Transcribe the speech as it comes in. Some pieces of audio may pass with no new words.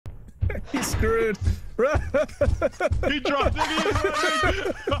He's screwed. He dropped it. He's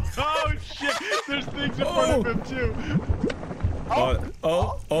running. Oh shit! There's things in front of him too. Oh,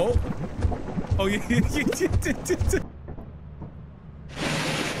 yeah.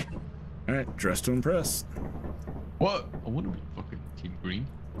 All right, dress to impress. What? I wonder what fucking Team Green.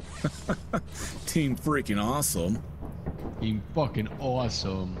 Team freaking awesome. Team fucking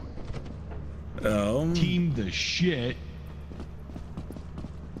awesome. Team the shit.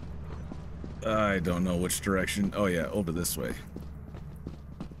 I don't know which direction. Oh yeah, over this way.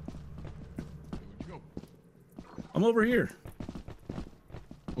 Where'd you go? I'm over here.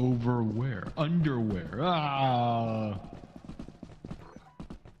 Over where? Underwear. Ah.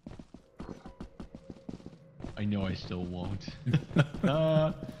 I know I still won't.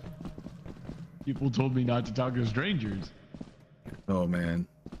 People told me not to talk to strangers. Oh man.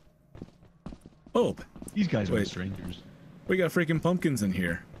 Oh, These guys aren't strangers. We got freaking pumpkins in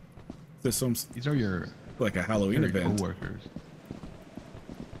here. There's some. These are your like a Halloween event. Coworkers.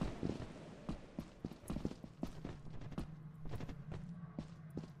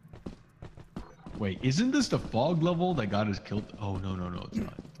 Wait, isn't this the fog level that got us killed? Oh no, it's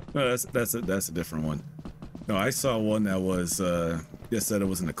not. No, that's a different one. No, I saw one that was just said it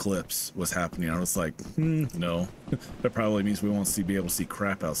was an eclipse was happening. I was like, no, that probably means we won't be able to see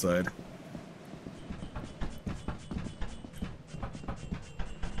crap outside.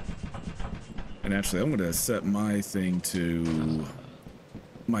 And actually, I'm going to set my thing to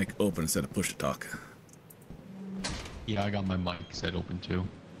mic open instead of push to talk. Yeah, I got my mic set open too.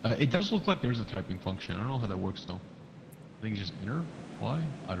 It does look like there's a typing function. I don't know how that works though. I think it's just enter. Why?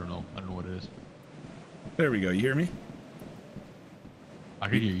 I don't know. I don't know what it is. There we go. You hear me? I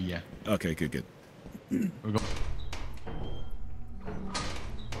can hear you, yeah. Okay, good. We go.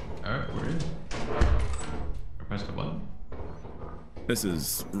 Alright, we're in. I press the button. This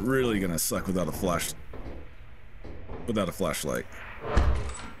is really gonna suck without a flashlight.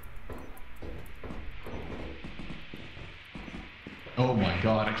 Oh my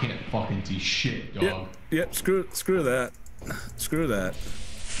god, I can't fucking see shit, dog. Yep, screw that. Screw that.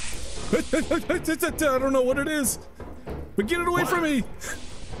 I don't know what it is. But get it away from me!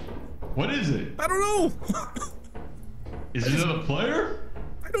 What is it? I don't know! Is it a player?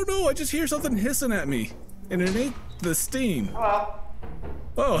 I don't know, I just hear something hissing at me. And it ain't the steam. Hello.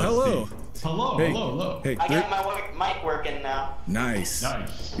 Oh, hello. Hello, hey, hello. Hey, I got my mic working now. Nice.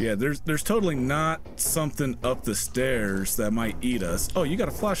 Nice. Yeah, there's totally not something up the stairs that might eat us. Oh, you got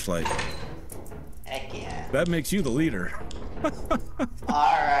a flashlight. Heck yeah. That makes you the leader.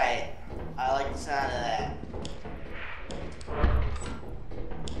 Alright. I like the sound of that.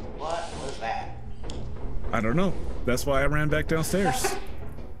 What was that? I don't know. That's why I ran back downstairs.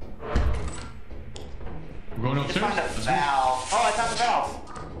 We're going Just upstairs? find a valve. Oh, I found the valve.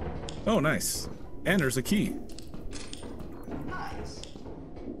 Oh, nice. And there's a key. Nice.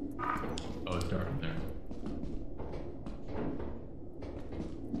 Oh, it's dark in there.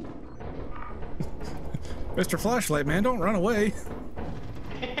 Mr. Flashlight, man, don't run away.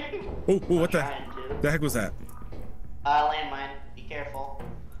 Oh, what the heck was that? Landmine. Be careful.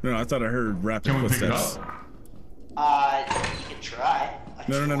 No, I thought I heard rapid Can we pick it footsteps. up? You can try.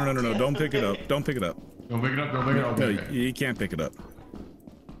 No, don't pick it up. Don't pick it up. Don't pick it up, don't pick it up. No, Okay. you can't pick it up.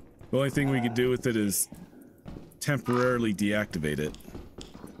 The only thing we could do with it is temporarily deactivate it.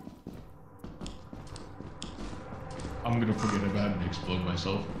 I'm gonna forget about it and explode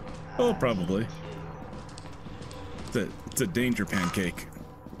myself. Oh, probably. It's a danger pancake.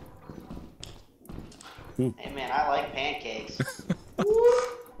 Ooh. Hey man, I like pancakes.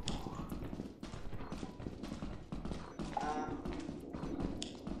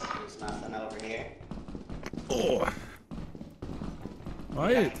 There's nothing over here. Oh.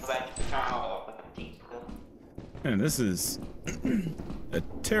 Yeah, go back to the terminal. Man, this is a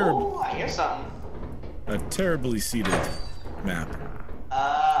terrible. Oh, I hear something. A terribly seated map.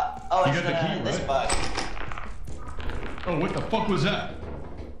 Oh, You it's got the key, this right? bug. Oh, what the fuck was that?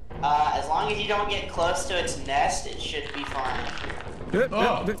 As long as you don't get close to its nest, it should be fine.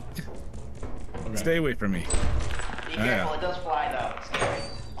 Okay. Stay away from me. Be careful, it does fly though. It's scary.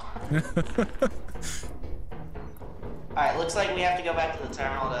 Alright, looks like we have to go back to the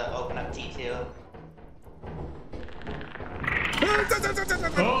terminal to open up T2.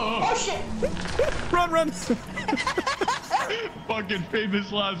 Oh shit! Run! Fucking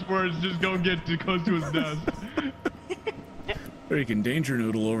famous last words, just don't get too close to his nest. Freaking danger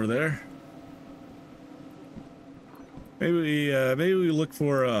noodle over there. Maybe we look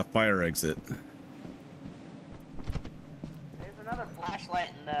for a fire exit. There's another flashlight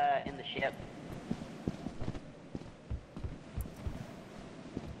in the ship.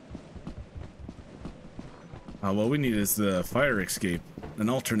 What we need is the fire escape, an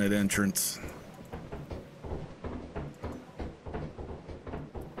alternate entrance.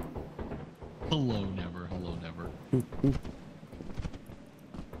 Hello, never. Hello, never. Ooh, ooh.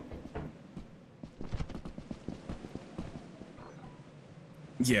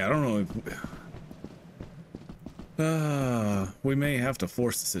 Yeah, I don't know if... we may have to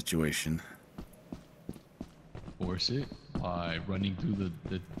force the situation. Force it by running through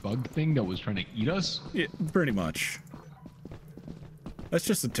the bug thing that was trying to eat us? Yeah, pretty much. That's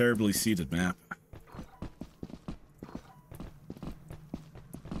just a terribly seeded map.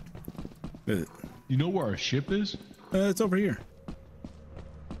 You know where our ship is? It's over here.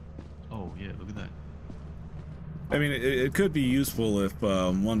 Oh, yeah, look at that. I mean, it could be useful if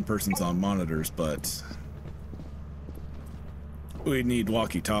one person's on monitors, but we need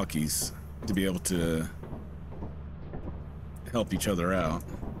walkie-talkies to be able to help each other out.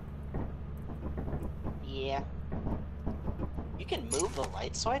 Yeah. You can move the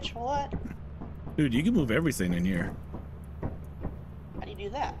light switch? What? Dude, you can move everything in here. How do you do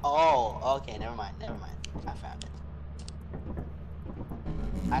that? Oh, okay, never mind, never mind. I found it.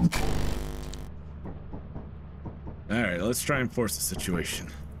 Alright, let's try and force the situation.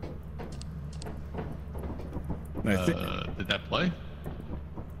 Did that play?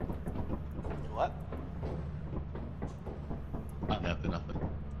 What? Nothing.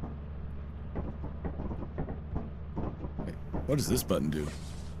 What does this button do?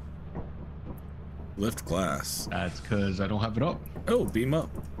 Lift glass. That's because I don't have it up. Oh, beam up.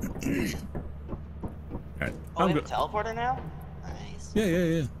 Alright. Oh, we have a teleporter now? Nice.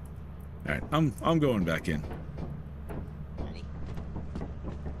 Yeah. Alright, I'm going back in. Ready?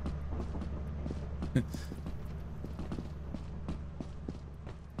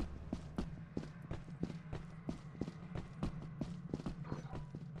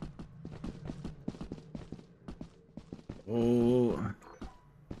 Oh,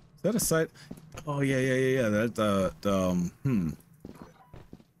 is that a site? Oh yeah. That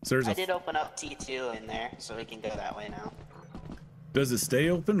So there's I did open up T2 in there, so we can go that way now. Does it stay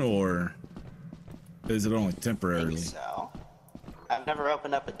open or is it only I think temporarily? so. I've never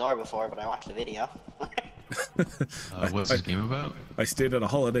opened up a door before, but I watched the video. What's this game about? I stayed at a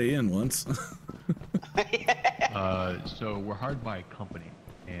Holiday Inn once. So we're hired by a company,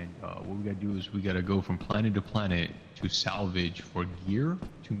 and what we gotta do is we gotta go from planet to planet to salvage for gear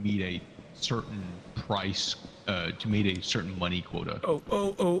to meet a certain price, to meet a certain money quota.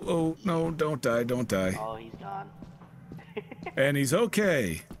 Oh, no, don't die. Oh, he's gone. And he's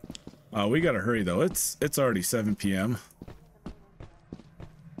okay. We gotta hurry though. It's already 7 p.m.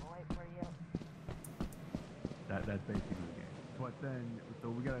 That's basically the game. But then, so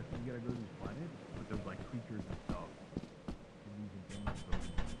we gotta go to these planets, but there's like creatures and stuff in these abandoned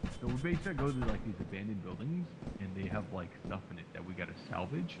buildings. So we basically go to like these abandoned buildings, and they have like stuff in it that we gotta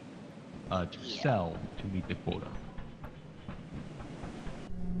salvage, to sell to meet the quota.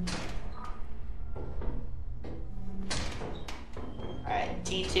 Alright,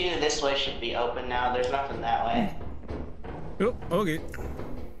 T2 this way should be open now. There's nothing that way. Oh, okay.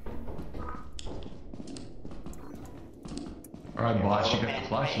 Alright, boss, you got the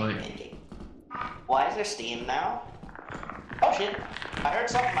flashlight. Why is there steam now? Oh shit! I heard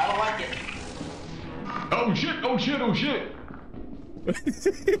something. I don't like it. Oh shit! Oh, yeah.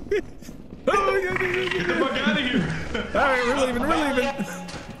 Get the fuck out of here! Alright, we're leaving.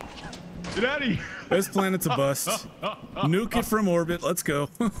 Get out of here! This planet's a bust. Nuke it from orbit. Let's go.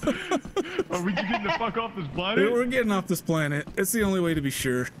 Are we just getting the fuck off this planet? We're getting off this planet. It's the only way to be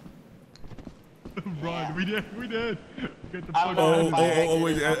sure. Run, we did. Get the I'm fuck going out. Oh,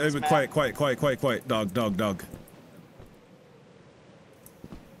 wait, quiet. Dog. What the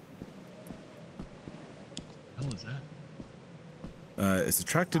hell is that? It's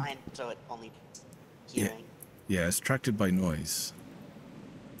attracted. Fine, so it only hearing. Yeah, it's attracted by noise.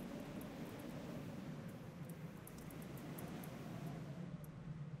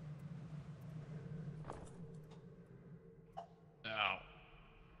 Ow.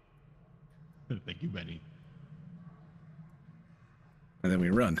 Thank you, Benny. And then we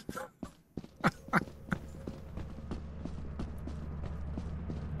run.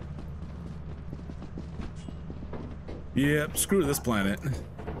 Yep, screw this planet.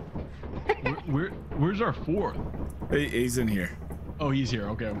 Where's our fourth? Hey, he's in here. Oh, he's here.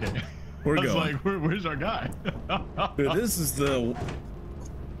 Okay. We're I was going. like, where's our guy? Dude, this is the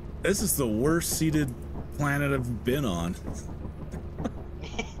worst seated planet I've been on.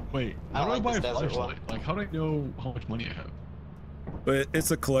 Wait, I how do I like buy a this desert flashlight? Like, how do I know how much money I have? But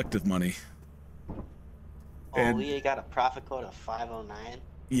it's a collective money. Oh, we got a profit quota of 509.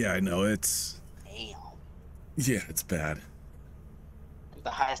 Yeah, I know. It's Damn. Yeah, it's bad. The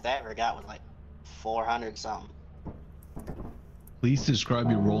highest I ever got was like 400 something. Please describe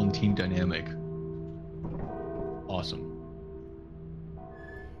your role in team dynamic. Awesome.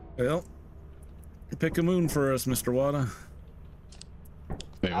 Well, pick a moon for us, Mr. Wada.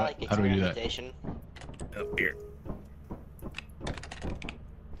 Wait, I what? like How do we do that? experimentation. Up here.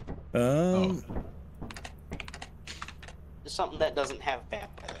 Oh. Just something that doesn't have bad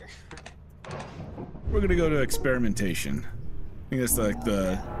weather. We're gonna go to experimentation. I think that's like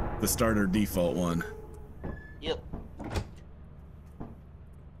the starter default one. Yep.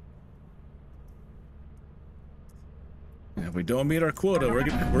 And if we don't meet our quota, we're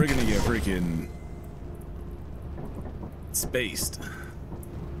gonna get freaking spaced.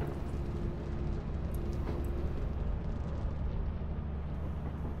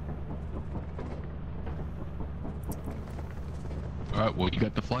 All right, well, you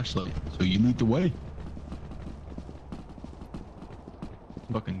got the flashlight, so you lead the way.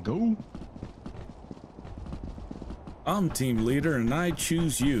 Fucking go. I'm team leader and I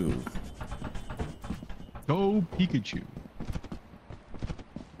choose you. Go Pikachu.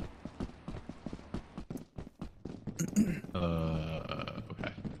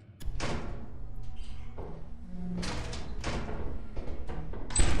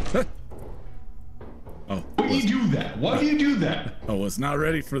 Okay. Oh. Why do you do that? Why do you do that? I was not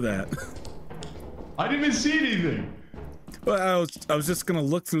ready for that. I didn't even see anything. Well, I was just gonna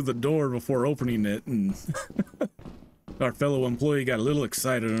look through the door before opening it, and our fellow employee got a little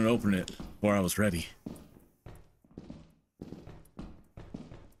excited and opened it before I was ready.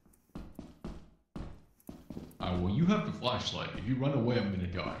 Well, you have the flashlight. If you run away, I'm gonna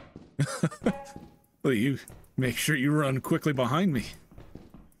die. Well, you make sure you run quickly behind me.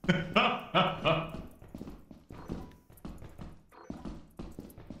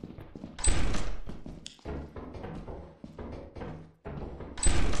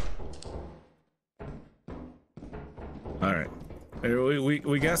 All right,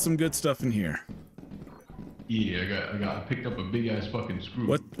 we got some good stuff in here. Yeah, I picked up a big ass fucking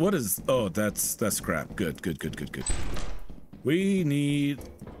screw. What is? Oh, that's scrap. Good. We need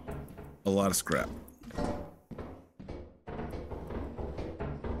a lot of scrap.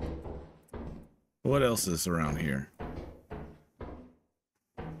 What else is around here?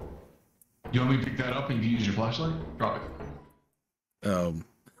 You want me to pick that up and use your flashlight? Drop it.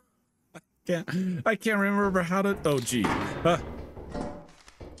 I can't remember how to. Oh, gee.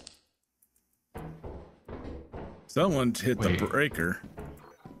 Someone hit the breaker.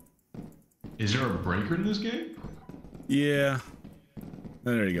 Is there a breaker in this game? Yeah.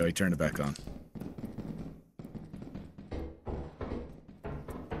 There you go. He turned it back on.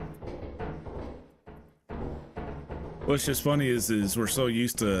 What's just funny is we're so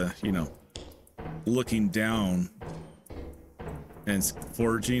used to, you know, looking down and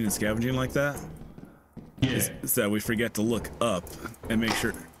foraging and scavenging like that. Yeah. Is that we forget to look up and make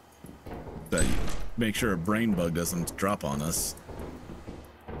sure a brain bug doesn't drop on us.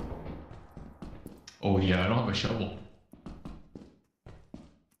 Oh yeah, I don't have a shovel.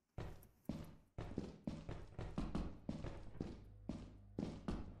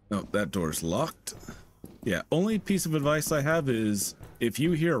 Oh, that door's locked. Yeah, only piece of advice I have is if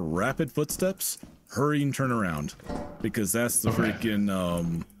you hear rapid footsteps, hurry and turn around. Because that's the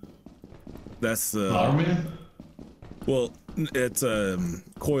freaking, that's the... Flower Man? Well, it's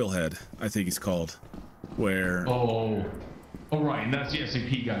Coilhead, I think he's called. Where... Oh, right, and that's the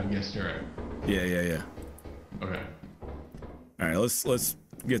SAP guy we bestiary. Yeah. Okay. Alright, let's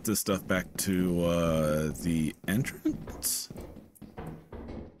get this stuff back to the entrance.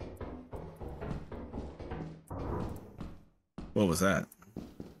 What was that?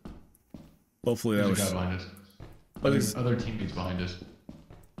 Hopefully that was... There's a guy behind us. Other teammates behind us.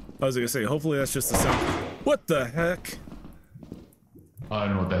 I was gonna say, hopefully that's just the sound. What the heck? I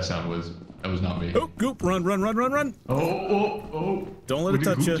don't know what that sound was. That was not me. Oh, Goop, run. Oh. Don't let it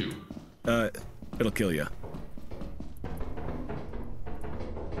touch you. It'll kill you.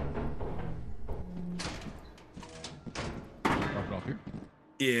 Drop it off here.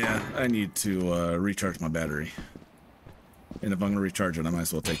 Yeah, I need to recharge my battery. And if I'm gonna recharge it, I might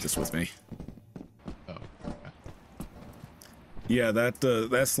as well take this with me. Oh, okay. Yeah,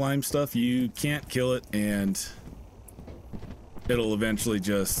 that slime stuff, you can't kill it, and it'll eventually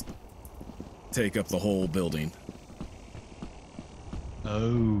just take up the whole building.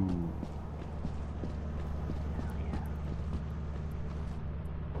 Oh.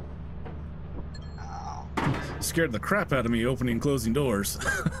 Scared the crap out of me opening and closing doors.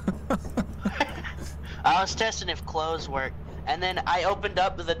 I was testing if close work. And then I opened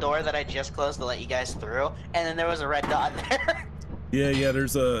up the door that I just closed to let you guys through, and then there was a red dot there. Yeah,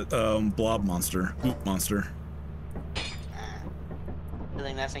 there's a blob monster, goop monster. I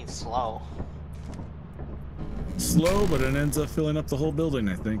think that thing's slow. Slow, but it ends up filling up the whole building,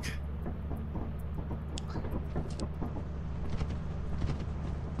 I think.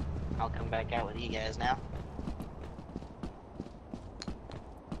 I'll come back out with you guys now.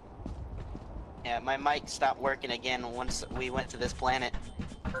 Yeah, my mic stopped working again once we went to this planet.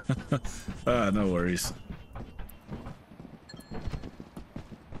 No worries.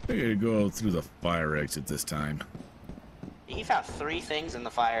 I gotta go through the fire exit this time. You found 3 things in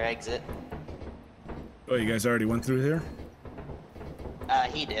the fire exit. Oh, you guys already went through here?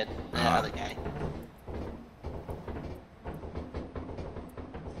 He did. The other guy.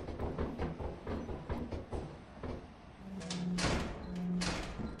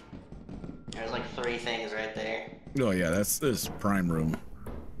 There's like 3 things right there. Oh yeah, that's this prime room.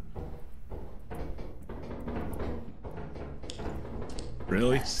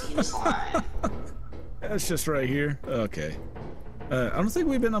 Really? I see the slime. That's just right here. Okay. I don't think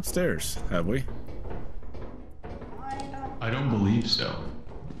we've been upstairs, have we? I don't believe so.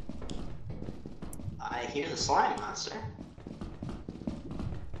 I hear the slime monster.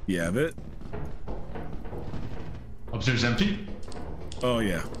 Yeah, but. Upstairs empty? Oh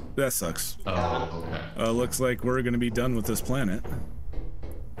yeah, that sucks. Oh, okay. Looks like we're gonna be done with this planet.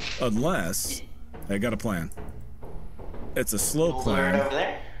 Unless I got a plan. It's a slow We'll plan. lure it over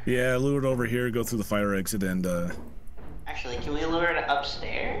there. Yeah, lure it over here, go through the fire exit, and Actually, can we lure it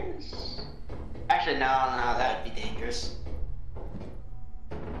upstairs? Actually, no, that would be dangerous.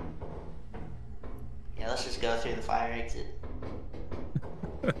 Yeah, let's just go through the fire exit.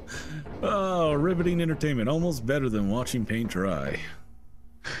 oh, riveting entertainment, almost better than watching paint dry.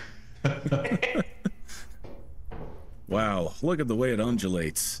 Wow, look at the way it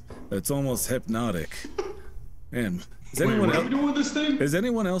undulates. It's almost hypnotic. Man, Wait, what are we doing with this thing? is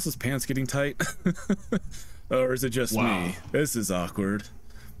anyone else's pants getting tight? Or is it just me? This is awkward.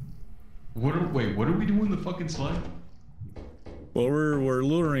 Wait, what are we doing with the fucking slime? Well, we're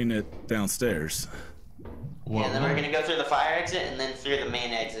luring it downstairs. What, And then we're gonna go through the fire exit and then through the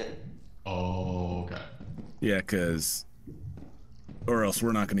main exit. Oh, okay. Yeah, or else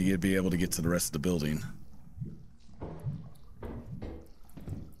we're not going to be able to get to the rest of the building.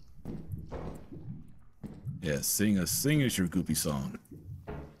 Yeah, sing us your goopy song.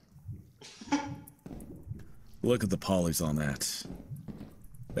 Look at the polys on that.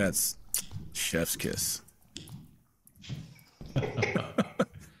 That's chef's kiss.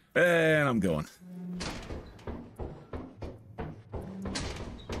 And I'm going.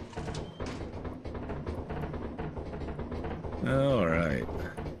 All right.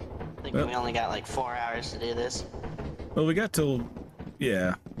 I think we only got like 4 hours to do this. Well, we got till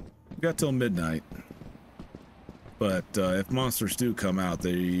midnight. But if monsters do come out,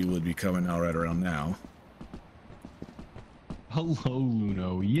 they would be coming out right around now. Hello,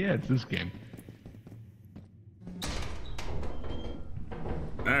 Luno. Yeah, it's this game.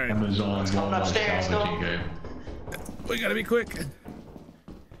 All right. Amazon Coming upstairs, salvaging go. game. We gotta be quick.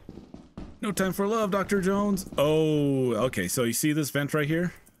 No time for love, Dr. Jones. Oh, okay. So you see this vent right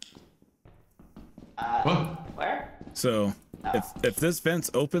here? What? Where? So if this vent's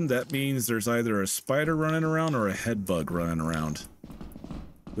open, that means there's either a spider running around or a head bug running around.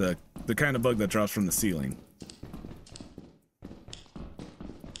 The kind of bug that drops from the ceiling.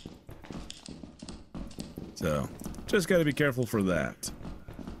 So just gotta be careful for that.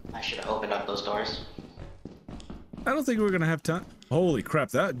 I should have opened up those doors. I don't think we're gonna have time. Holy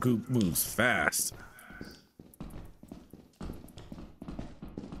crap, that goop moves fast.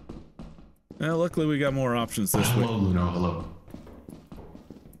 Well, luckily we got more options this Hello, week. Luno. Hello.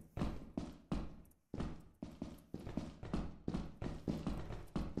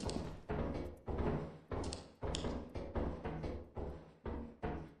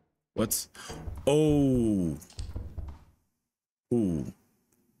 What's... Oh. Ooh.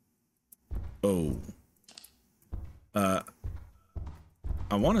 Oh.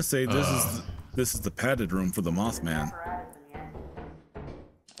 I want to say this is the padded room for the Mothman.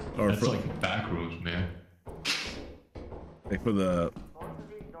 Or That's for, like back rooms, man. like for the...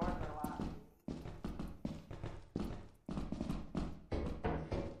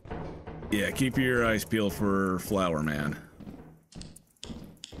 Yeah, keep your eyes peeled for Flower Man.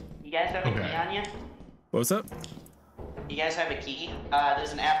 You guys have a Okay. key on you? What's up? You guys have a key?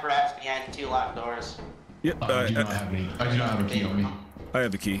 There's an apparatus behind 2 locked doors. Yep, I do not have a key on me. I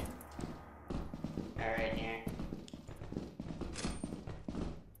have a key. Alright, here.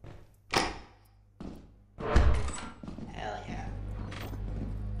 Hell yeah.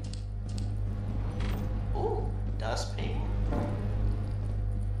 dust pig.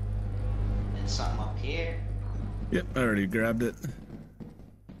 There's something up here. Yep, I already grabbed it.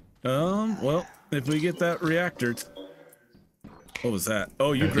 Well, if we get that reactor. What was that?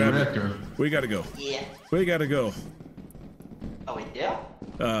 Oh, you grabbed it. We gotta go. Yeah. We gotta go. Oh, we do?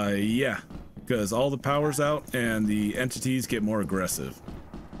 Yeah. Because all the power's out and the entities get more aggressive.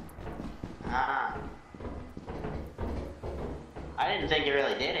 Ah. I didn't think it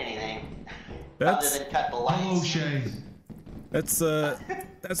really did anything. That's, other than cut the lights. Oh, Shay. That's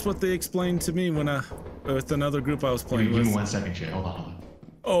what they explained to me when with another group I was playing Give with. me 1 second, Shay. Hold on.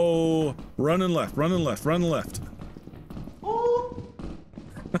 Oh, running left, running left, running left. Ooh.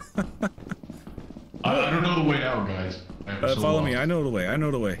 I don't know the way out, guys. Follow me. I know the way. I know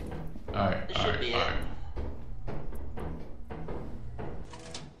the way. All right. This All should right. be All it.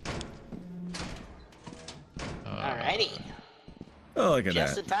 right. Alrighty. Oh, look at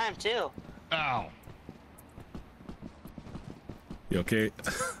Just that. in time, too. Ow. You okay?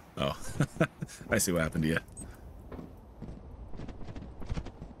 Oh, I see what happened to you.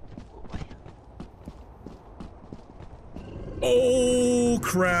 Oh,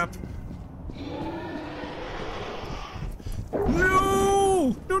 crap.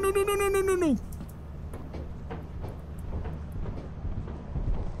 No! No, no, no, no, no, no, no, no.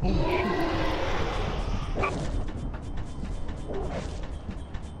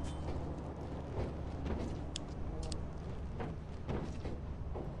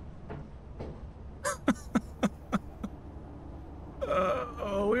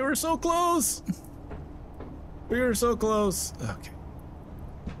 Oh, we were so close. We were so close. Okay.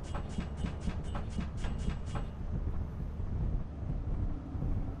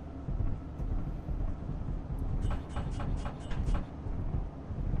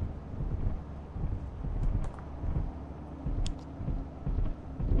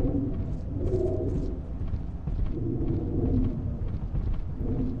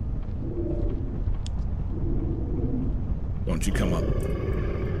 Don't you come up.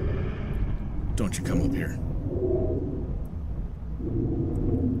 Don't you come up here.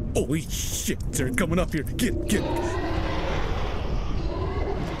 Holy shit, they're coming up here. Get.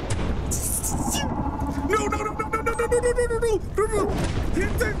 No, no, no, no, no, no, no, no, no, no, no, no, no.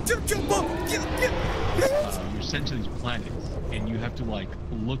 Jump up. Get. You're sent to these planets, and you have to, like,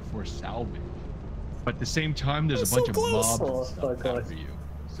 look for salvage. But at the same time, there's a bunch of mobs and stuff after you.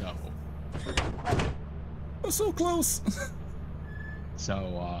 So. I'm so close.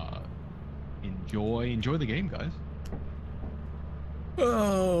 So, enjoy the game, guys.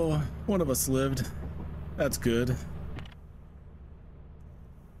 Oh, one of us lived. That's good.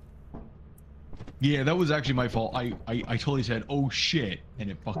 Yeah, that was actually my fault. I totally said, oh shit, and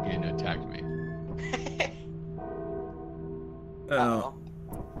it fucking attacked me. Oh.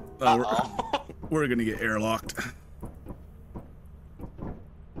 We're gonna get airlocked.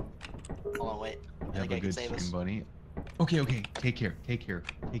 Hold on, wait. I Have think a I can good save stream, us. buddy. Okay. Take care,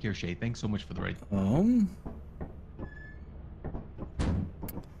 Shay. Thanks so much for the raid.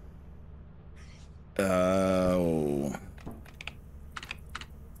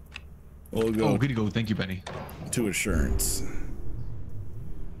 We'll go. Oh, good to go. Thank you, Benny. To assurance.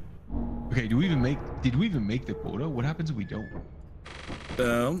 Okay, did we even make the quota? What happens if we don't?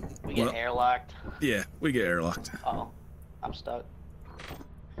 We get airlocked. Yeah, we get airlocked. Oh, I'm stuck.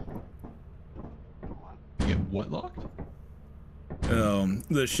 We get what locked?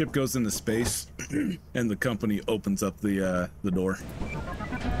 The ship goes into space, and the company opens up the door,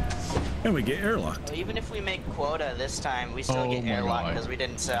 and we get airlocked. Well, even if we make quota this time, we still get airlocked because we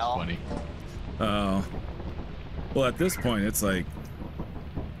didn't sell. That's funny. Oh. Well, at this point, it's like,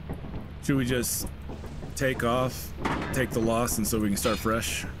 should we just take off, take the loss, and so we can start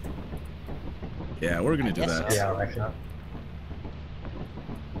fresh? Yeah, we're gonna do that. So. Yeah, I reckon.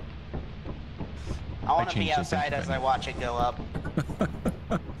 I want to be outside as I watch it go up.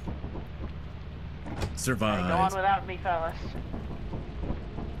 Survive. Go on without me, fellas.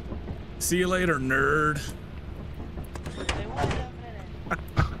 See you later, nerd.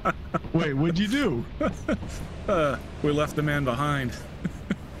 Wait, what'd you do? We left the man behind.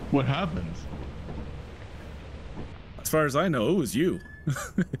 What happens? As far as I know, it was you.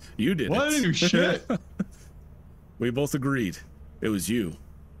 You did What? it. You shit. We both agreed. It was you.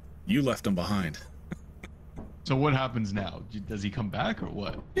 You left him behind. So what happens now? Does he come back or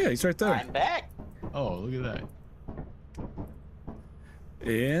what? Yeah, he's right there. I'm back. Oh, look at that.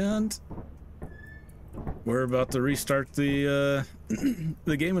 And we're about to restart the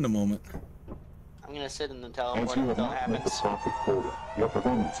the game in a moment. I'm gonna sit in the As teleport you have until it not met the happens. profit quota, your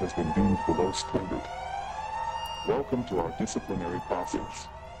performance has been deemed below standard. Welcome to our disciplinary process.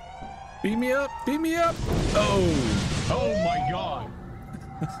 Beat me up! Beat me up! Oh! Oh my god!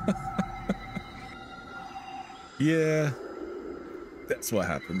 Yeah. That's what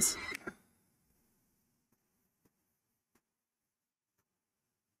happens.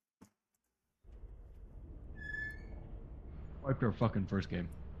 Wiped our fucking first game.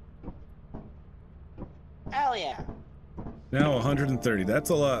 Hell yeah. Now 130. That's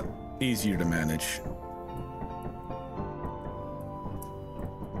a lot easier to manage.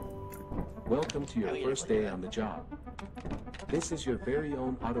 Welcome to your first day on the job. This is your very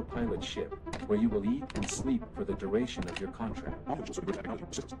own autopilot ship, where you will eat and sleep for the duration of your contract.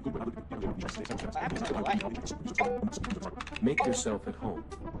 Make yourself at home.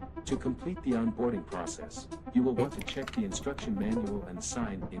 To complete the onboarding process, you will want to check the instruction manual and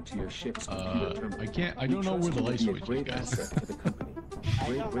sign into your ship's computer terminal. I don't know where the light switch is, Great guys. asset to the company. I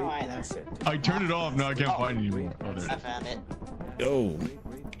don't know either. Asset to I turned it off, now I can't find it anymore. Oh, there I it is. found it. Oh.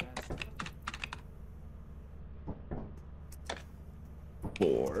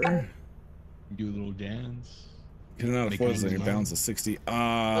 Four. Do a little dance. Getting out of Make foils it and your loud. balance is 60. These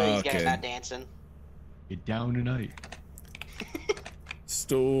Ah, guys okay. not dancing. Get down tonight.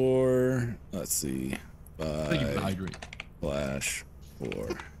 Store. Let's see. Thank you for the 5 hydrate. slash 4.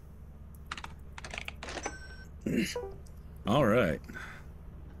 All right.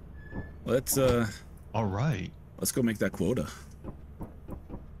 Let's All right. go make that quota.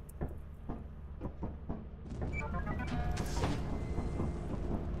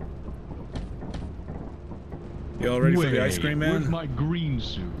 You all ready for the ice cream, man? Where's my green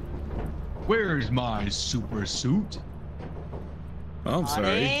suit? Where's my super suit? Oh, I'm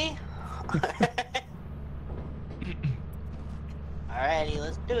sorry. Honey? Alrighty,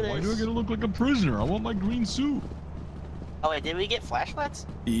 let's do this. Why do I gotta look like a prisoner? I want my green suit. Oh wait, did we get flashlights?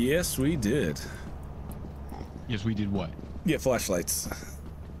 Yes, we did. Yes, we did what? Yeah, flashlights.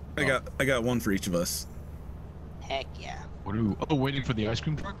 I got one for each of us. Heck yeah. What are we? Oh, waiting for the ice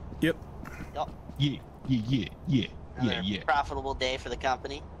cream truck? Yep. Yup. Yeah. Another profitable day for the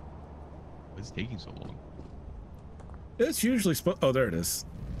company. What's taking so long? It's usually oh, there it is.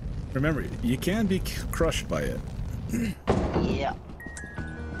 Remember, you can be crushed by it. Yeah.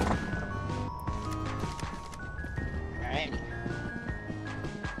 Alrighty.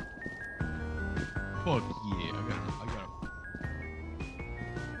 Fuck yeah! I got.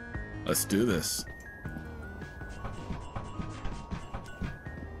 Let's do this.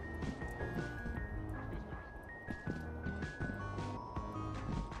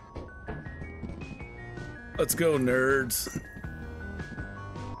 Let's go, nerds.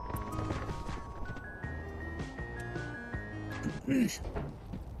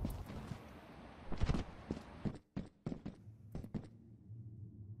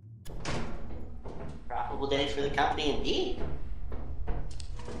 Profitable day for the company indeed.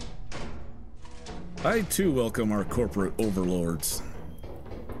 I too welcome our corporate overlords.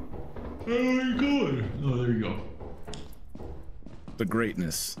 Very good. Oh, there you go. The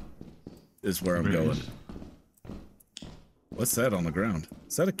greatness is where I'm going. What's that on the ground?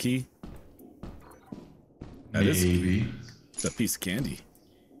 Is that a key? That is a key. Maybe. It's a piece of candy.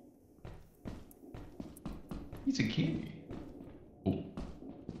 Piece of candy. Oh.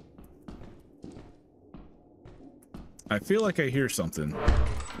 I feel like I hear something,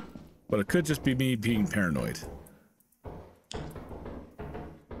 but it could just be me being paranoid.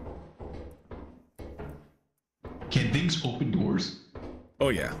 Can things open doors? Oh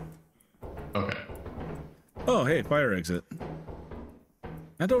yeah. Okay. Oh hey, fire exit.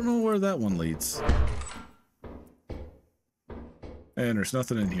 I don't know where that one leads. And there's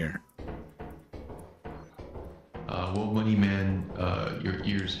nothing in here. What money man? Your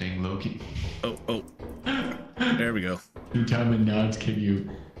ears hang Loki. Oh. There we go. Anytime and nods, can you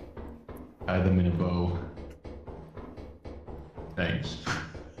add them in a bow? Thanks.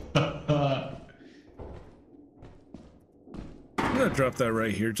 I'm gonna drop that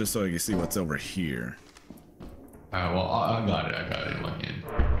right here just so I can see what's over here. Well, I got it. I got it in my hand.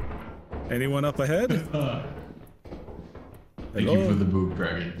 Anyone up ahead? Thank you for the boob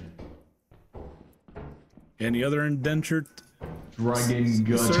dragon. Any other indentured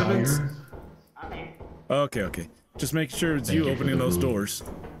Dragon servants? tire. I'm here. Okay. Just make sure it's Thank you you for opening the those boob. doors.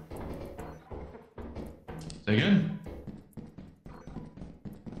 Say again.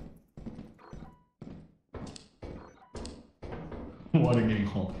 What a getting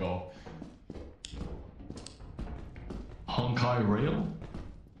honked off. Honkai rail?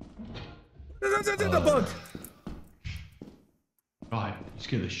 The bug! God, you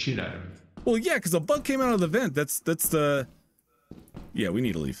scared the shit out of me. Well, yeah, because a bug came out of the vent. That's the... Yeah, we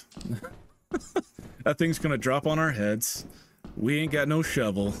need to leave. That thing's gonna drop on our heads. We ain't got no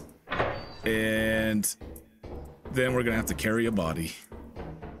shovel. And then we're gonna have to carry a body.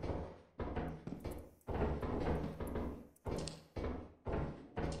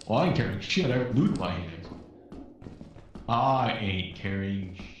 Well, I ain't carrying shit. I have loot in my hands. I ain't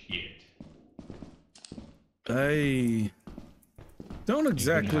carrying shit. I don't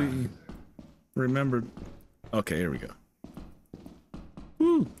exactly remember. Okay, here we go.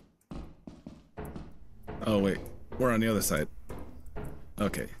 Woo! Oh wait, we're on the other side.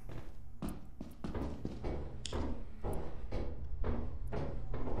 Okay.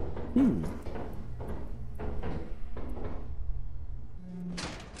 Ooh.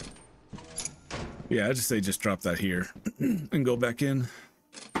 Yeah, I just say just drop that here and go back in.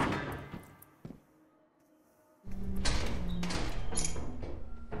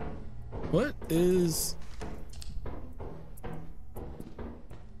 What is...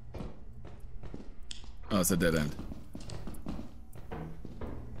 Oh, it's a dead end.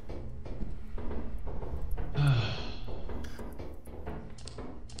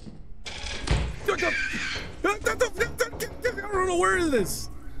 I don't know where it is.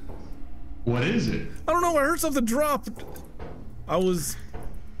 What is it? I don't know. I heard something drop. I was...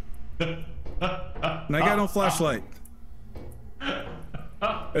 And I got no flashlight.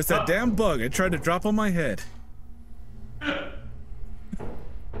 It's that damn bug. It tried to drop on my head. No,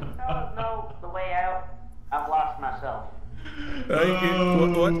 the way out. I've lost myself.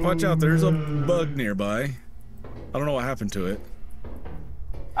 Watch out. There's a bug nearby. I don't know what happened to it.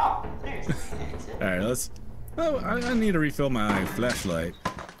 Oh, there's it. All right, let's... Oh, I need to refill my flashlight.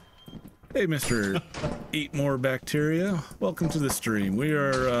 Hey, Mr. Eat More Bacteria. Welcome to the stream.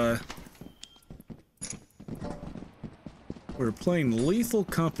 We're playing Lethal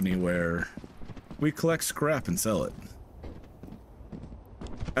Company, where we collect scrap and sell it.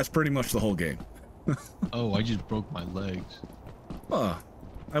 That's pretty much the whole game. Oh, I just broke my legs. Oh,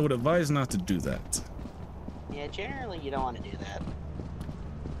 I would advise not to do that. Yeah, generally you don't want to do that.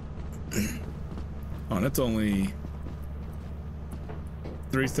 Oh, and it's only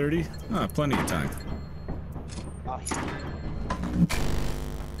 3:30. Ah, plenty of time. Oh, yeah.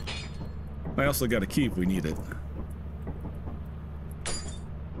 I also got a key if we need it.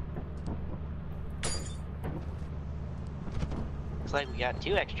 Looks like we got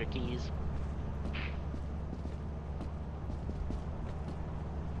 2 extra keys.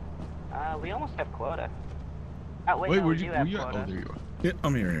 We almost have quota. Oh, wait, no, where'd we you do have at? quota. Oh, there you are. Yeah,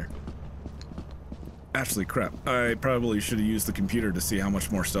 I'm here. Actually, crap. I probably should have used the computer to see how much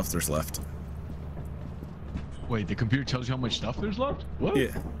more stuff there's left. Wait, the computer tells you how much stuff there's left? What?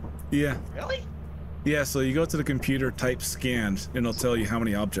 Yeah. Yeah. Really? Yeah, so you go to the computer, type scanned, and it'll tell you how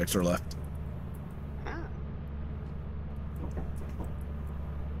many objects are left.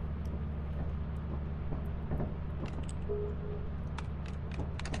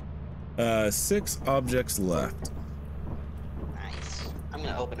 Huh. 6 objects left. Nice. I'm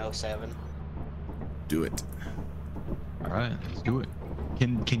gonna open 07. Do it. All right, let's do it.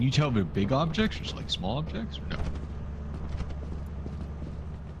 Can you tell if they're big objects or just like small objects or no?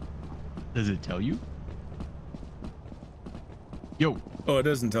 Does it tell you? Yo. Oh, it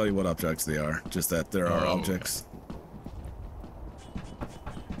doesn't tell you what objects they are, just that there are objects.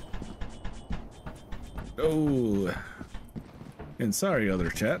 Oh. And sorry, other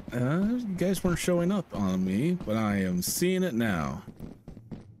chat. You guys weren't showing up on me, but I am seeing it now.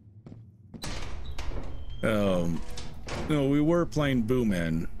 No, we were playing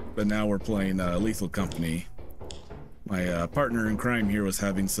Boomman, but now we're playing Lethal Company. My partner in crime here was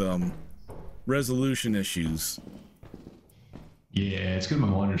having some resolution issues. Yeah, it's because my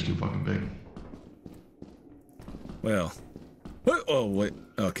monitor's too fucking big. Well, oh wait,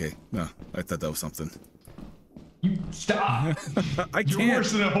 okay, no, I thought that was something. You stop! I can't. You're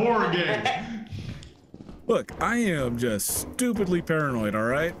worse than a horror game. Look, I am just stupidly paranoid, all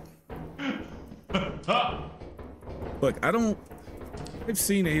right? Look, I've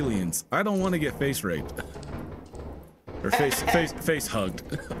seen aliens. I don't want to get face raped. Or face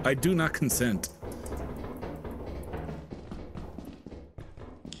hugged. I do not consent.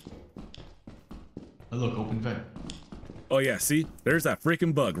 Oh, look, open vent. Oh yeah, see? There's that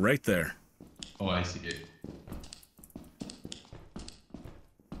freaking bug right there. Oh, I see it.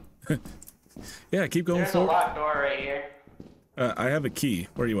 Yeah, keep going There's a forward. locked door right here. I have a key.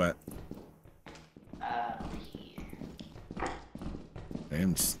 Where are you at? Here.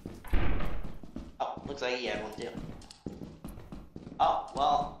 Damn. Just... Oh, looks like he had one too. Oh,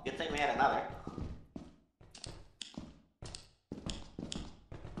 well, good thing we had another.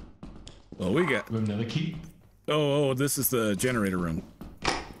 Well, we got... We have another key. Oh, this is the generator room.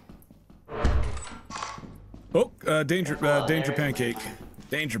 Oh, danger pancake.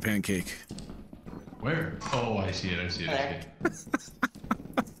 Danger pancake. Where? Oh, I see it. I see it. There.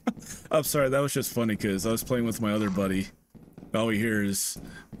 I'm sorry, that was just funny because I was playing with my other buddy. All we hear is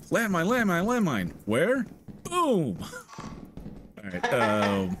landmine, landmine, landmine. Where? Boom!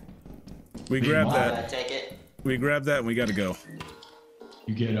 Alright, we grabbed that. Take it. We grabbed that and we gotta go.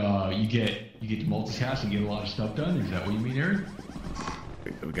 You get to multitask and get a lot of stuff done. Is that what you mean, Aaron?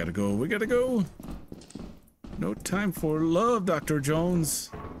 We gotta go, we gotta go. No time for love, Dr.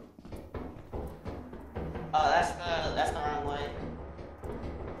 Jones. Oh, that's the wrong way.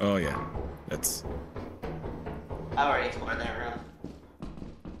 Oh yeah, that's... I already explored that room.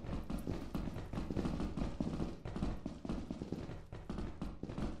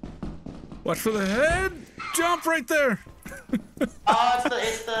 Watch for the head! Jump right there! Oh,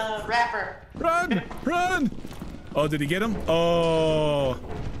 it's the rapper. Run! Run! Oh, did he get him? Oh!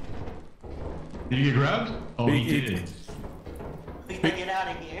 Did you get grabbed? Oh, he did. We gotta get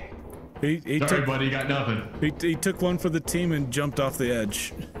out of here. He Sorry, took, buddy, got nothing. he took one for the team and jumped off the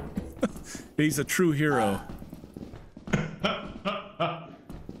edge. He's a true hero.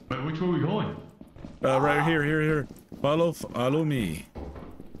 But which way are we going? Right here. Follow me.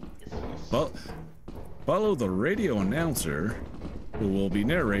 Follow the radio announcer, who will be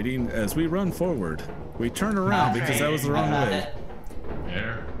narrating as we run forward. We turn around because that was the wrong way.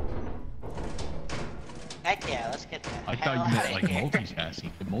 There. Heck yeah, let's get that. I thought you meant like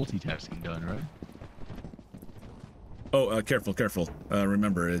multitasking. Get multitasking done, right? Oh, careful.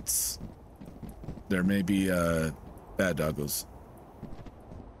 Remember, there may be bad doggos.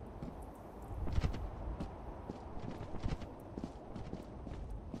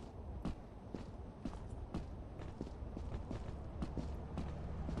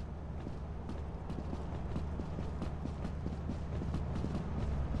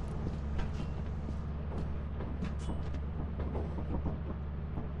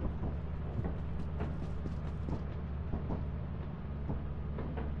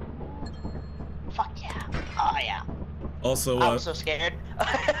 Fuck yeah. Oh yeah. Also, I was so scared.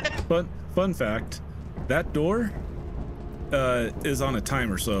 fun fact, that door is on a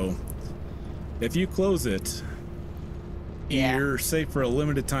timer, so if you close it, Yeah. you're safe for a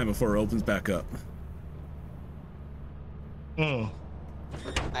limited time before it opens back up. Oh.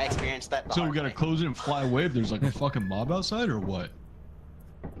 I experienced that. the So we hard gotta way. close it and fly away if there's like a fucking mob outside, or what?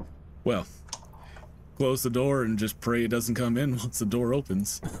 Well, close the door and just pray it doesn't come in once the door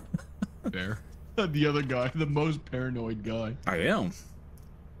opens. Fair. The other guy, the most paranoid guy. I am.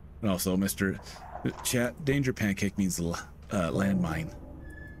 And also, Mr. Chat, danger pancake means landmine.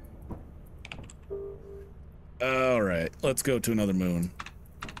 All right, let's go to another moon.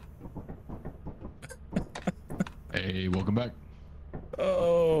 Hey, welcome back.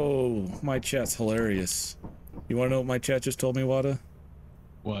 Oh, my chat's hilarious. You want to know what my chat just told me, Wada?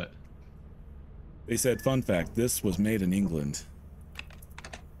 What? They said, fun fact, this was made in England.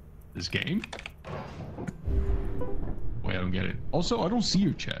 This game? Wait, I don't get it. Also, I don't see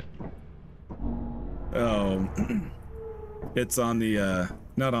your chat. Oh, it's on the,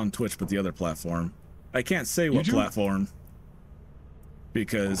 not on Twitch, but the other platform. I can't say what YouTube? platform.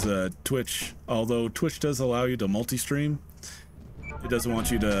 Because Twitch, although Twitch does allow you to multi-stream, it doesn't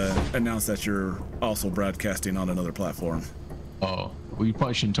want you to announce that you're also broadcasting on another platform. Oh, well, you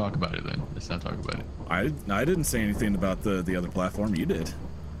probably shouldn't talk about it then. Let's not talk about it. I didn't say anything about the other platform. You did.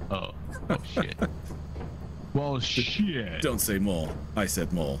 Oh shit. Well, shit. Don't say mole. I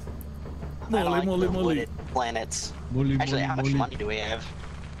said mole. I like Mole, the mole. wooded planets. Molly, Actually, how much molly, money do we have?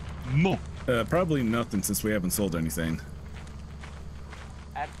 mo. Probably nothing since we haven't sold anything.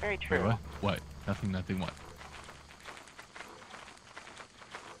 That's very Wait, true. what? What? Nothing, what?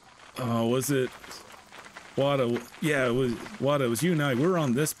 Oh, was it Wada? Yeah, it was Wada. It was you and I. We were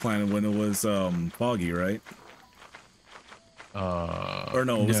on this planet when it was foggy, right? Or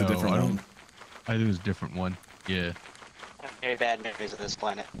no, it was a different one. I think it was a different one. Yeah. Very bad memories of this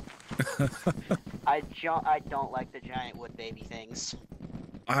planet. I don't like the giant wood baby things.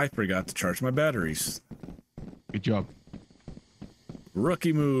 I forgot to charge my batteries. Good job.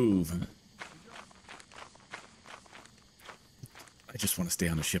 Rookie move. I just want to stay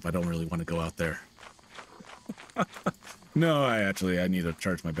on the ship. I don't really want to go out there. No, I need to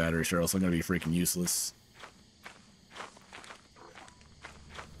charge my batteries or else I'm going to be freaking useless.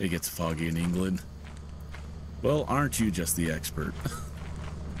 It gets foggy in England. Well, aren't you just the expert?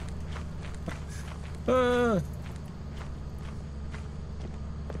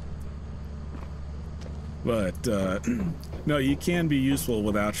 But no, you can be useful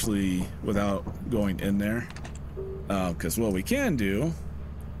without going in there. Because what we can do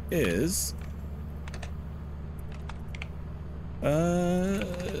is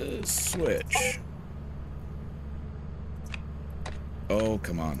Switch. Oh,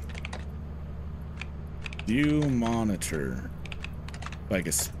 come on. View monitor. Like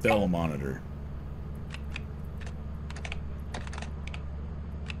a spell monitor.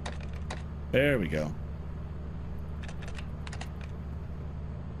 There we go.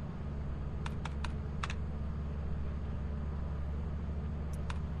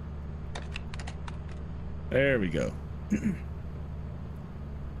 There we go.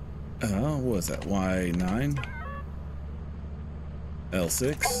 What was that? Y9?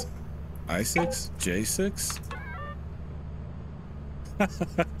 L6? I6? J6?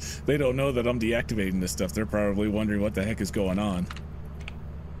 They don't know that I'm deactivating this stuff. They're probably wondering what the heck is going on.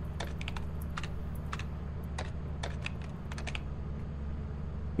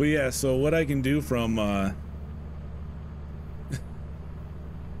 Well, yeah, so what I can do from, I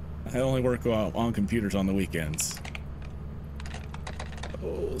only work on computers on the weekends.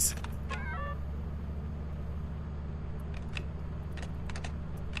 Oh.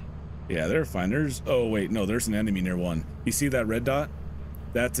 Yeah, they're fine. There's, oh wait, no, there's an enemy near one. You see that red dot?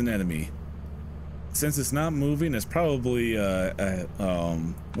 That's an enemy. Since it's not moving, it's probably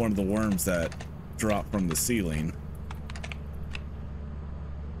one of the worms that drop from the ceiling.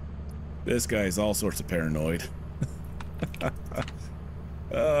 This guy's all sorts of paranoid.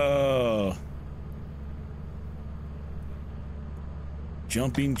 Oh.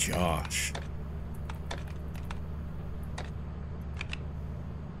 Jumping Josh.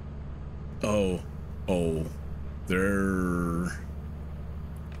 Oh. They're...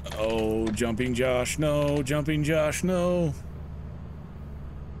 Oh, Jumping Josh, no. Jumping Josh, no.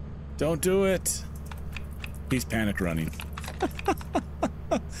 Don't do it. He's panic running.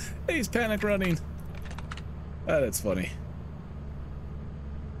 He's panic running. That's funny.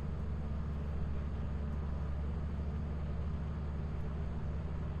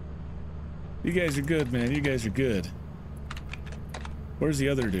 You guys are good, man. You guys are good. Where's the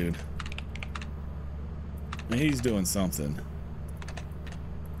other dude? He's doing something.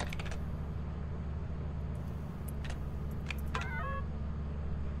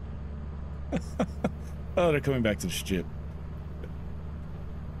 Oh, they're coming back to the ship.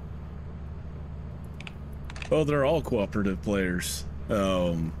 Oh, they're all cooperative players.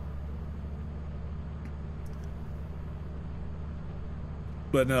 But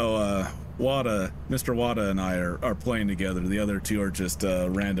no, Mr. Watta and I are playing together. The other two are just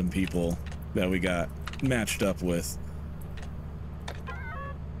random people that we got matched up with.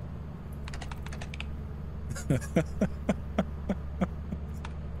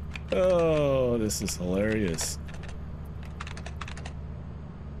 Oh, this is hilarious.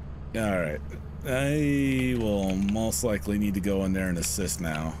 All right. I will most likely need to go in there and assist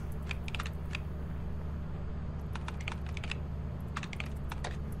now.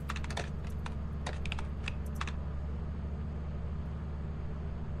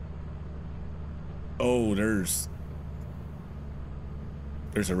 Oh, there's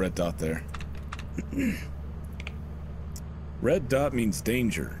a red dot there. Red dot means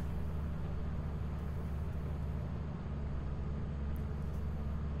danger.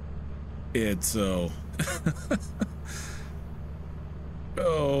 It's so.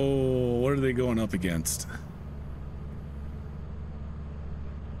 Oh, what are they going up against?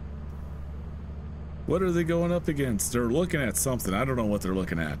 What are they going up against? They're looking at something. I don't know what they're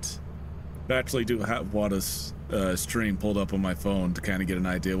looking at. I actually do have Watta's stream pulled up on my phone to kind of get an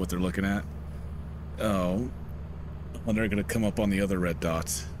idea what they're looking at. Oh, and they're gonna come up on the other red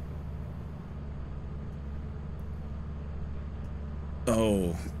dot.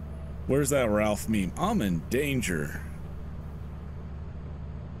 Oh, where's that Ralph meme? I'm in danger.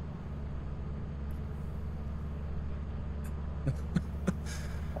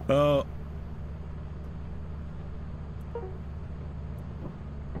 Oh.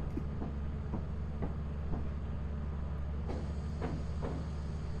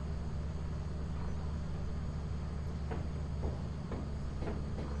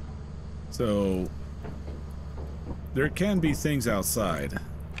 So there can be things outside.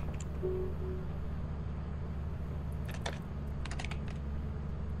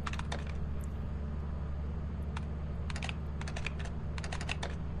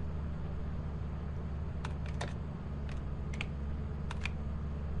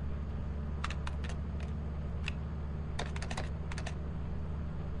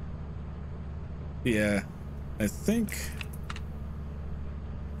 Yeah, I think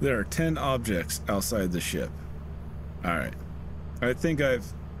there are 10 objects outside the ship. All right. I think I've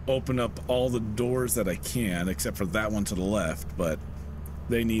opened up all the doors that I can, except for that one to the left, but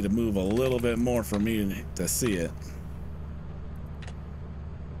they need to move a little bit more for me to see it.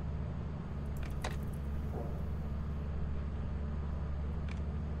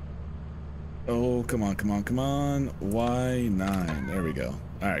 Oh, come on, come on, come on. Y9. There we go.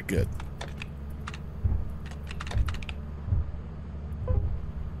 All right, good.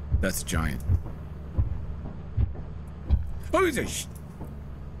 That's giant. Oh, he's a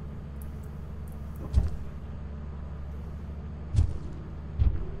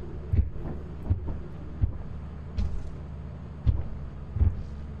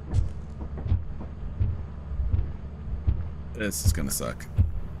This is gonna suck.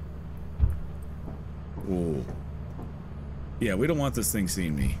 Whoa. Yeah, we don't want this thing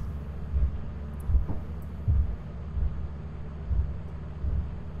seeing me.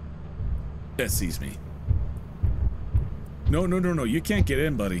 That sees me. No, no, no, no. You can't get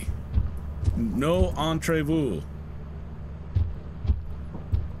in, buddy. No entrez-vous.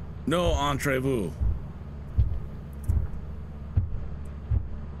 No entrez-vous.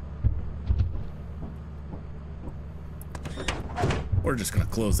 We're just gonna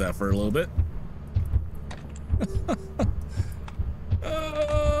close that for a little bit.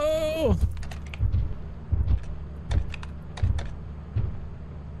 Oh!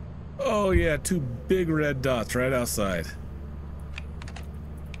 Oh yeah, two big red dots right outside.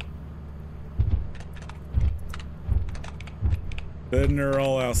 Then they're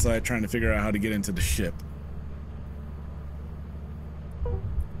all outside trying to figure out how to get into the ship.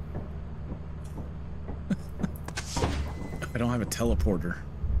 I don't have a teleporter.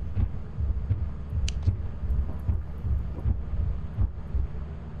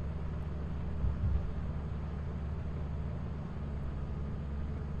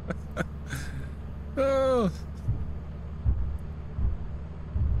 Oh.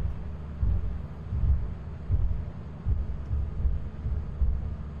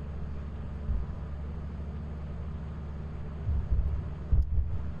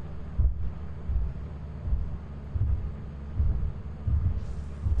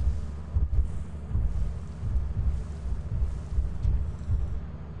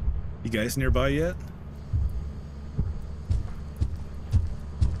 You guys nearby yet?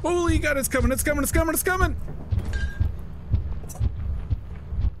 Holy God, it's coming, it's coming, it's coming, it's coming!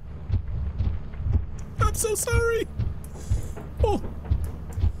 I'm so sorry! Oh!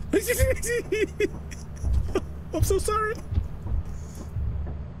 I'm so sorry!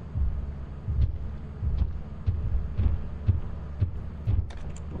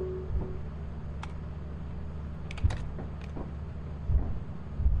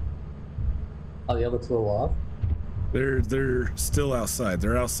 Are the other two alive? They're still outside.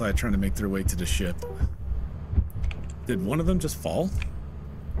 They're outside trying to make their way to the ship. Did one of them just fall?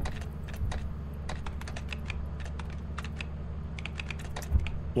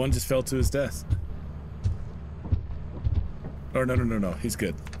 One just fell to his death. Oh, no, no, no, no. He's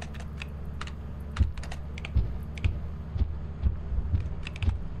good.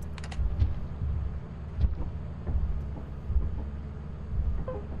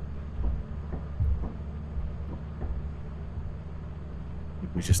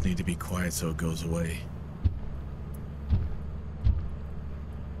 We just need to be quiet so it goes away.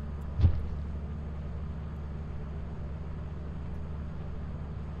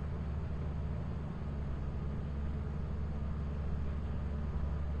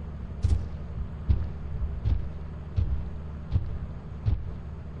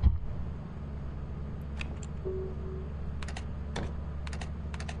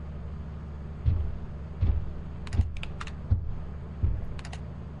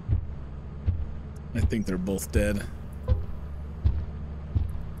 I think they're both dead.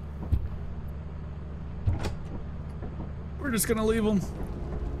 We're just gonna leave them.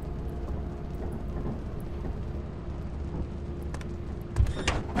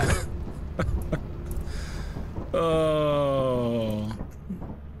 Oh.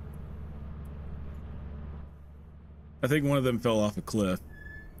 I think one of them fell off a cliff.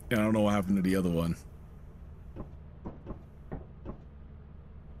 Yeah, I don't know what happened to the other one.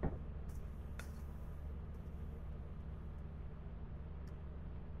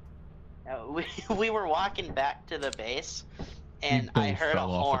 We were walking back to the base, and I heard a fell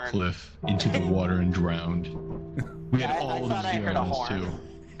horn. off a cliff into the water and drowned. We had all thought the I heard a Germans horn. too.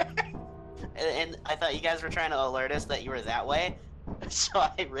 And I thought you guys were trying to alert us that you were that way, so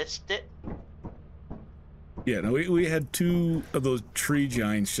I risked it. Yeah, no, we had two of those tree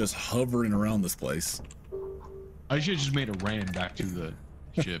giants just hovering around this place. I should have just made a ran back to the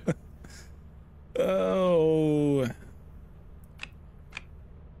ship. Oh.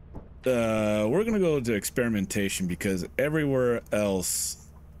 We're gonna go to experimentation because everywhere else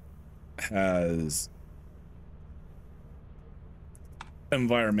has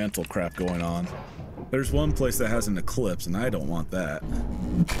environmental crap going on. There's one place that has an eclipse, and I don't want that.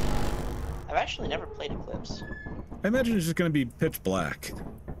 I've actually never played Eclipse. I imagine it's just gonna be pitch black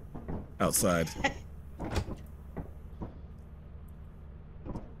outside.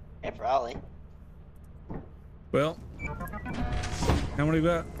 Yeah, probably. Well, how many we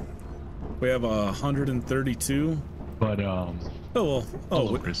got? We have 132. But Oh well.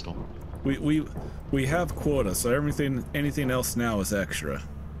 Oh, Crystal. We have quota, so anything else now is extra.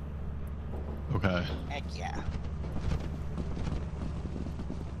 Okay. Heck yeah.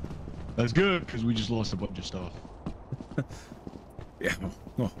 That's good because we just lost a bunch of stuff. Yeah.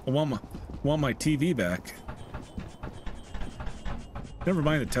 Well, I want my TV back. Never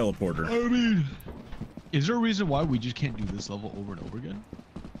mind the teleporter. I mean, is there a reason why we just can't do this level over and over again?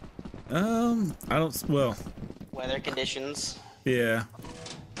 I don't. Well. Weather conditions. Yeah.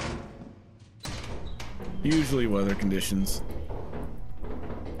 Usually weather conditions.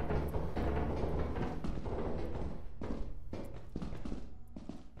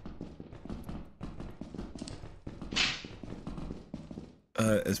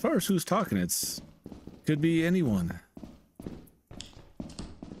 As far as who's talking, could be anyone.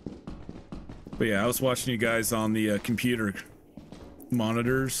 But yeah, I was watching you guys on the computer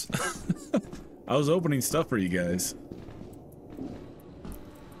monitors. I was opening stuff for you guys.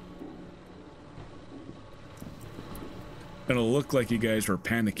 And it looked like you guys were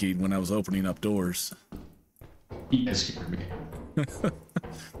panicking when I was opening up doors. You scared me.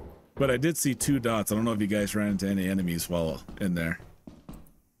 But I did see 2 dots. I don't know if you guys ran into any enemies while in there.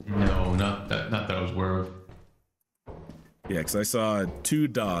 No, not that I was aware of. Yeah, because I saw 2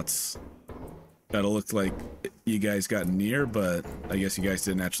 dots that looked like you guys got near, but I guess you guys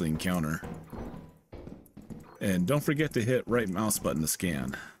didn't actually encounter. And don't forget to hit right mouse button to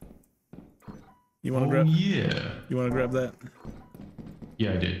scan. You want to grab? Yeah. You want to grab that?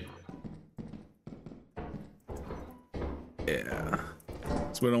 Yeah, I did. Yeah.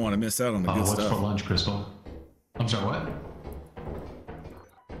 So we don't want to miss out on the good What's stuff. for lunch, Crystal? I'm sorry, what?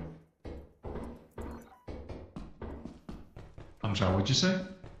 I'm sorry, what'd you say?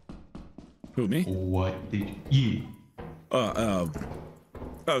 Who, me? What did you? I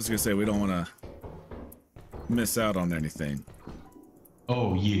was gonna say we don't want to miss out on anything.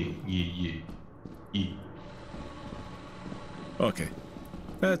 Oh, yeah. Okay.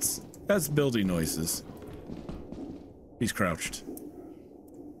 That's building noises. He's crouched.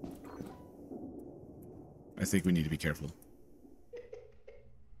 I think we need to be careful.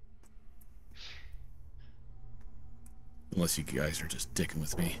 Unless you guys are just dicking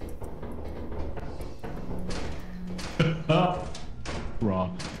with me.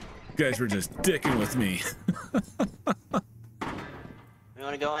 Wrong. You guys were just dicking with me. We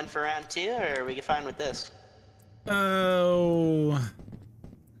want to go in for round 2, or are we fine with this? Oh.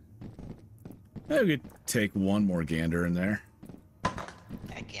 Maybe we could take one more gander in there.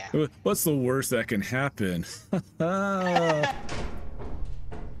 Heck yeah. What's the worst that can happen?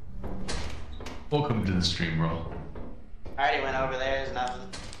 Welcome to the stream, bro. I already went over there, there's nothing.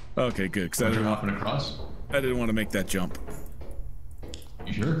 Okay, good. Because I You're didn't hopping across? I didn't want to make that jump.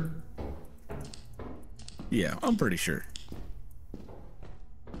 You sure? Yeah, I'm pretty sure.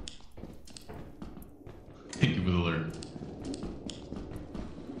 Thank you for the alert.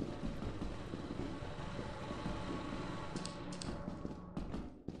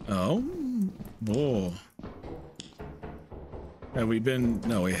 Oh, whoa. Have we been?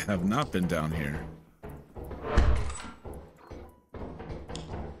 No, we have not been down here.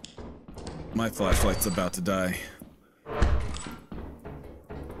 My flashlight's about to die.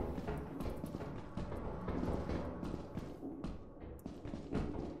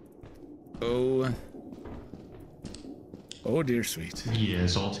 Oh. Oh, dear sweet. Yeah,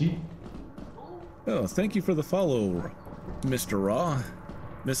 salty. Oh, thank you for the follow, Mr. Raw.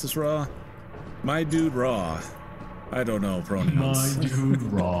 Mrs. Raw. My dude Raw. I don't know pronouns. My dude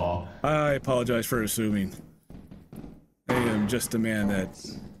Raw. I apologize for assuming. I am just a man that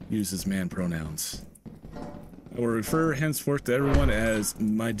uses man pronouns. I will refer henceforth to everyone as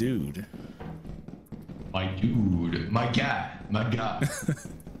my dude. My dude. My guy. My guy.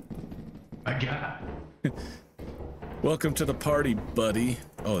 My guy. Welcome to the party, buddy.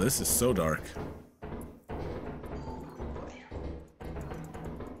 Oh, this is so dark.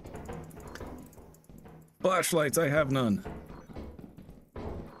 Flashlights, I have none.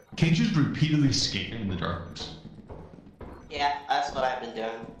 Can you just repeatedly scan in the darkness? Yeah, that's what I've been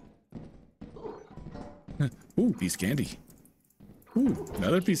doing. Ooh, piece candy. Ooh,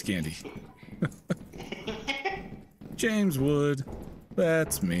 another piece candy. James Wood.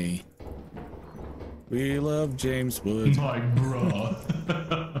 That's me. We love James Wood. My bruh.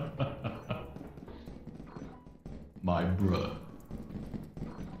 My bruh.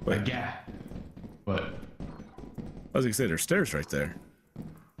 Wait, My guy. I was gonna say there's stairs right there.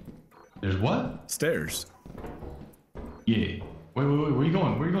 There's what? Stairs. Yeah. Wait, where you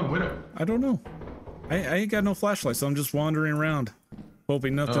going? Where you going? Wait up. I don't know. I ain't got no flashlight, so I'm just wandering around,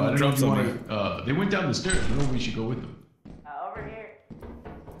 hoping nothing I don't know if drops you on me. They went down the stairs. I don't know if we should go with them. Over here.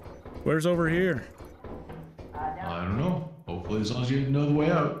 Where's over here? I don't know. Hopefully, as long as you know the way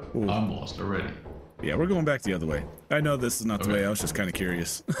out. Ooh. I'm lost already. Yeah, we're going back the other way. I know this is not the way. I was just kind of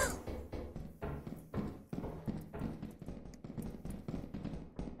curious.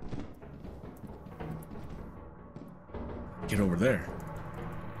 Get over there.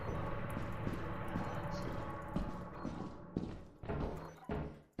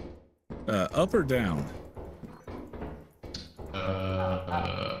 Up or down?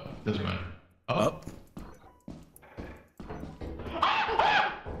 Doesn't matter. Up.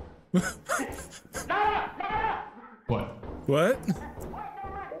 What? What?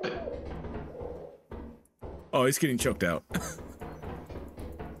 Oh, he's getting choked out.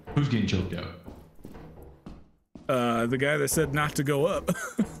 Who's getting choked out? The guy that said not to go up.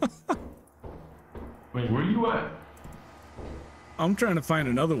 Wait, where are you at? I'm trying to find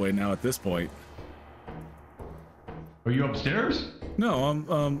another way now at this point. Are you upstairs? No, hold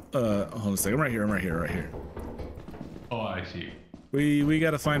on a second. I'm right here. Oh, I see. We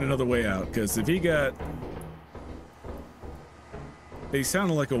got to find another way out, because if he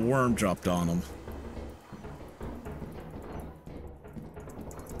sounded like a worm dropped on him.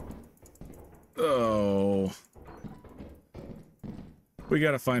 Oh. We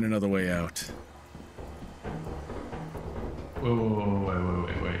got to find another way out.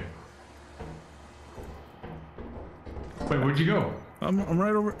 Wait. Wait, where'd you go? I'm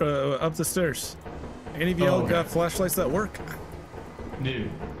right over up the stairs. Any of y'all got flashlights that work? No.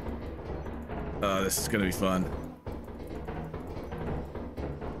 This is gonna be fun.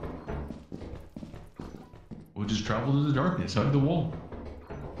 We'll just travel to the darkness. Hug the wall.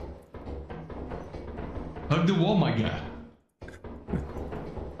 Hug the wall, my guy.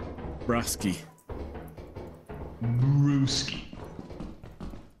 Brosky. Brewski.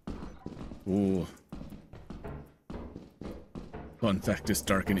 Ooh. Fun fact, it's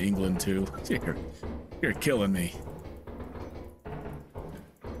dark in England too. You're killing me.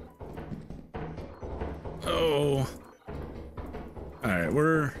 Oh.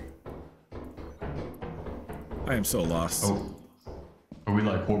 Alright, I am so lost. Oh. Are we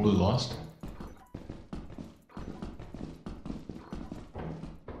like horribly lost?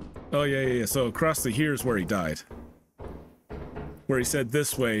 Oh, yeah. So across the here's where he died. Where he said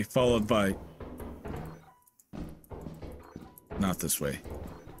this way, followed by... Not this way.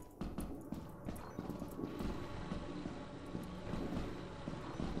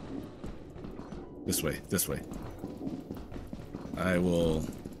 This way. I will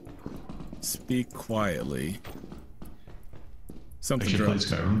speak quietly. Something dropped.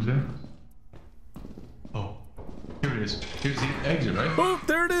 Skyrim today? Oh, here it is. Here's the exit, right? Oh,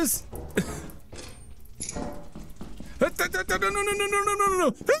 there it is!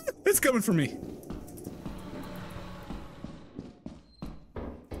 No. It's coming for me.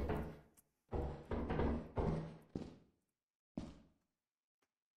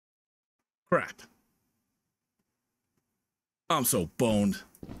 Crap. I'm so boned.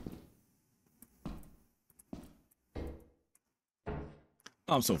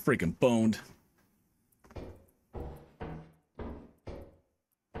 I'm so freaking boned.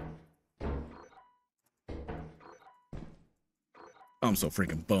 I'm so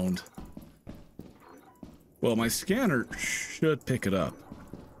freaking boned. Well, my scanner should pick it up.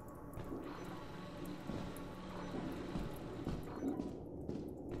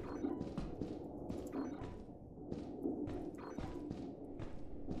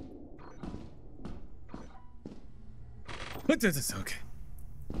 Look at this, okay.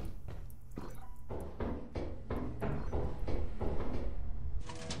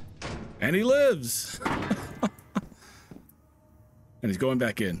 And he lives. And he's going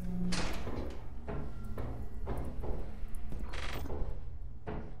back in.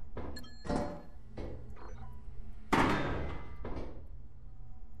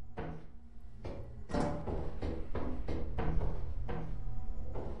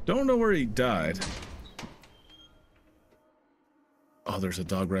 Don't know where he died. Oh, there's a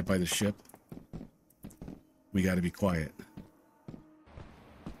dog right by the ship. We gotta be quiet.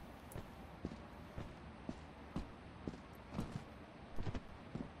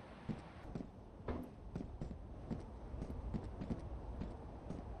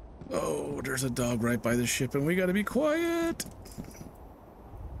 Oh, there's a dog right by the ship and we gotta be quiet.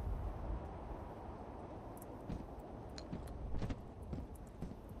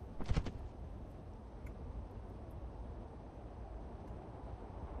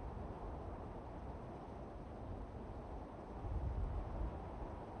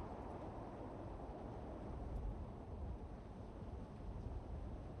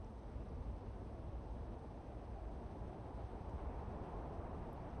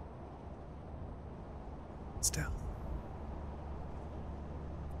 Stealth.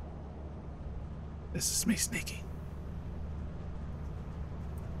 This is me sneaking.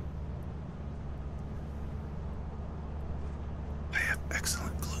 I have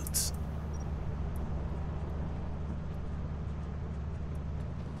excellent glutes.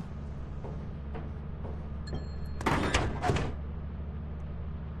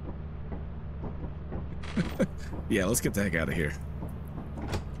 Yeah, let's get the heck out of here.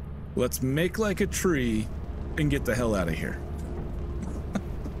 Let's make like a tree and get the hell out of here.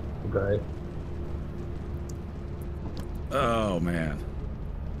 Okay. Oh, man.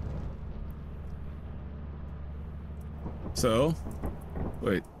 So,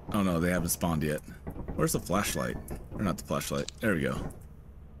 wait. Oh, no, they haven't spawned yet. Where's the flashlight? Or not the flashlight. There we go.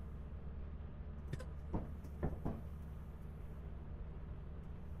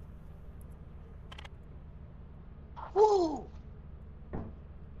 Woo!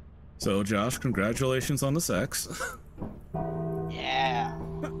 So, Josh, congratulations on the sex. Yeah.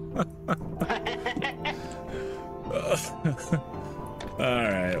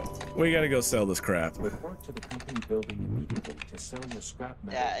 Alright, we gotta go sell this crap. Report to the company building immediately to sell your scrap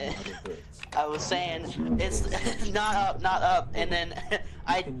metal Yeah, and other goods. I was saying, it's not up, not up, and then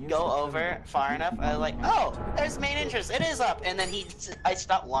I go over far enough, I was like, oh, there's main entrance, it is up, and then I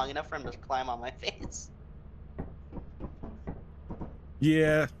stopped long enough for him to climb on my face.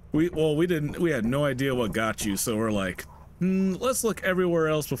 Yeah, we had no idea what got you, so we're like, let's look everywhere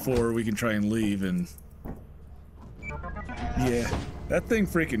else before we can try and leave, and yeah, that thing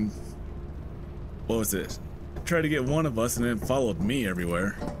freaking, what was it? Tried to get one of us and then followed me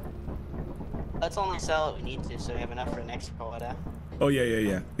everywhere. Let's only sell what we need to, so we have enough for next quota. Oh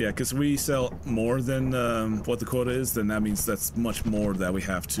yeah, because we sell more than what the quota is, then that means that's much more that we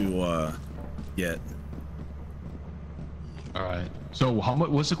have to get. All right. So how much?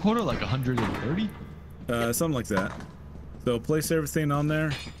 What's the quota? Like 130? Something like that. So place everything on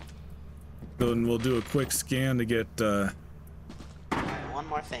there. Then we'll do a quick scan to get. Alright, one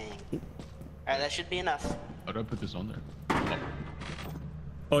more thing. Alright, that should be enough. How do I put this on there?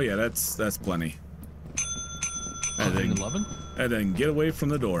 Oh yeah, that's plenty. And then, 11? and then get away from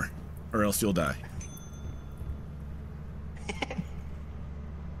the door, or else you'll die.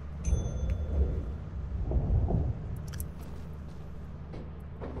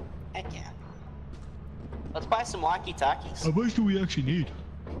 Heck yeah. Let's buy some walkie-talkies. How much do we actually need?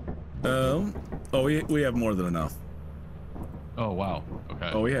 Oh, we have more than enough. Oh wow.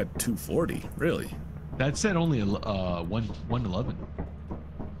 Okay. Oh, we had 240. Really? That said only 111.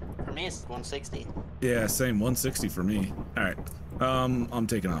 For me, it's 160. Yeah, same. 160 for me. All right. I'm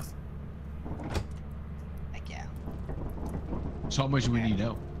taking off. Heck yeah. So how much do we need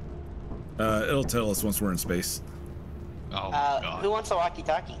now? It'll tell us once we're in space. Oh god. Who wants a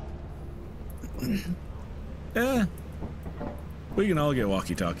walkie-talkie? Yeah. We can all get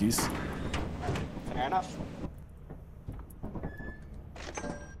walkie-talkies. Fair enough.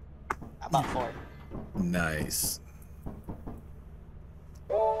 How about 4? Nice.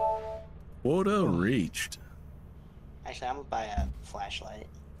 Quota reached. Actually, I'm gonna buy a flashlight.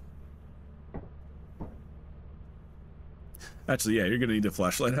 Actually, yeah, you're gonna need a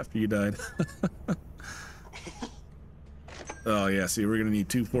flashlight after you died. Oh yeah, see, we're gonna need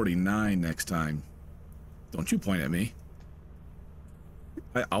 249 next time. Don't you point at me.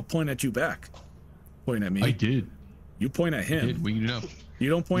 I'll point at you back. Point at me. I did. You point at him. We need to know.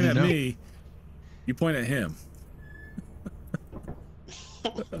 You don't point at me. You point at him.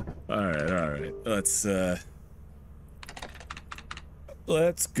 All right. Let's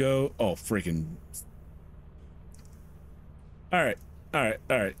go. Oh, freaking. All right.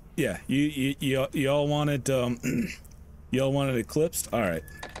 Yeah, you all wanted y'all wanted eclipsed. All right.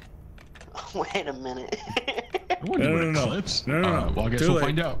 Wait a minute. No. Well, I guess we'll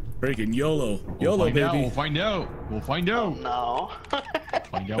find out. Freaking YOLO, We'll baby. We'll find out. Oh, no.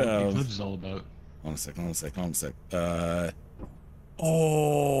 Find out what the eclipse is all about. Hold on a sec.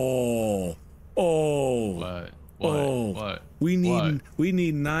 Oh. What? We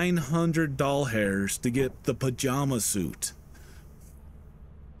need 900 doll hairs to get the pajama suit.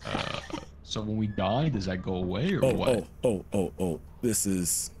 So when we die, does that go away or what? Oh. This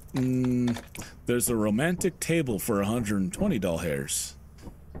is. There's a romantic table for 120 doll hairs.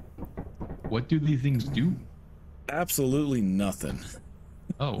 What do these things do? Absolutely nothing.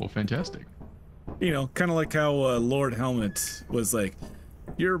 Oh, well, fantastic. You know, kind of like how Lord Helmet was like,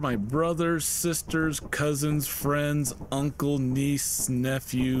 you're my brothers, sisters, cousins, friends, uncle, niece,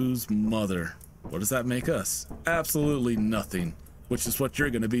 nephew's mother. What does that make us? Absolutely nothing, which is what you're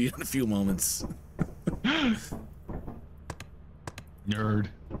going to be in a few moments. Nerd.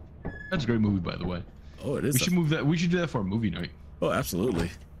 That's a great movie, by the way. Oh, it is. We should move that. We should do that for a movie night. Oh, absolutely.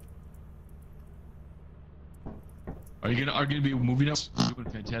 Are you gonna be a movie night? Doing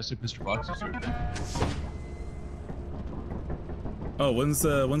Fantastic Mr. Fox or something? Oh, when's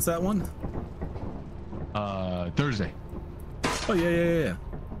that one? Thursday. Oh yeah.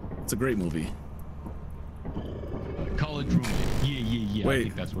 It's a great movie. College roommate. Yeah. Wait, I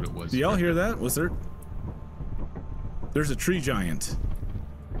think that's what it was. Do y'all hear that? Was there? There's a tree giant.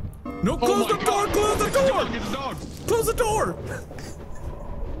 No, close the door! Close the door! Get the dog! Close the door!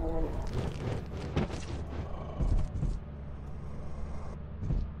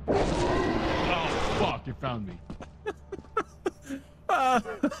 Oh fuck! It found me.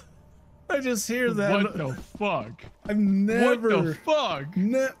 I just hear that. What the fuck? I've never. What the fuck?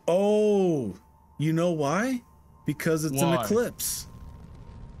 Oh, you know why? Because it's an eclipse.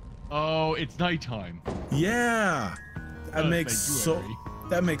 Oh, it's nighttime. Yeah, that makes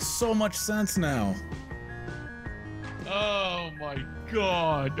so much sense now. Oh my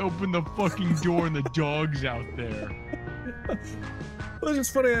god! Open the fucking door and the dog's out there. Well, it's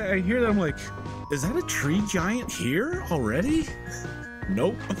just funny. I hear that. I'm like, is that a tree giant here already?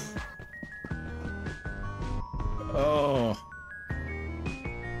 Nope. Oh.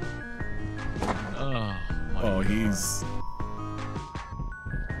 He's.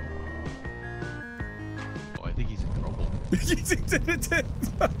 Oh, I think he's in trouble.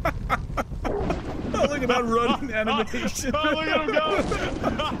 Oh, look at that running animation. Oh, look at him go!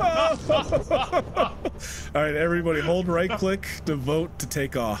 All right, everybody, hold right click to vote to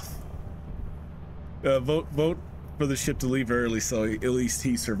take off. Vote for the ship to leave early, so at least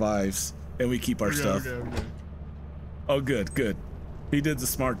he survives and we keep our stuff. Okay. Oh, good. He did the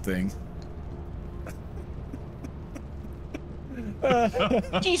smart thing.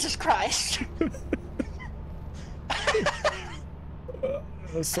 Jesus Christ.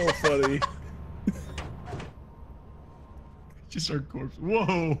 That's so funny. Just our corpse.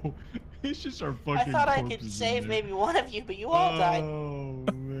 Whoa! It's just our fucking. I thought I could corpses save in there. maybe one of you, but you all died. Oh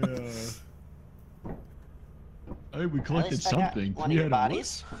man. Hey, we At collected least I got something. one We of your had a what?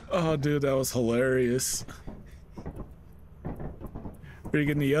 bodies. Oh, dude, that was hilarious.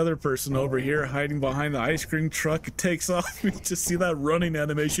 Freaking the other person over here hiding behind the ice cream truck. It takes off. You just see that running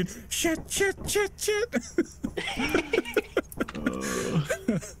animation. Shit.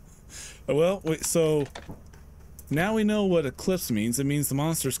 Well, so now we know what eclipse means. It means the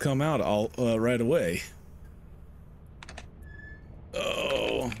monsters come out right away.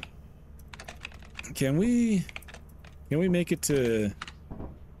 Oh, can we make it to?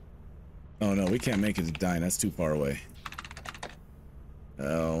 Oh no, we can't make it to Dine. That's too far away.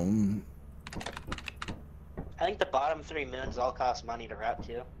 I think the bottom 3 moons all cost money to route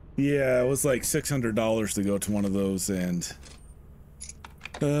to. Yeah, it was like $600 to go to one of those, and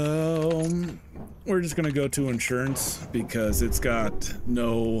we're just gonna go to insurance because it's got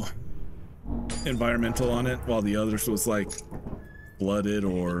no environmental on it, while the others was like flooded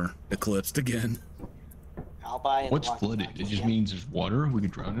or eclipsed again. I'll buy it. What's flooded? It just means there's water. We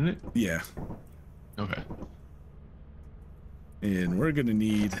can drown in it. Yeah. Okay. And we're gonna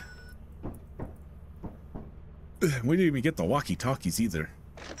need. We didn't even get the walkie-talkies either.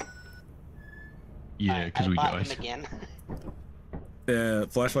 Yeah, because we bought died. them again.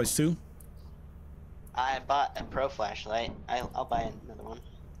 Flashlights too? I bought a pro flashlight. I'll buy another one.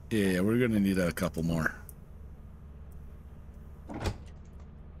 Yeah, we're gonna need a couple more.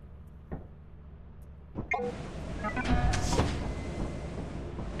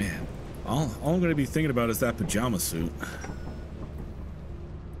 Man, all I'm gonna be thinking about is that pajama suit.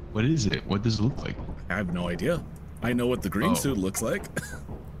 What is it? What does it look like? I have no idea. I know what the green suit looks like.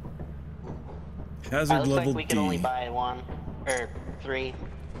 Hazard looks level like we D. can only buy 1 or 3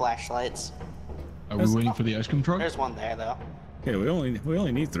 flashlights. Are we waiting for the ice cream truck? There's one there though. Yeah, we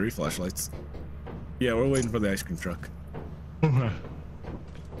only need 3 flashlights. Yeah, we're waiting for the ice cream truck. Should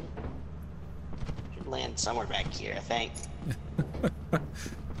land somewhere back here, I think.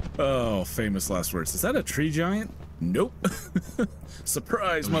 Oh, famous last words. Is that a tree giant? Nope.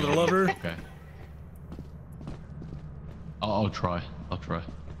 Surprise, mother lover. Okay. I'll try. Oh,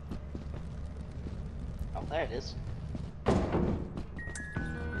 there it is.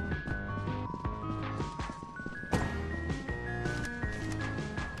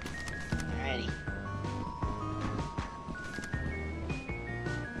 Alrighty.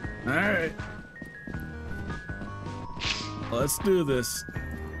 Alright. Let's do this.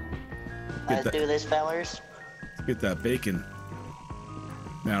 Let's do this, fellers. Get that bacon.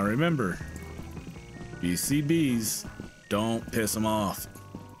 Now remember, you see bees, don't piss them off.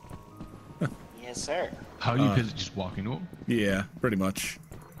 Yes, sir. How do you just walk into them? Yeah, pretty much.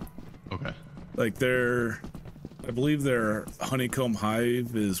 Okay. Like I believe their honeycomb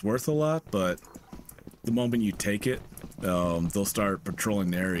hive is worth a lot, but the moment you take it, they'll start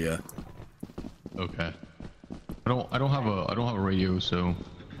patrolling the area. Okay. I don't have a radio, so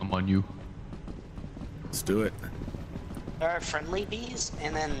I'm on you. Let's do it. There are friendly bees,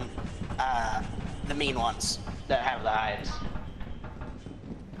 and then the mean ones that have the hives.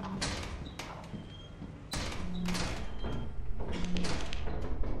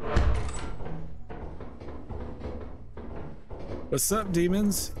 What's up,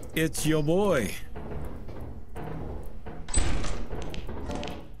 demons? It's your boy.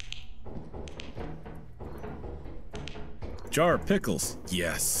 Jar of pickles.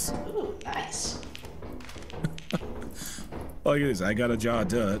 Yes. Ooh, nice. Look at this. I got a jar of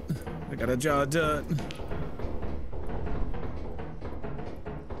dirt. I got a jar of dirt.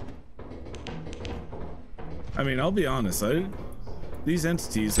 I mean, I'll be honest. These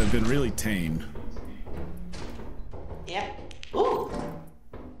entities have been really tame. Yeah. Ooh.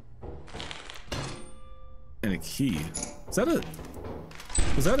 And a key. Was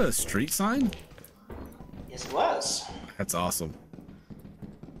that a street sign? Yes, it was. That's awesome.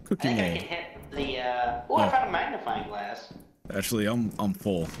 I Cookie think I mold. can hit the. Oh, I found a magnifying glass. Actually, I'm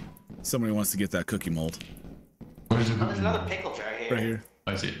full. Somebody wants to get that cookie mold. Where's the Oh, there's cookie? another pickle jar here. Right here.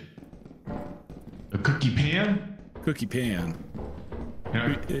 I see it. A cookie pan? Cookie pan. Can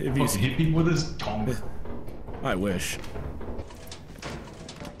I If you- fucking hit people with this tongue? I wish.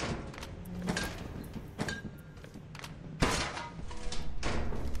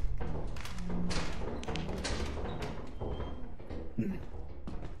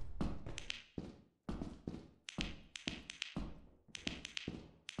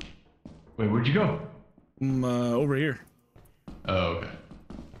 Wait, where'd you go? Over here. Oh, okay.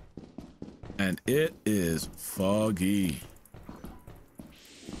 And it is foggy.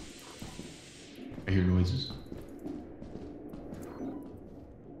 I hear noises.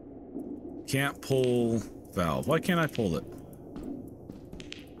 Can't pull valve. Why can't I pull it?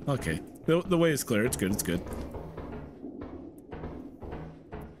 Okay. The way is clear. It's good. It's good.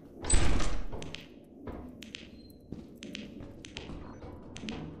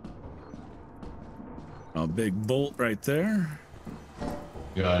 A big bolt right there.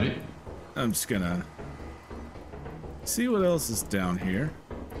 Got it. I'm just gonna see what else is down here.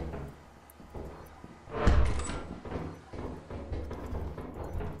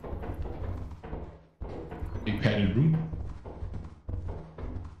 Big padded room.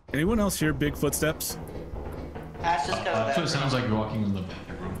 Anyone else hear big footsteps? That's just because That's what it that. sounds like you're walking in the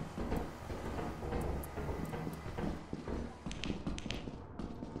padded room.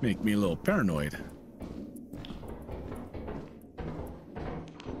 Make me a little paranoid.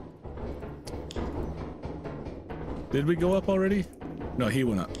 Did we go up already? No, he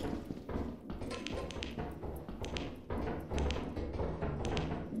went up.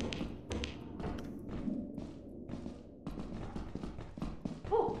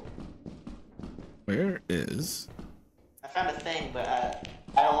 Ooh, Where is? I found a thing, but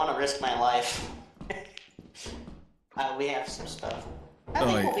I don't want to risk my life. We have some stuff. I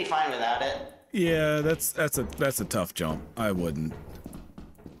think yeah. we'll be fine without it. Yeah, that's a tough jump. I wouldn't.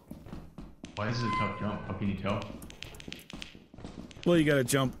 Why is it a tough jump? How can you tell? Well, you gotta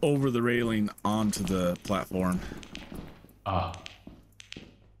jump over the railing onto the platform. Ah.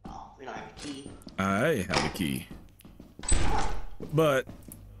 Oh, we don't have a key. I have a key. But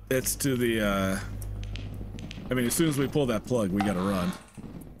it's to the I mean, as soon as we pull that plug, we gotta run.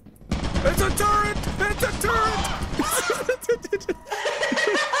 It's a turret! It's a turret!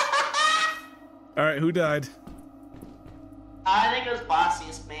 Alright, who died? I think it was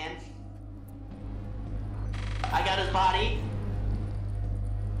Bossiest, man. I got his body.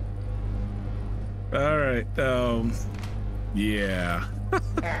 Alright, yeah.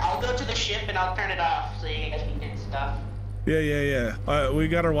 Here, I'll go to the ship and I'll turn it off so you guys can get stuff. Yeah. We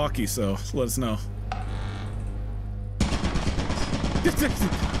got our walkie, so let us know.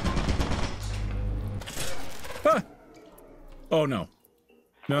 Ah! Oh no.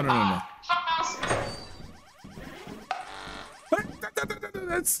 No.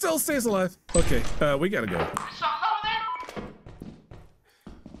 It still stays alive. Okay, we gotta go.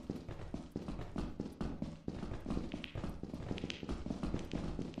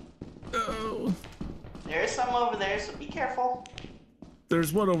 Oh. There is some over there, so be careful.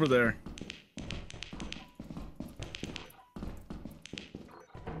 There's one over there.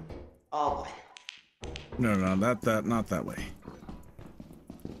 Oh boy. No, not that way.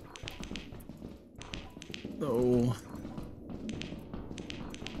 Oh.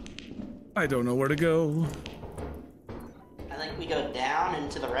 I don't know where to go. I think we go down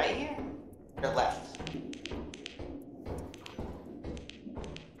and to the right here. Your left.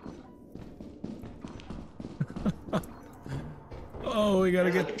 Oh, we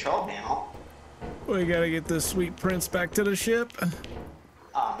gotta There's get a control panel. we gotta get this sweet prince back to the ship.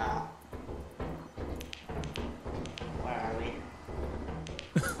 Oh no. Where are we?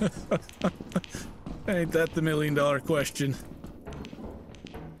 Ain't that the $1 million question?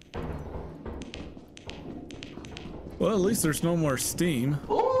 Well, at least there's no more steam.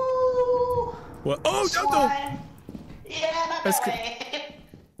 Ooh! Well, oh, no, no! Slime. Yeah, not That's that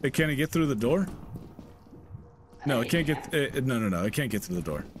way. Can it get through the door? No, it can't get. No, it can't get through the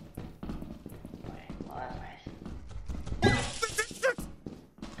door.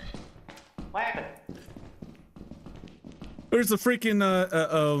 What happened? There's a freaking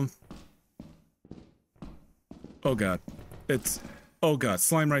oh god, it's oh god,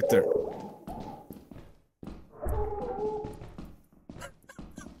 slime right there.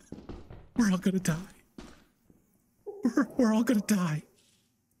 We're all gonna die. We're all gonna die.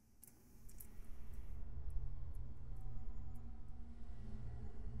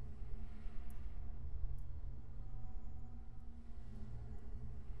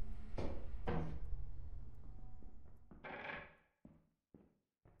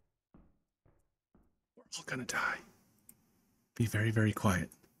 We're all gonna die. Be very, very quiet.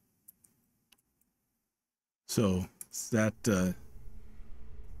 So that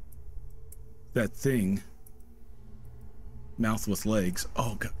that thing, mouth with legs.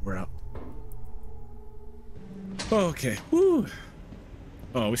 Oh god, we're out. Okay, woo.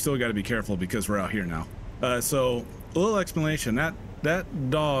 Oh, we still got to be careful because we're out here now. So a little explanation. That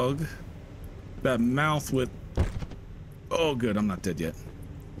dog, that mouth with. Oh, good. I'm not dead yet.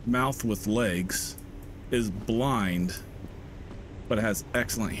 Mouth with legs is blind, but it has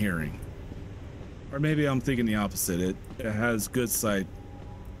excellent hearing. Or maybe I'm thinking the opposite. It has good sight.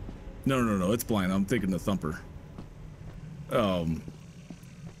 No. It's blind. I'm thinking the thumper.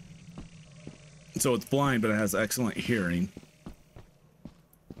 So it's blind, but it has excellent hearing.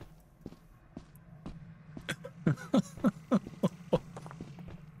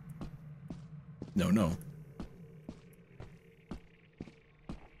 No.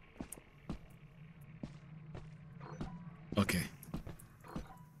 Okay.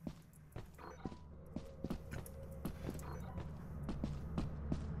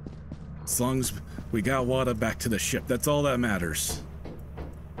 As long as we got Wata back to the ship, that's all that matters.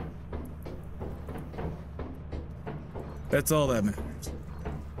 That's all that matters.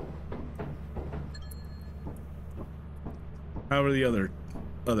 How are the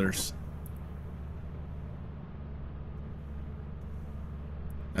others?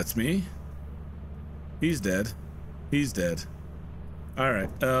 That's me? He's dead. He's dead. All right.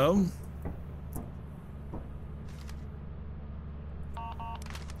 I'm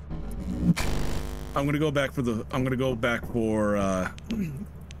gonna go back for the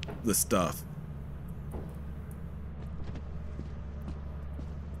the stuff.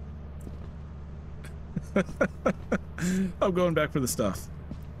 I'm going back for the stuff.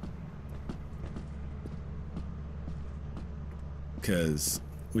 Because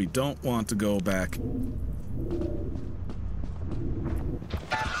we don't want to go back.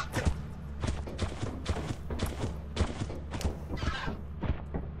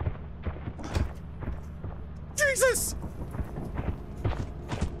 Jesus!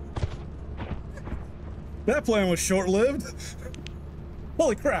 That plan was short-lived.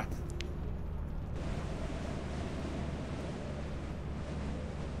 Holy crap.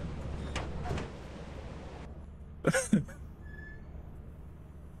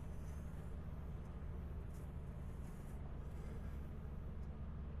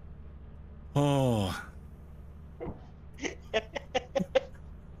 Oh.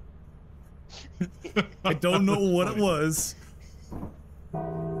 I don't know what it was.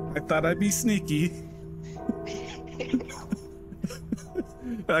 I thought I'd be sneaky.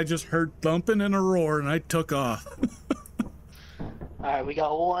 I just heard thumping and a roar and I took off. Alright, we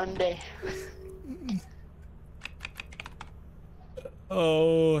got one day.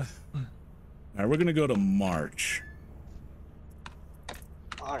 Oh. Alright, we're gonna go to March.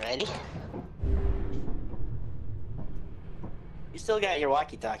 Alrighty. You still got your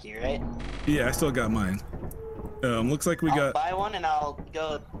walkie-talkie, right? Yeah, I still got mine. Looks like we got. I'll buy one and I'll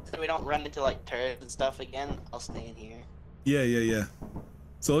go so we don't run into like turrets and stuff again. I'll stay in here. Yeah.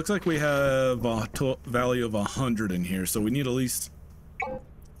 So it looks like we have a value of 100 in here, so we need at least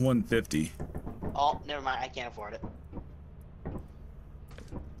 150. Oh, never mind. I can't afford it.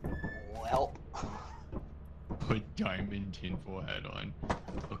 Well. Put diamond tinfoil hat on.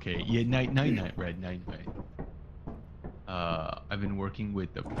 Okay, yeah, night, Red, night. I've been working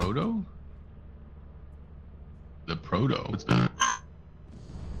with the proto. The proto. What's that?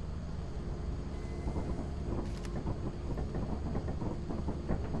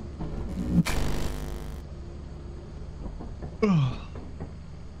 All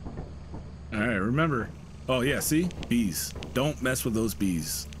right, remember. Oh yeah, see? Bees. Don't mess with those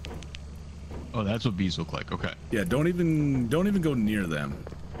bees. Oh, that's what bees look like. Okay. Yeah, don't even go near them.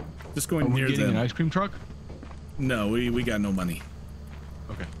 Just going Are we near getting them. an ice cream truck? No, we got no money.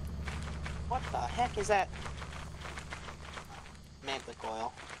 Okay. What the heck is that? Mantic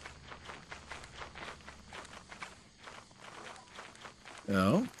oil.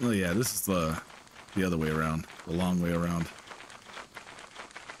 Oh, well, yeah, this is the other way around, the long way around.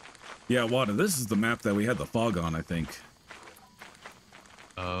 Yeah, Wata, this is the map that we had the fog on, I think.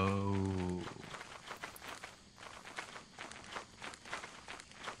 Oh.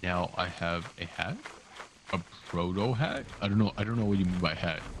 Now I have a hat, a proto hat. I don't know what you mean by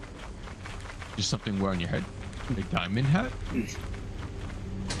hat. Just something wear on your head, a diamond hat. And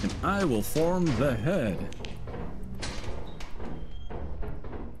I will form the head.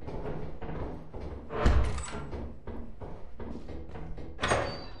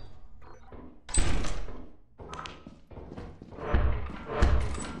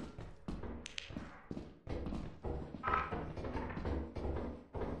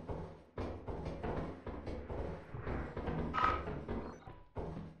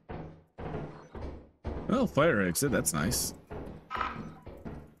 Oh, fire exit, that's nice.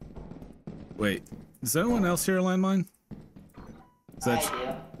 Wait, is anyone else here a landmine? Is that...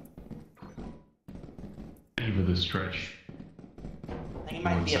 Over the stretch. I think it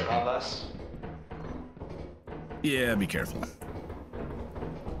might be above us. Yeah, be careful.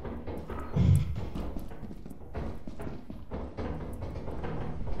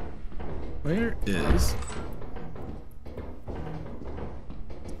 Where is...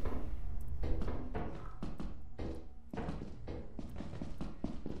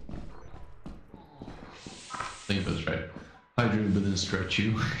 I think that's right. Hydrate but then stretch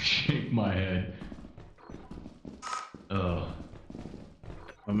you. Shake my head.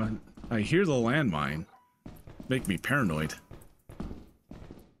 I hear the landmine. Make me paranoid. Is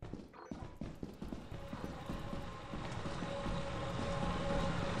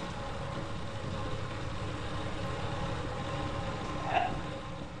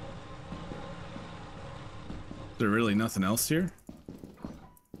there really nothing else here?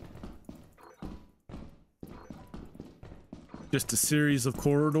 Just a series of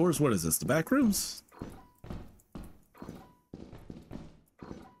corridors? What is this, the back rooms?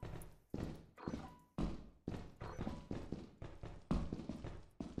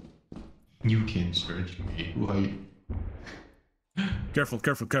 You can stretch me. Like. Careful,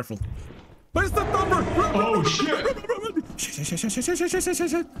 careful, careful. Where's the thumper? Oh shit!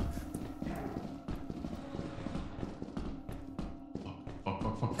 Shit. Fuck.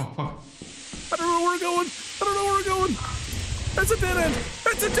 I don't know where we're going. I don't know where we're going. It's a dead end.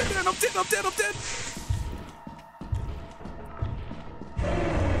 It's a dead end. I'm dead.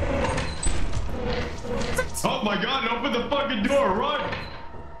 Oh my god, open the fucking door, run!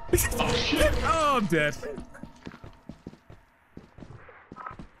 Oh shit! Oh, I'm dead.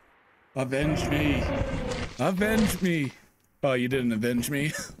 Avenge me. Avenge me. Oh, you didn't avenge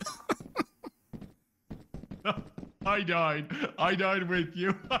me. I died with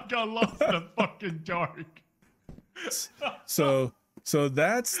you. I got lost in the fucking dark. So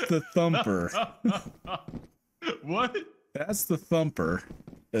that's the thumper. What? That's the thumper.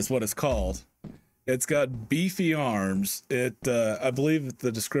 That's what it's called. It's got beefy arms. It, I believe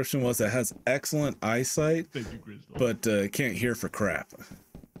the description was it has excellent eyesight, Thank you, Crystal. but can't hear for crap.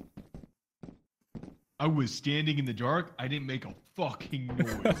 I was standing in the dark. I didn't make a fucking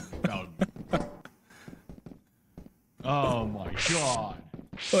noise about me. Oh my god.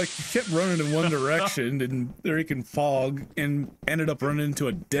 Like, you kept running in one direction and freaking fog and ended up running into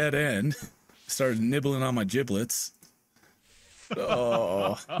a dead end. Started nibbling on my giblets.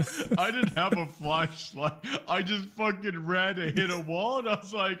 Oh. I didn't have a flashlight. I just fucking ran to hit a wall and I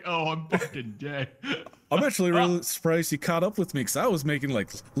was like, oh, I'm fucking dead. I'm actually really surprised you caught up with me because I was making like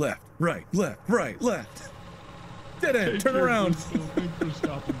left, right, dead end, turn around. Thanks for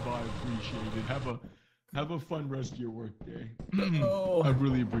stopping by. Appreciate it. Have a fun rest of your work day. Oh. I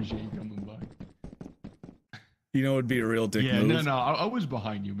really appreciate you coming by. You know, it'd be a real dick move. No. I was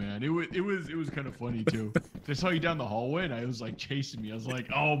behind you, man. It was kind of funny too. I saw you down the hallway, and I was like chasing me. I was like,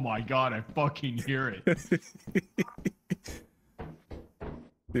 oh my god, I fucking hear it.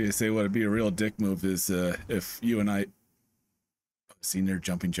 They say what'd be a real dick move is if you and I. Is he near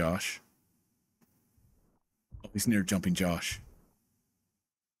jumping Josh? Oh, he's near jumping Josh.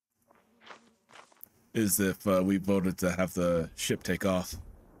 is if we voted to have the ship take off.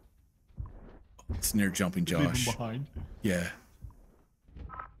 It's near jumping Leave him Josh. behind. Yeah.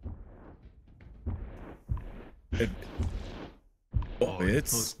 It's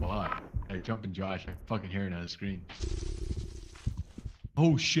close by. Hey, jumping Josh. I fucking hear it on the screen.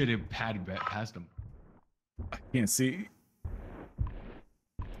 Oh shit! It padded back past him. I can't see.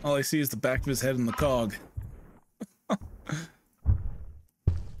 All I see is the back of his head and the cog.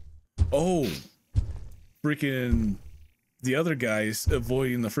 Oh, freaking! The other guy's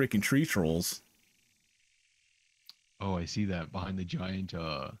avoiding the freaking tree trolls. Oh, I see that behind the giant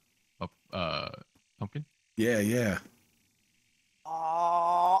pumpkin. Yeah, yeah.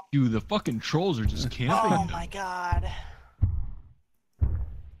 Oh, Dude, the fucking trolls are just camping. oh my god.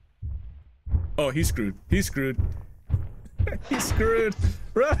 Oh, he's screwed. He's screwed. He's screwed.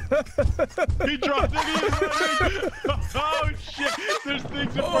 He dropped it. He's running. Oh shit! There's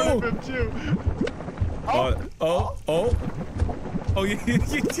things in front of him too. Oh, yeah.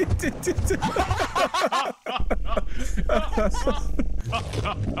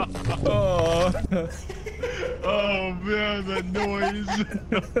 Oh. Oh man, that noise.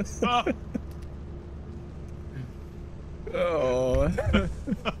 Oh.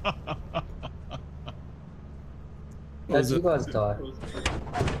 How'd you guys die?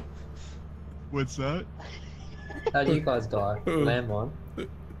 What's that? How'd you guys die? Landmine?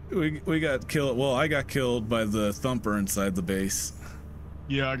 We got killed. Well, I got killed by the thumper inside the base.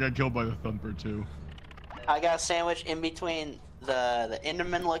 Yeah, I got killed by the thumper too. I got a sandwich in between the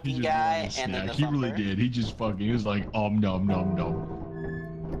Enderman He looking just guy wanted a and then snack. the He really thumper. did. He just fucking. He was like, nom nom nom.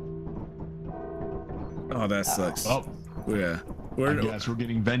 Oh, that sucks. Oh, Yeah. I guess we're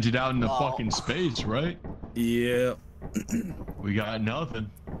getting vented out into Oh. fucking space, right? Yeah. We got nothing.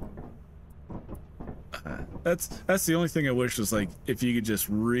 That's the only thing I wish was like if you could just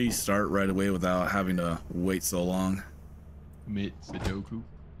restart right away without having to wait so long. Commit Sudoku.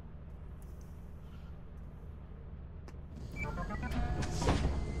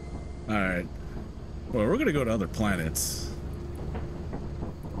 All right. Well, we're gonna go to other planets.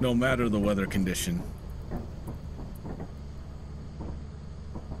 No matter the weather condition.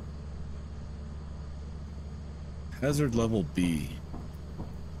 Hazard level B.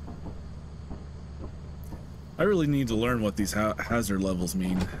 I really need to learn what these hazard levels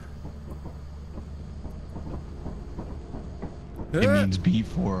mean. It means B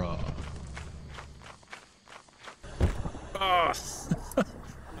for Oh.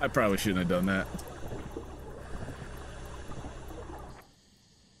 I probably shouldn't have done that.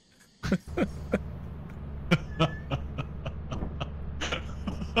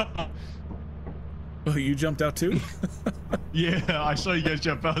 Oh, you jumped out too? Yeah, I saw you guys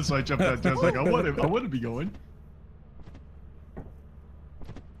jump out, so I jumped out. I was like, I want to be going.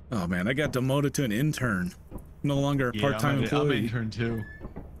 Oh man, I got demoted to an intern. No longer a part-time I'm employee. an intern too.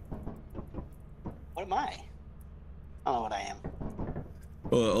 What am I? I don't know what I am.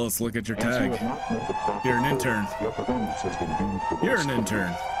 Well, let's look at your tag. You're an intern. Your performance has been deemed the You're worst. an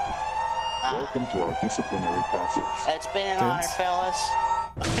intern. Welcome to our disciplinary process. It's been an honor, Vince? fellas.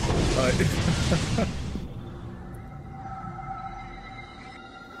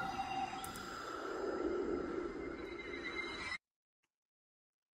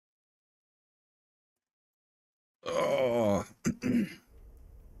 Oh.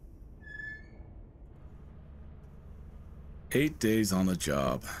 Eight days on the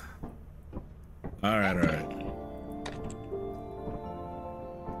job. All right, all right.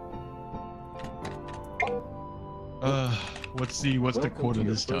 What's the Welcome quota to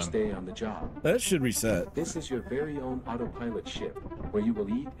your this first time? day on the job. That should reset. This is your very own autopilot ship, where you will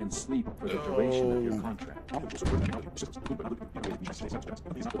eat and sleep for the duration of your contract.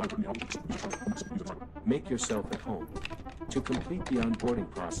 Make yourself at home. To complete the onboarding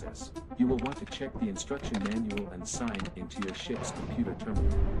process, you will want to check the instruction manual and sign into your ship's computer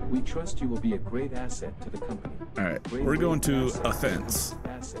terminal. We trust you will be a great asset to the company. All right, Great, we're going great to asset. offense.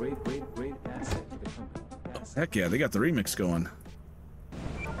 Great asset to the company. Asset. Heck yeah, they got the remix going.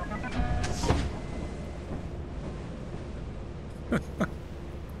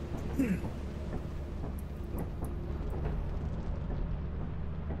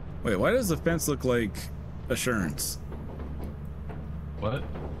 Wait, why does the fence look like assurance? What?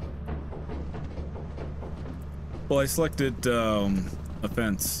 Well, I selected a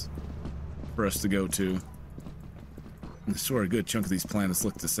fence for us to go to. I swear a good chunk of these planets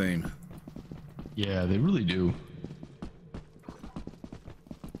look the same. Yeah, they really do.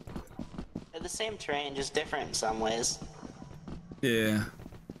 They're the same terrain, just different in some ways. Yeah.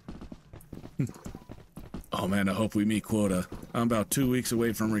 Oh man, I hope we meet quota. I'm about 2 weeks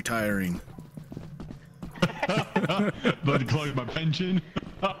away from retiring. But collect my pension.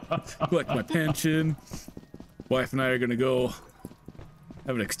 Collect my pension. Wife and I are gonna go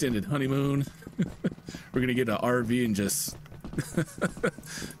have an extended honeymoon. We're gonna get an RV and just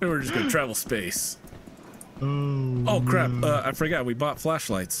and we're just gonna travel space. Oh crap, I forgot we bought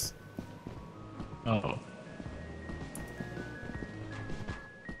flashlights. Oh.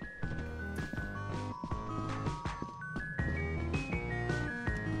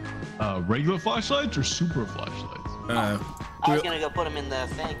 Regular flashlights or super flashlights? I was gonna go put them in the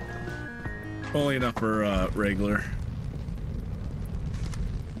thing. Only enough for regular.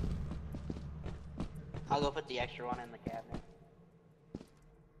 I'll go put the extra one in the cabinet.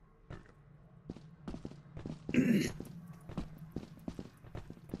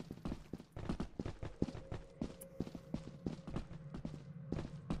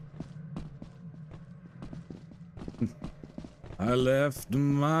 I left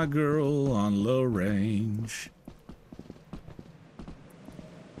my girl on low range.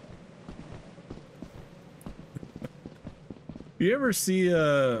 You ever see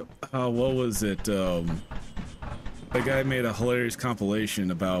what was it? A guy made a hilarious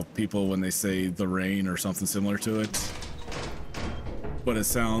compilation about people when they say the rain or something similar to it, but it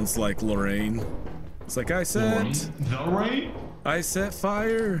sounds like Lorraine. It's like I said, the rain? I set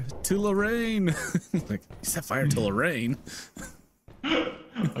fire to Lorraine. Like, you set fire to Lorraine?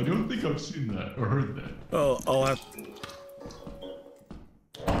 I don't think I've seen that or heard that. Oh, I'll have...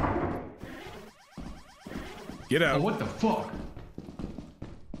 Get out. Oh, what the fuck?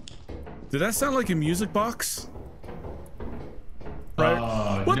 Did that sound like a music box?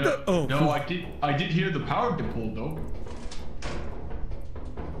 Right? What no, the? Oh. No, I did hear the power get pulled though.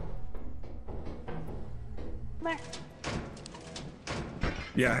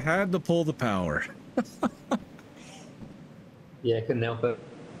 Yeah, I had to pull the power. Yeah, couldn't help it.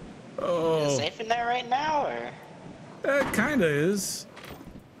 Oh. Is it safe in there right now, or? It kinda is.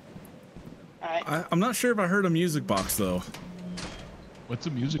 Alright. I'm not sure if I heard a music box though. What's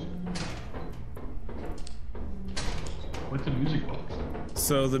a music? What's a music box?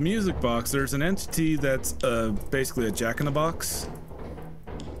 So the music box, there's an entity that's basically a jack-in-the-box,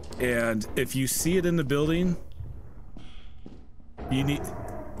 and if you see it in the building, you need.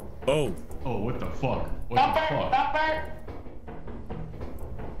 Oh. Oh, what the fuck? What the fuck?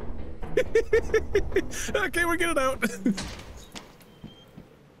 Okay, we're getting out.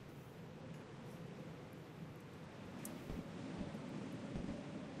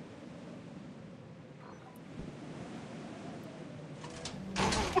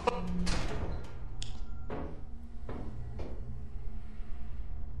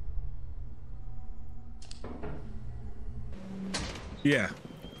 Yeah.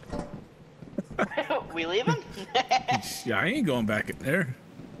 We leaving? Yeah, I ain't going back in there.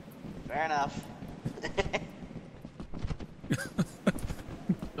 Fair enough.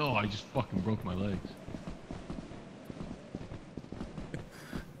 Oh, I just fucking broke my legs.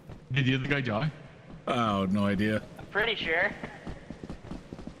 Did the other guy die? Oh, no idea. I'm pretty sure.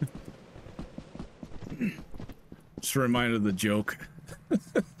 Just a reminder of the joke.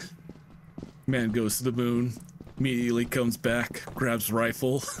 Man goes to the moon, immediately comes back, grabs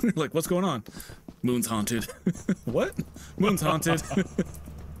rifle. Like, what's going on? Moon's haunted. What? Moon's haunted.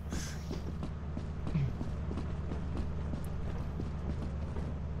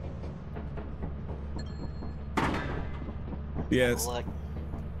 Yes. Look.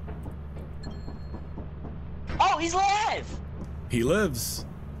 Oh, he's alive! He lives.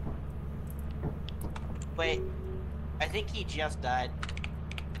 Wait, I think he just died.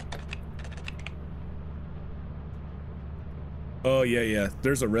 Oh, yeah, yeah.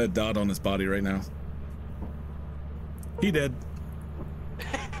 There's a red dot on his body right now. He dead.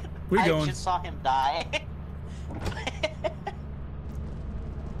 We going. I just saw him die.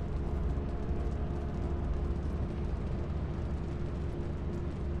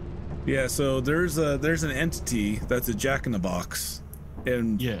 Yeah, so there's an entity that's a jack-in-the-box,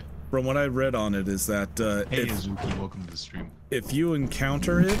 and Yeah. from what I've read on it is that Hey, Azuki, welcome to the stream. if you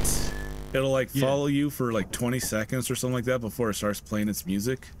encounter it, it'll like Yeah. follow you for like 20 seconds or something like that before it starts playing its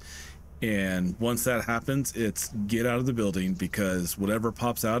music. And once that happens, it's get out of the building, because whatever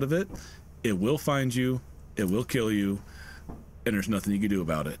pops out of it, it will find you, it will kill you, and there's nothing you can do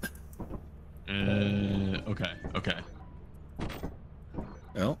about it. Okay, okay.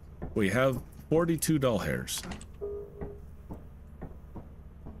 Well, we have 42 doll hairs.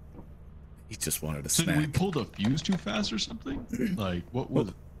 He just wanted a So did we snack. pull the fuse too fast or something? Like, what was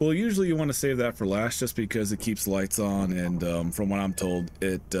it? Well, usually you want to save that for last just because it keeps lights on, and from what I'm told,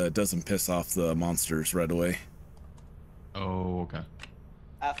 it doesn't piss off the monsters right away. Oh, okay.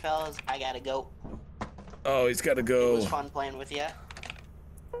 Fellas, I gotta go. Oh, he's got to It go. was fun playing with you.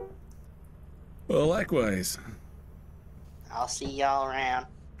 Well, likewise. I'll see y'all around.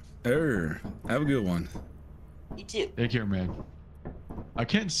 Have a good one. You too. Take care, man. I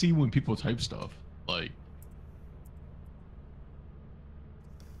can't see when people type stuff. Like,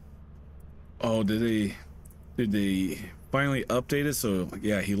 Oh, did they finally update it? So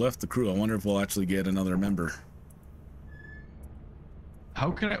yeah, he left the crew. I wonder if we'll actually get another member. how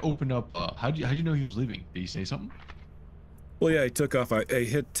can I open up? How'd you know he was leaving? Did he say something? Well, yeah, he took off. I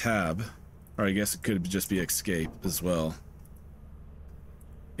hit tab, or I guess it could just be escape as well.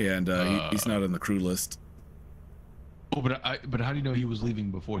 And he's not on the crew list. Oh, but how do you know he was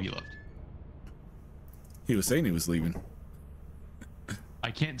leaving before he left? He was saying he was leaving. I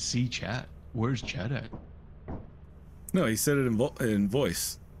can't see chat. Where's chat at? No, he said it in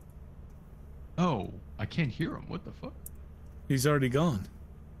voice. Oh, I can't hear him. What the fuck? He's already gone.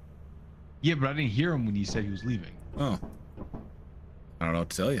 Yeah, but I didn't hear him when he said he was leaving. Oh. I don't know what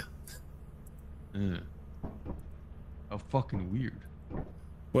to tell you. How fucking weird.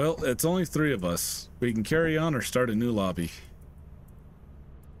 Well, it's only 3 of us. We can carry on or start a new lobby.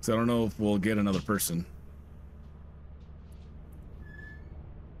 So I don't know if we'll get another person.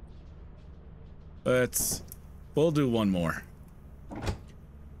 We'll do one more.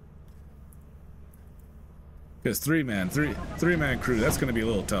 Because three-man crew, that's going to be a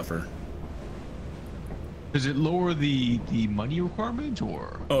little tougher. Does it lower the money requirement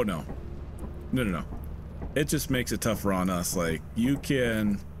or? Oh no. No. It just makes it tougher on us. Like you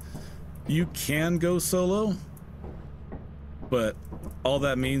can go solo, but all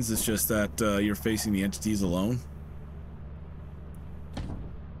that means is just that you're facing the entities alone.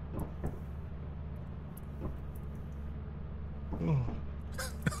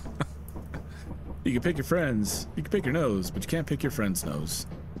 You can pick your friends, you can pick your nose, but you can't pick your friend's nose.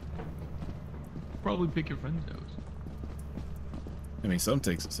 Probably pick your friend's nose. I mean, some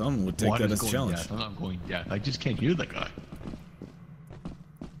would take that as a challenge. Death. I'm not going death. I just can't hear that guy.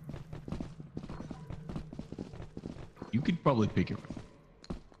 You could probably pick your friend.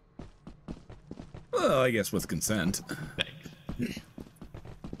 Well, I guess with consent. Thanks.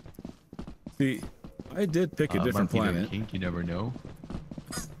 See, I did pick a different planet. Kink, you never know.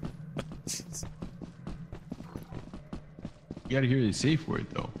 You gotta hear the safe word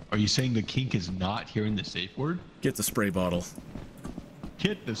though. Are you saying the kink is not hearing the safe word? Get the spray bottle.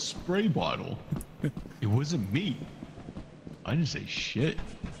 Get the spray bottle. It wasn't me. I didn't say shit.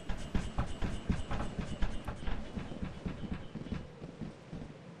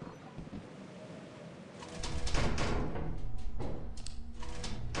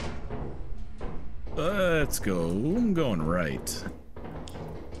 Let's go. I'm going right.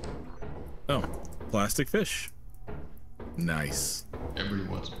 Oh, plastic fish. Nice. Everybody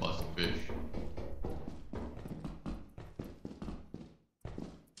wants plastic fish.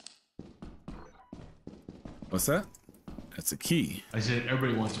 What's that? That's a key. I said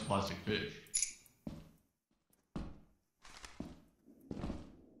everybody wants a plastic fish.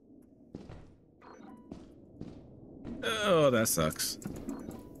 Oh, that sucks.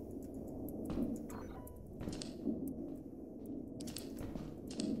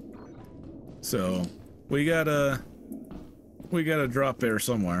 So, we gotta drop there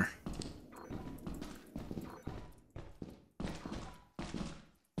somewhere.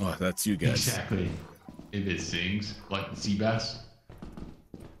 Oh, that's you guys. Exactly. If it sings like the sea bass.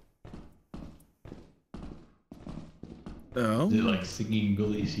 Oh. Is it like singing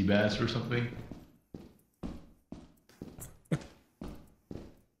Billy Seabass or something?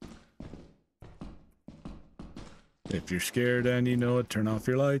 If you're scared and you know it, turn off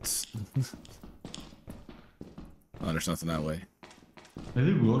your lights. Oh, there's nothing that way. I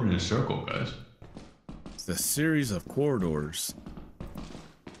think we're going in a circle, guys. It's the series of corridors.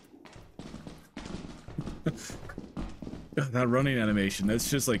 That running animation, that's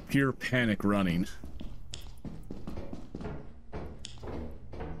just like pure panic running.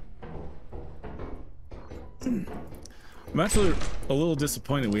 I'm actually a little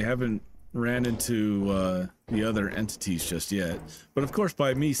disappointed we haven't ran into the other entities just yet. But of course,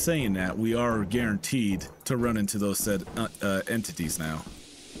 by me saying that, we are guaranteed to run into those said entities now.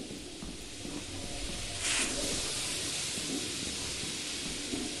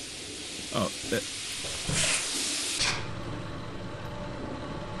 Oh, that...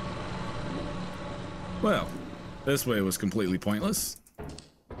 Well, this way was completely pointless.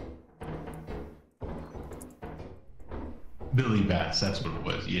 Billy Bass, that's what it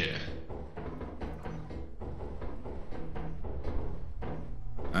was, yeah.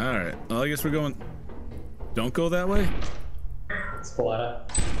 Alright, well, I guess we're going... Don't go that way? It's quota.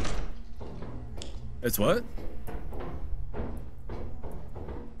 It's what?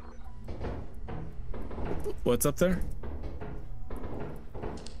 What's up there?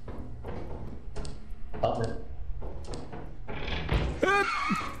 Apartment.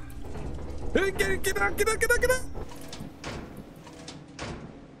 Hey, get out, get out, get out, get out!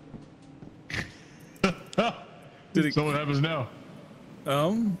 Did it, So what happens now?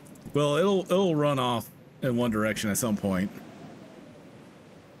 well, it'll run off in one direction at some point.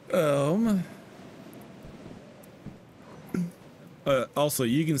 Also,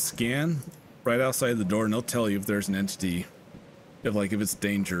 you can scan right outside the door and they'll tell you if there's an entity, if it's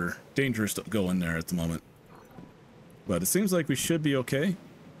dangerous to go in there at the moment. But it seems like we should be okay.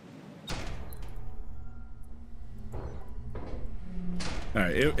 All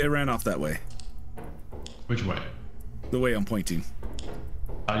right, it ran off that way. Which way? The way I'm pointing.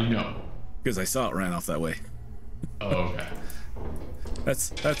 How do you know? Because I saw it ran off that way. Oh, okay.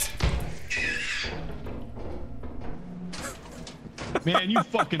 That's Man, you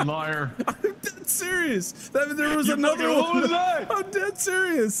fucking liar. I'm dead serious. There was You another fucking- one. what was that? I'm dead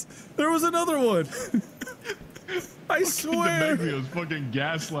serious. There was another one. I swear. Demetrius fucking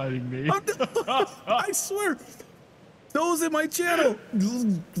gaslighting me. I swear. Those in my channel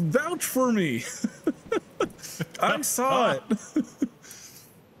vouch for me. I saw it.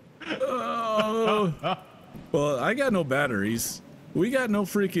 Oh. Well, I got no batteries. We got no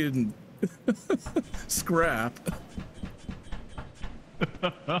freaking scrap.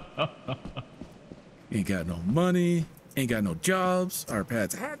 Ain't got no money. Ain't got no jobs. Our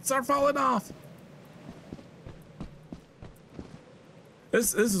pets' hats are falling off.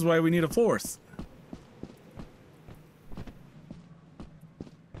 This is why we need a fourth.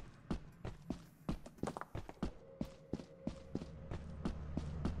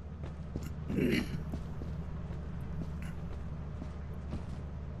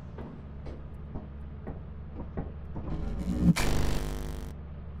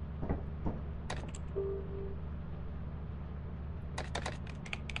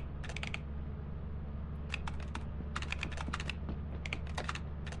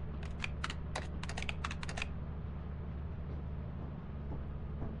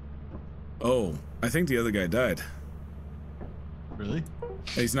 Oh, I think the other guy died. Really?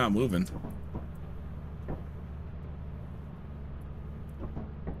 He's not moving.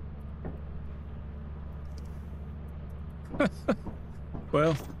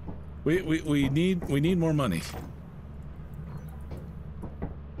 Well, we need more money.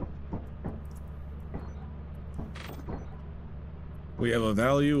 We have a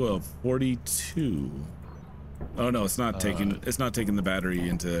value of 42. Oh no, it's not taking the battery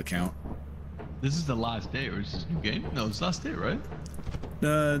into account. This is the last day, or is this a new game? No, it's last day, right?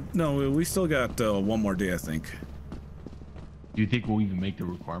 No, we still got one more day, I think. Do you think we'll even make the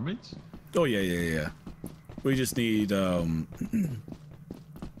requirements? Oh yeah. We just need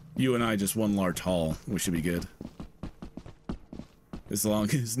you and I just one large haul. We should be good. As long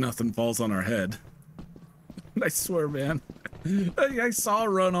as nothing falls on our head. I swear, man. I saw it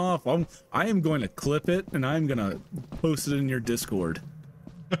run off. I am going to clip it and I'm gonna post it in your Discord.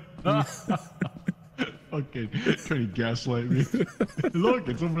 Okay, trying to gaslight me. Look,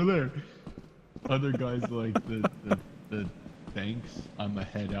 it's over there. Other guys like the thanks. I'm a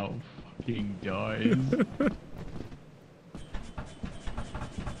head out fucking dies.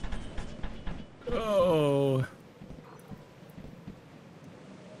 Oh.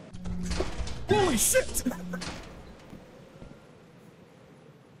 Holy shit!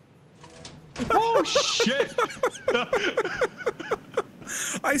 Oh shit!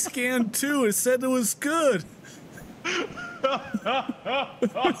 I scanned too. It said it was good. I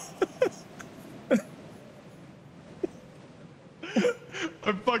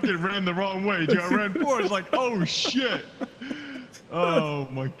fucking ran the wrong way, dude. I ran forward. It's like, oh shit! Oh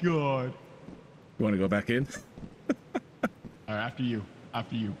my god! You want to go back in? All right, after you.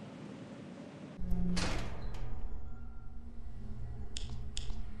 After you.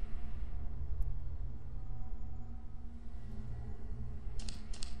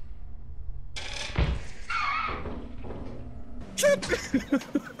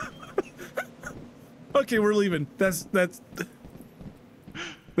 Okay, we're leaving. That's that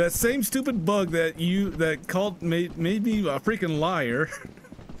same stupid bug that made me a freaking liar.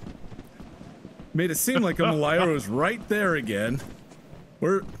 Made it seem like I'm a liar. It was right there again.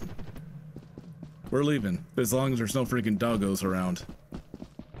 We're leaving as long as there's no freaking doggos around.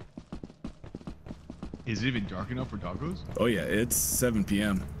 Is it even dark enough for doggos? Oh yeah, it's 7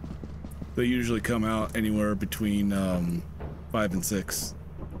 p.m. They usually come out anywhere between 5 and 6.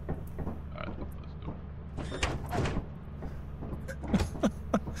 Alright, let's go.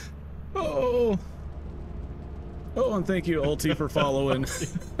 Oh, Oh, and thank you, Ulti, for following.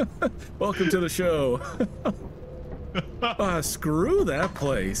 Welcome to the show. Screw that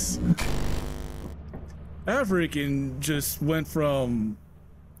place. That freaking just went from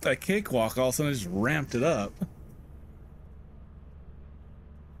a cakewalk, all of a sudden just ramped it up.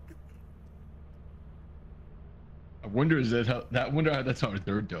 I wonder how that's how our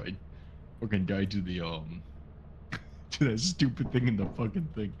third died. Fucking died to the to that stupid thing in the fucking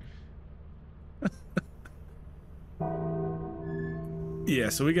thing. Yeah,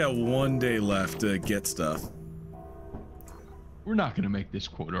 so we got 1 day left to get stuff. We're not gonna make this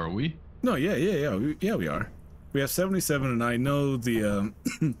quota, are we? No, yeah, we are. We have 77, and I know the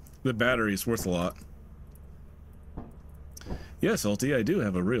the battery is worth a lot. Yes, Ulti, I do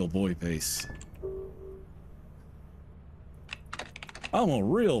have a real boy pace. I'm a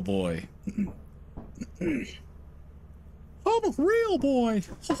real boy. I'm a real boy.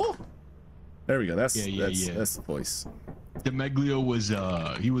 There we go. That's the voice. Demeglio was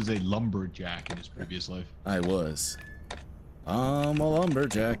he was a lumberjack in his previous life. I was. I'm a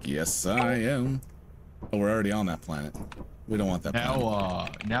lumberjack. Yes, I am. Oh, we're already on that planet. We don't want that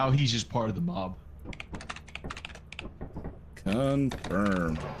planet. Now he's just part of the mob.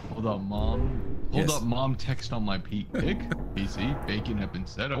 Confirm. Hold up, mom. Hold up, mom. Text on my pic. PC. Bacon have been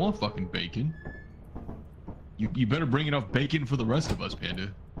said. I want fucking bacon. You better bring enough bacon for the rest of us,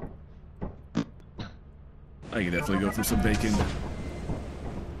 Panda. I could definitely go for some bacon.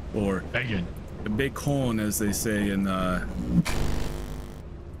 Or bacon. Bacon, as they say in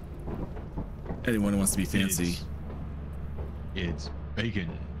anyone who wants to be fancy. It's bacon.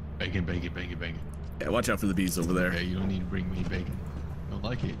 Bacon, bacon, bacon, bacon. Yeah, watch out for the bees over there. Yeah, you don't need to bring me bacon. Don't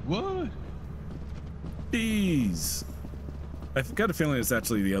like it. What? Bees. I've got a feeling it's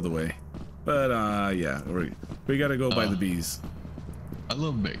actually the other way. But yeah, we gotta go by the bees. I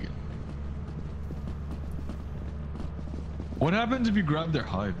love bacon. What happens if you grab their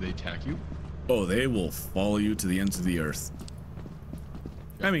hive? They attack you? Oh, they will follow you to the ends of the earth.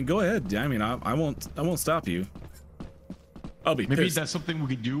 I mean, go ahead. I mean, I won't stop you. I'll be Maybe pissed. that's something we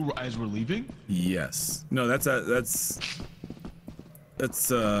could do as we're leaving. Yes. No, that's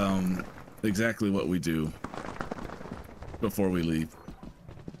exactly what we do before we leave.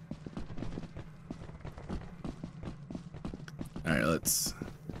 All right, let's.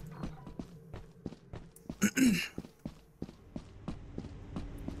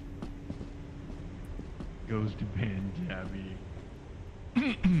 Goes to Punjabi.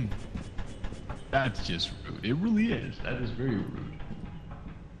 That's just rude. It really is. That is very rude.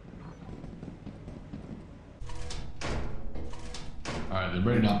 Alright, there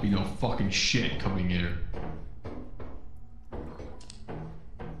better not be no fucking shit coming here.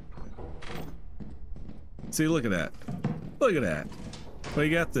 See, look at that. Look at that. We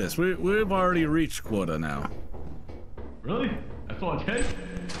got this. We've already reached quota now. Really? That's all it takes?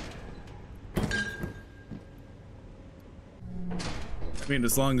 I mean,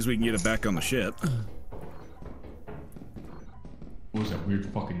 as long as we can get it back on the ship. What was that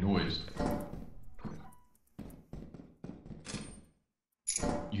weird fucking noise?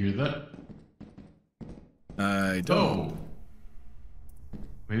 You hear that? I don't. Oh.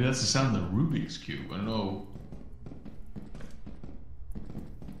 Maybe that's the sound of the Rubik's Cube. I don't know.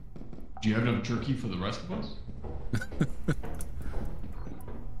 Do you have enough jerky for the rest of us?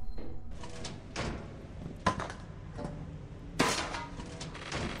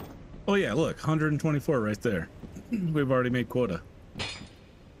 Oh yeah, look, 124 right there. We've already made quota.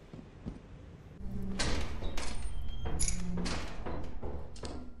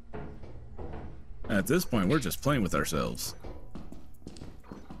 At this point, we're just playing with ourselves.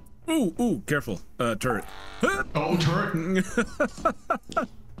 Ooh, careful. Turret. Oh, turret!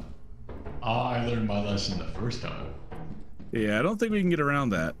 I learned my lesson the first time. Yeah, I don't think we can get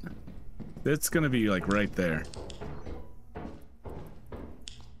around that. It's gonna be like right there.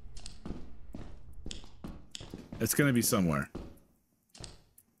 It's gonna be somewhere.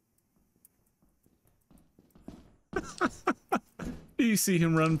 Do you see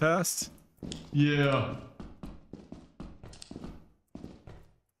him run past? Yeah.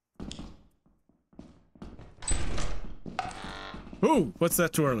 Ooh, what's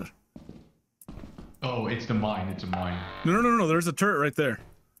that turret? Oh, it's the mine. It's a mine. No. There's a turret right there.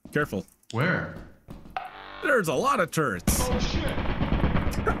 Careful. Where? There's a lot of turrets. Oh shit!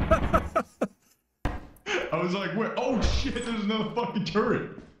 I was like, where? Oh shit! There's another fucking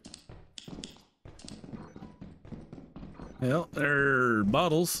turret. Well, they're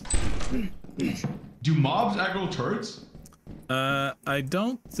bottles. Do mobs aggro turrets? I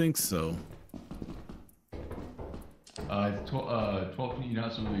don't think so. 12 feet. You're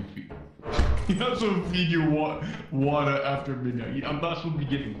not supposed to feed. You're not supposed to feed your water after midnight. I'm not supposed to be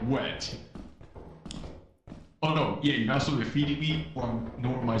getting wet. Oh no, yeah, you're not supposed to be feeding me,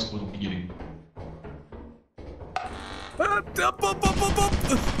 nor am I supposed to be getting. Up. Oh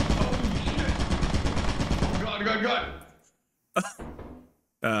shit!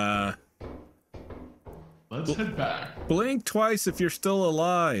 God. Let's head back. Blink twice if you're still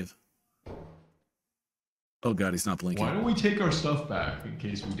alive. Oh god, he's not blinking. Why don't we take our stuff back in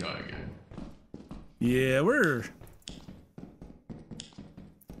case we die again? Yeah, we're.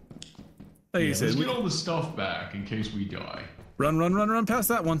 Like you said, let's get all the stuff back in case we die. Run past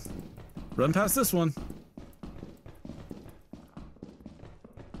that one. Run past this one.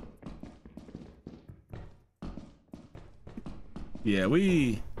 Yeah, like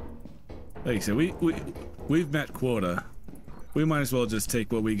you said, we've met quota. We might as well just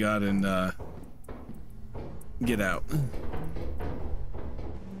take what we got and get out.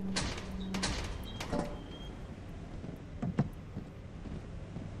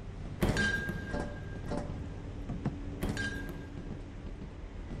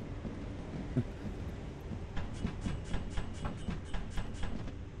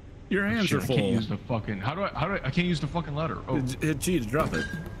 Your hands are full. I can't use the fucking. How do I can't use the fucking ladder. Oh, hit G to drop it.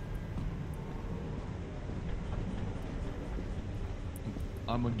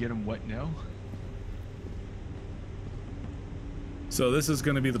 I'm gonna get him wet now. So this is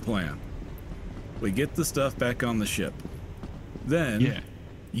gonna be the plan. We get the stuff back on the ship. Then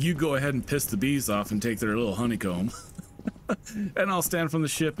you go ahead and piss the bees off and take their little honeycomb. And I'll stand from the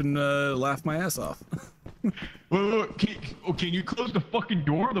ship and laugh my ass off. Wait, can you close the fucking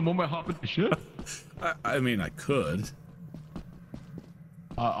door the moment I hop in the ship? I mean, I could.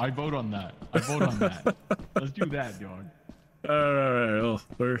 I vote on that. Let's do that, dog. Alright, well,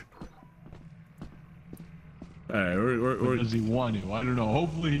 we're does he want to? I don't know.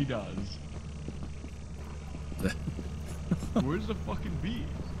 Hopefully he does. Where's the fucking bees?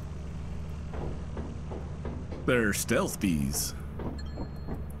 They're stealth bees.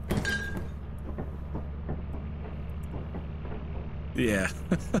 Yeah.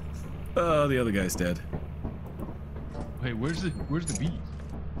 Oh, the other guy's dead. Hey, where's the bees?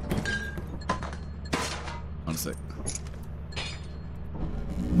 On a sec.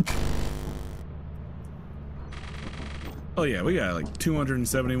 Oh yeah, we got like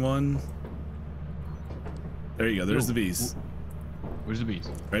 271. There you go. There's the bees. Where's the bees?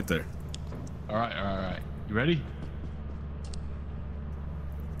 Right there. All right. You ready?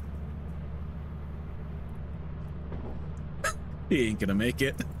 He ain't gonna make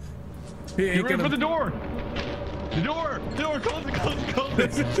it. He ain't Get ready for the door. The door. Close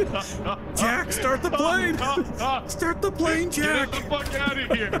it. Jack, start the plane. Start the plane, Jack. Get the fuck out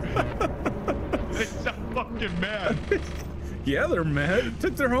of here. They're so fucking mad. Yeah, they're mad.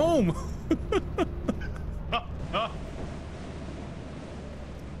 Took their home.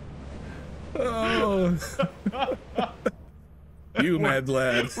 Oh. You mad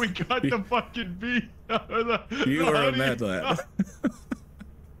lad. We got the fucking beat. You are a mad lad.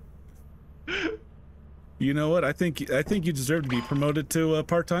 You know what? I think you deserve to be promoted to a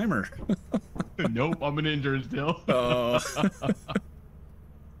part-timer. Nope, I'm an intern still. Oh.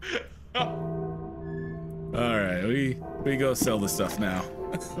 All right, we go sell the stuff now.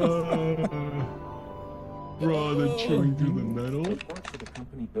 Bro, they're chewing through the metal. Report to the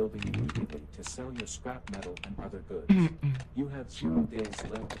company building immediately to sell your scrap metal and other goods. You have 0 days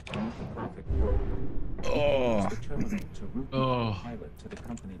left to meet the profit quota. Oh. Use the terminal to route the pilot to the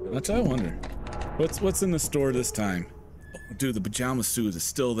company building. That's what I wonder. What's in the store this time? Oh, dude, the pajama suit is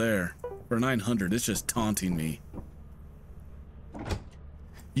still there for 900. It's just taunting me.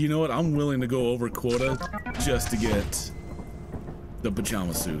 You know what? I'm willing to go over quota just to get the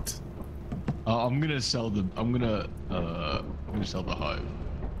pajama suit. I'm gonna sell the hive.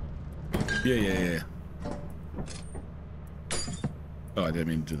 Yeah. Oh, I didn't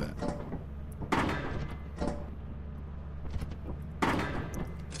mean to do that.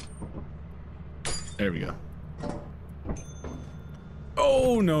 There we go.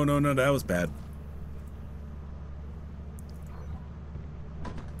 Oh, no, that was bad.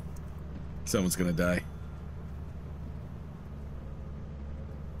 Someone's gonna die.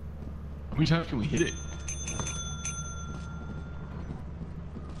 How many times can we hit it?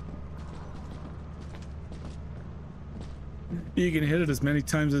 You can hit it as many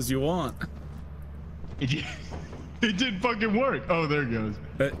times as you want. It didn't fucking work. Oh, there it goes.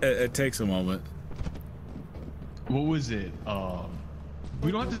 It takes a moment. What was it?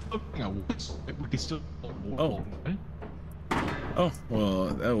 We don't have to look at once. We can still. Oh. Right? Oh, well,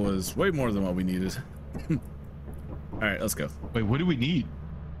 that was way more than what we needed. All right, let's go. Wait, what do we need?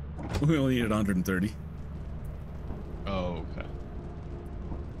 We only need 130. Oh, okay.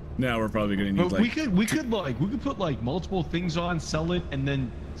 Now we're probably gonna need But like we could put like multiple things on, sell it, and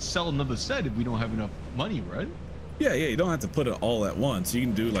then sell another set if we don't have enough money, right? yeah, you don't have to put it all at once. You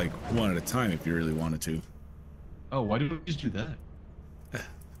can do like one at a time if you really wanted to. Oh, why don't we just do that?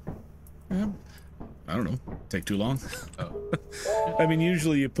 Yeah, I don't know. Take too long. Oh. I mean,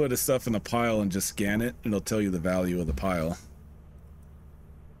 usually you put a stuff in a pile and just scan it, and it'll tell you the value of the pile.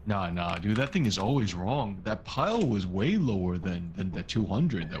 Nah, dude, that thing is always wrong. That pile was way lower than the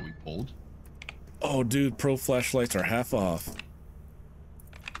 200 that we pulled. Oh, dude, pro flashlights are half off.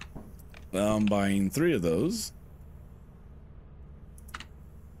 I'm buying 3 of those.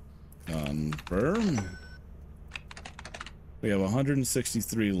 Confirm. We have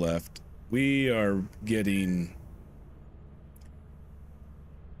 163 left. We are getting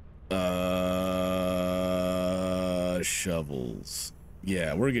shovels.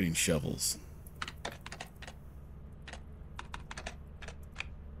 Yeah, we're getting shovels.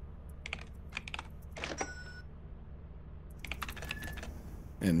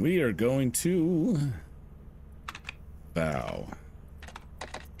 And we are going to bow.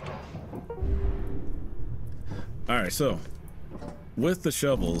 All right, so with the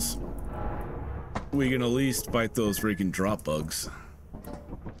shovels, we can at least fight those freaking drop bugs.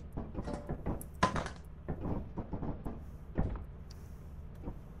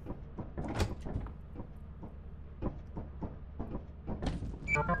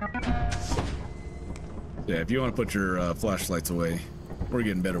 Yeah, if you want to put your flashlights away, we're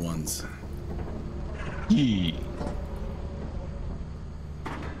getting better ones. Yeah.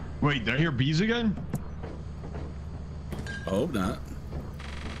 Wait, did I hear bees again? I hope not.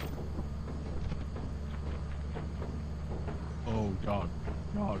 Oh, dog.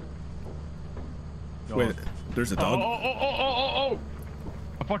 Wait, there's a dog? Oh!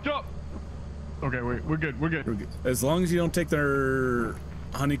 I fucked up. Okay, wait, we're good. As long as you don't take their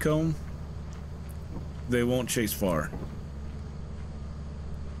honeycomb, they won't chase far.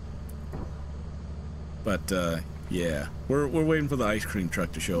 But yeah, we're waiting for the ice cream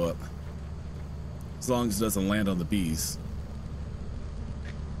truck to show up. As long as it doesn't land on the bees.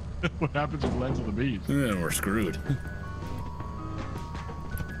 What happens if it lands on the bees? Then we're screwed.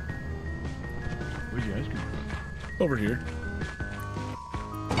 Where's your ice cream? Over here.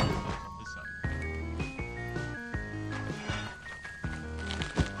 This side.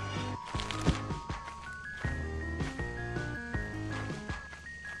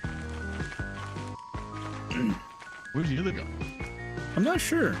 Where's the other guy? I'm not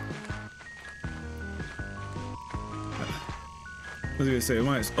sure. I was gonna say,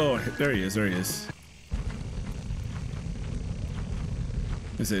 oh, there he is.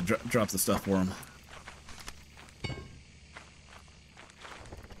 I said, drop the stuff for him.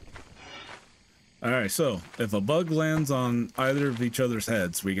 All right, so if a bug lands on either of each other's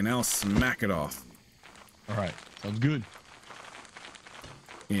heads, we can now smack it off. All right, sounds good.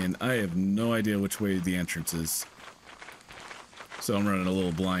 And I have no idea which way the entrance is. So I'm running a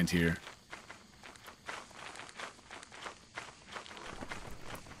little blind here.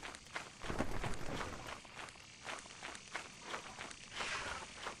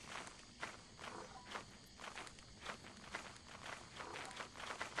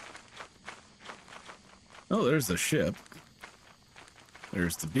 Oh, there's the ship.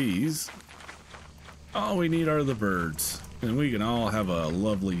 There's the bees. All we need are the birds. And we can all have a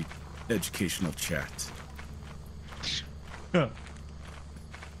lovely educational chat.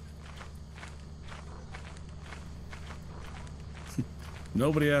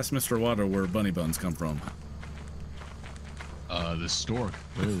 Nobody asked Mr. Water where bunny buns come from. The stork,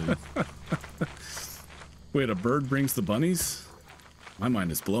 clearly. Wait, a bird brings the bunnies? My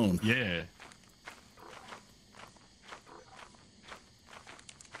mind is blown. Yeah.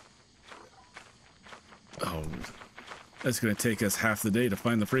 Oh, that's gonna take us half the day to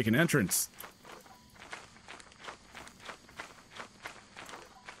find the freaking entrance.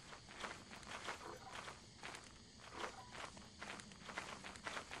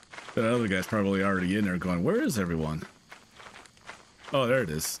 That other guy's probably already in there going, where is everyone? Oh, there it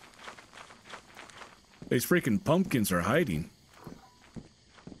is. These freaking pumpkins are hiding.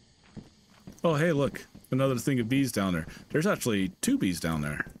 Oh, hey, look. Another thing of bees down there. There's actually 2 bees down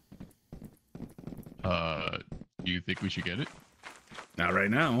there. Do you think we should get it? Not right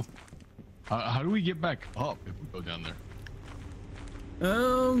now. How do we get back up if we go down there?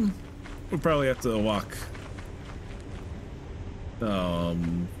 We'll probably have to walk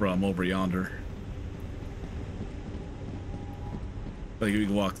from over yonder. Like we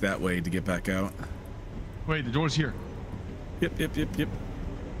can walk that way to get back out. Wait, the door's here. Yep, yep, yep, yep.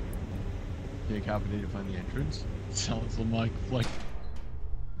 Take half a day to find the entrance. Sounds like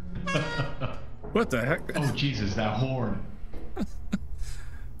What the heck? Oh Jesus, that horn.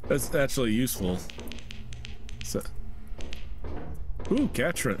 That's actually useful. So, ooh,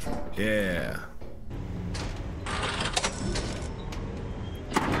 catch it. Yeah.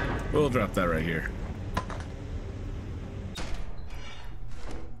 We'll drop that right here.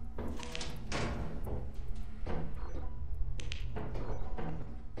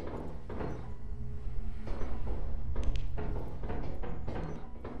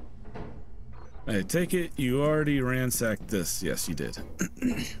 I take it you already ransacked this. Yes, you did.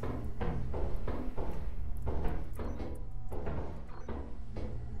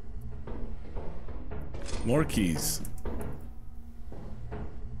 More keys.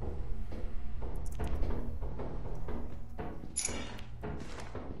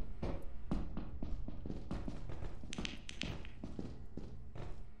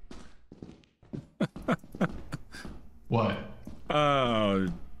 What? Oh,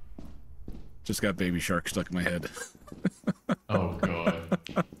 just got baby shark stuck in my head. Oh god.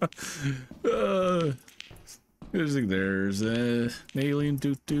 There's an alien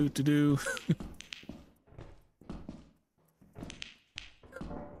do.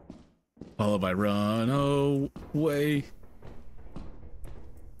 Followed by run away.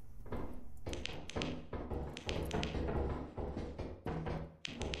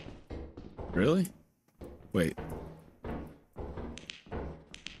 Really? Wait.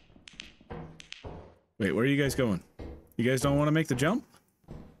 Wait, where are you guys going? You guys don't want to make the jump?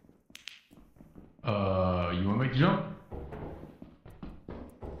 You wanna make the jump?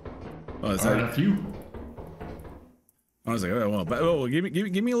 Oh, is Alright, that? after you. I was like, oh, well, give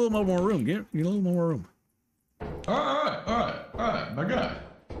me a little more room. Give me a little more room. Alright, my guy.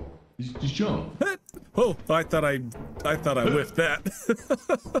 Just jump. Oh, I thought I whiffed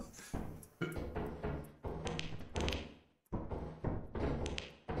that.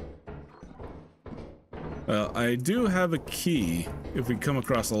 Well, I do have a key if we come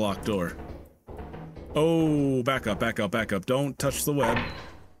across a locked door. Oh, back up. Don't touch the web.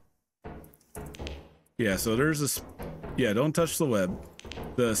 Yeah, so there's a... Yeah, don't touch the web.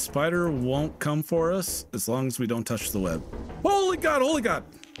 The spider won't come for us as long as we don't touch the web. Holy God!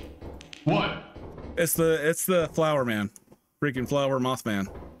 What? It's the flower man. Freaking flower mothman.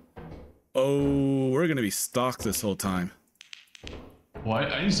 Oh, we're gonna be stalked this whole time.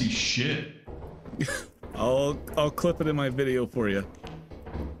 What? I didn't see shit. I'll clip it in my video for you.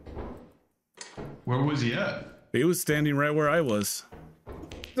 Where was he at? He was standing right where I was.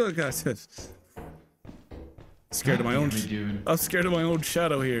 Oh God, scared of my own. Dude. I'm scared of my own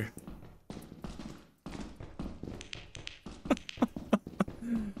shadow here.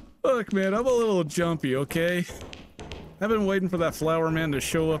 Look, man, I'm a little jumpy, okay? I've been waiting for that flower man to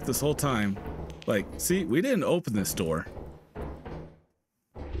show up this whole time. Like, see, we didn't open this door.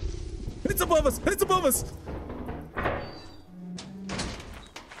 It's above us! It's above us!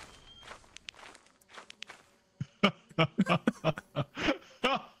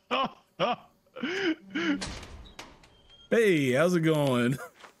 Hey, how's it going?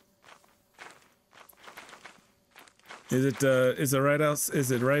 Is it right out?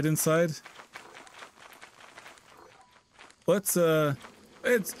 Is it right inside? Let's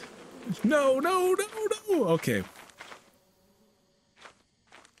it's no. Okay.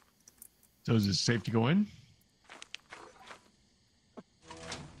 So is it safe to go in?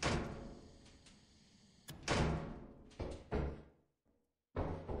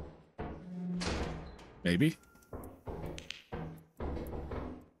 Maybe.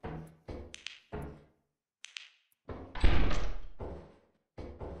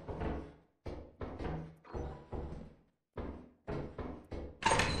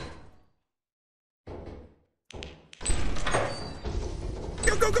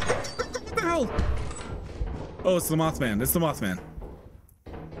 Go! What the hell? Oh, it's the Mothman. It's the Mothman.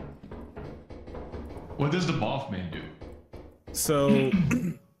 What does the Mothman do? So,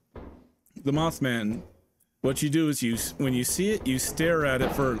 the Mothman, what you do is when you see it, you stare at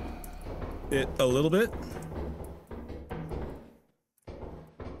it for a little bit.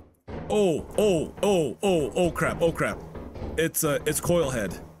 Oh crap. It's coil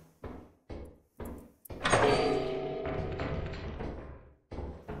head.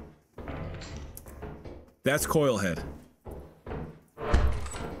 That's coil head.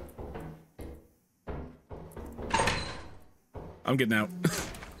 I'm getting out.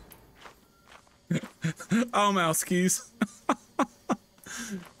 Oh, mouse keys.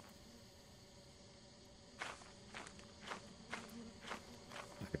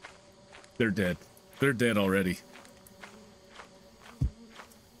 They're dead. They're dead already.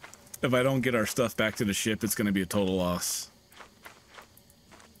 If I don't get our stuff back to the ship, it's going to be a total loss.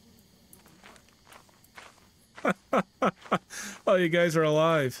 Oh, you guys are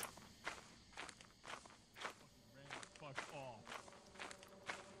alive. Fuck off.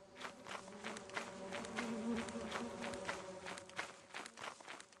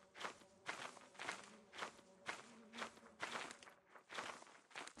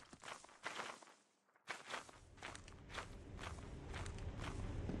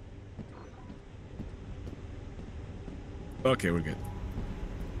 Okay, we're good.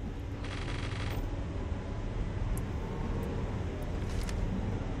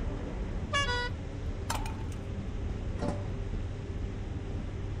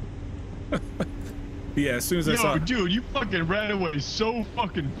 Yeah, as soon as I saw... Dude, you fucking ran away so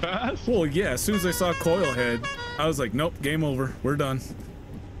fucking fast. Well, yeah, as soon as I saw Coilhead, I was like, nope, game over. We're done.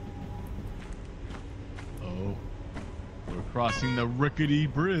 Oh. We're crossing the rickety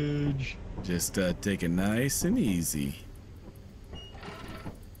bridge. Just take it nice and easy.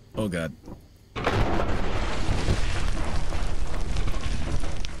 Oh, God.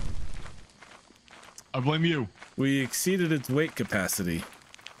 I blame you. We exceeded its weight capacity.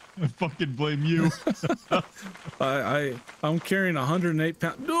 I fucking blame you. I'm carrying 108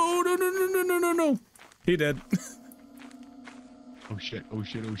 pounds. No, no, no, no, no, no, no, no. He dead. Oh shit, oh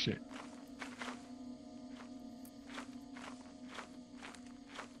shit, oh shit.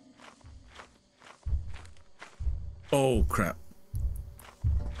 Oh, crap.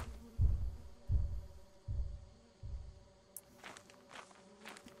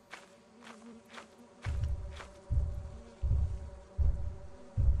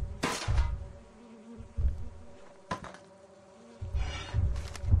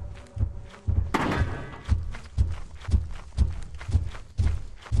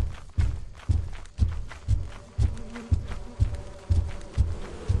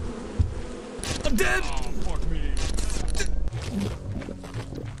 I'm dead! Oh, fuck me.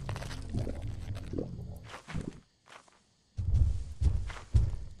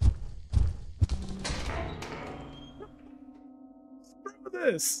 Screw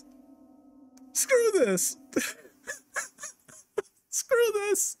this. Screw this. Screw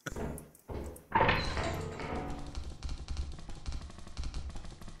this.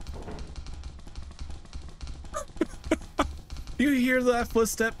 You hear that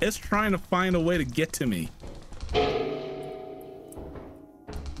footstep? It's trying to find a way to get to me.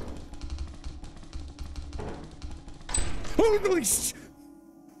 Holy sh...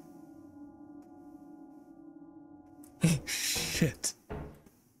 Shit.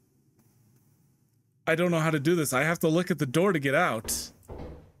 I don't know how to do this. I have to look at the door to get out.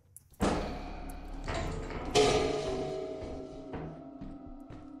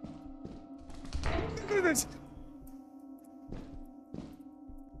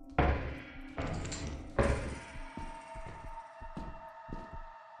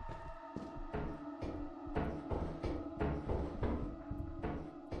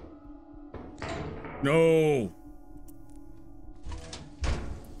 No.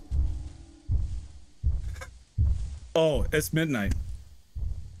 Oh, it's midnight.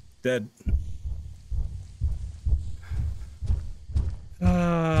 Dead.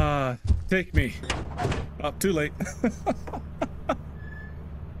 Take me. Oh, too late.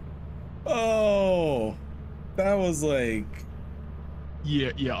 Oh, that was like...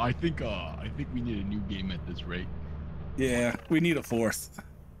 Yeah, I think we need a new game at this rate. Yeah, we need a fourth.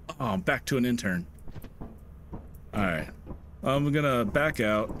 Oh, I'm back to an intern. All right, I'm gonna back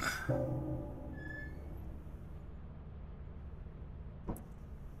out.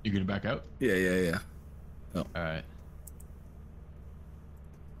 You gonna back out? Yeah. Oh. All right.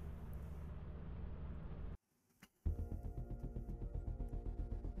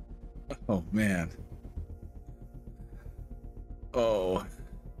 Oh man. Oh.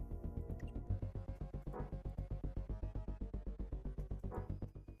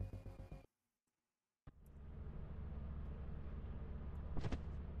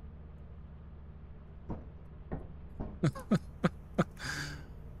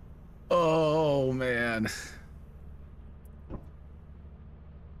 Oh man.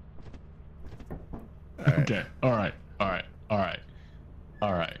 Okay. All right.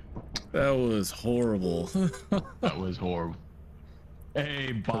 That was horrible. That was horrible.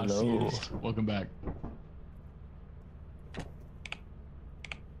 Hey, bossies. Welcome back.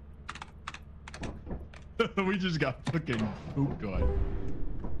 We just got fucking pooped on.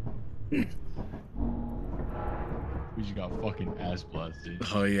 We just got fucking ass blasted.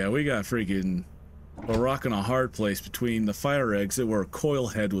 Oh yeah, we got freaking a rock and a hard place between the fire exit where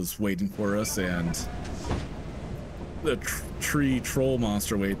Coilhead was waiting for us and the tree troll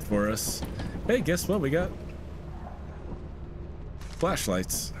monster wait for us. Hey, guess what? We got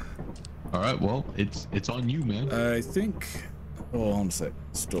flashlights. All right, well, it's on you, man. I think. Oh, hold on a sec.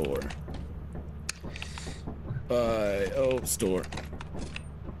 Store. Store.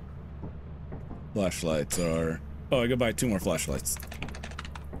 Flashlights are. Oh, I gotta buy 2 more flashlights.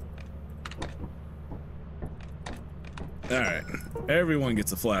 All right, everyone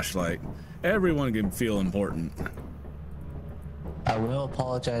gets a flashlight. Everyone can feel important. I will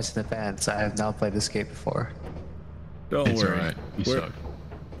apologize in advance. I have not played this game before. Don't It's worry. all right. You suck.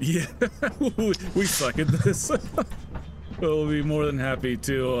 Yeah, we suck at this. We'll be more than happy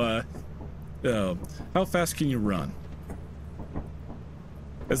to. How fast can you run?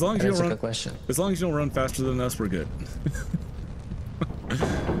 As long as you That's don't a run. good question. As long as you don't run faster than us, we're good.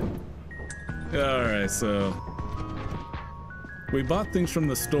 All right, so we bought things from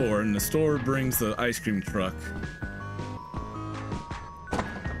the store, and the store brings the ice cream truck.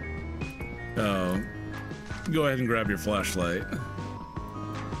 Go ahead and grab your flashlight.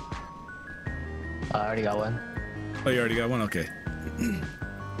 I already got one. Oh, you already got one? Okay.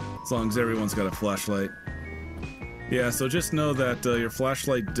 As long as everyone's got a flashlight. Yeah, so just know that your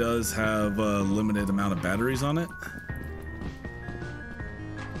flashlight does have a limited amount of batteries on it.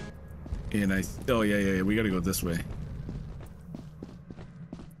 And oh yeah, we gotta go this way.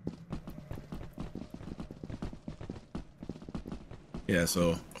 Yeah,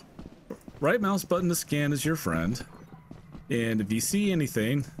 so right mouse button to scan is your friend. And if you see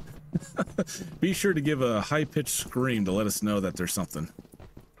anything, be sure to give a high-pitched scream to let us know that there's something.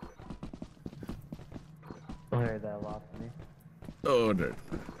 I heard that a lot from me. Oh, dude.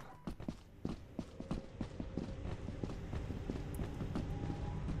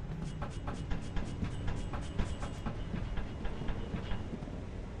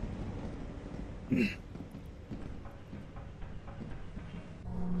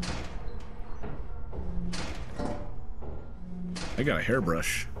 I got a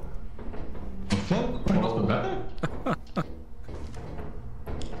hairbrush. The fuck? Right off the bat?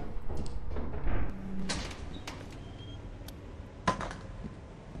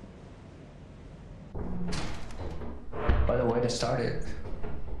 By the way to start it.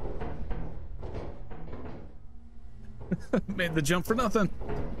 Made the jump for nothing.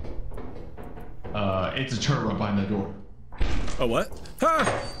 It's a turret right behind that door. A what?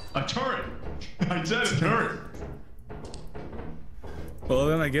 Ha! A turret! I said a turret! Well,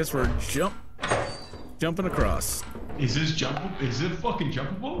 then I guess we're jumping across. Is this jumpable? Is it fucking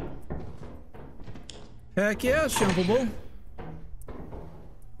jumpable? Heck yeah, it's jumpable.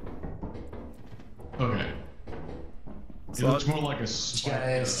 Okay. It So- looks more like a spike.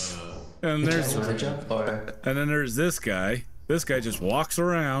 Guys. And there's With a jump or and then there's this guy. This guy just walks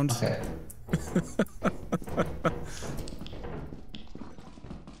around. okay.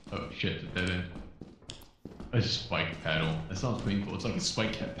 Oh shit, a dead end. A spike paddle. That sounds painful. It's like a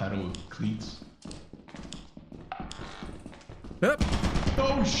spike cat paddle with cleats. Yep.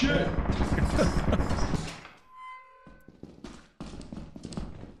 Oh shit!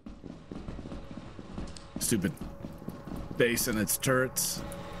 Stupid base and its turrets.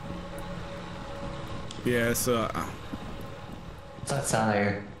 Yeah, so What's that sound I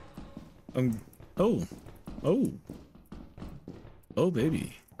hear? oh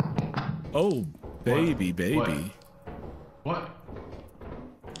baby. Oh baby, baby. What?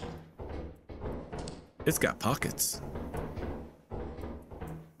 It's got pockets.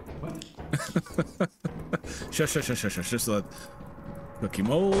 What? Shush. Just let cookie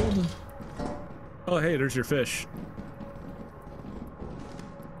mold. Oh hey, there's your fish.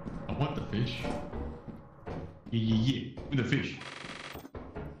 I want the fish. Yeah. With the fish.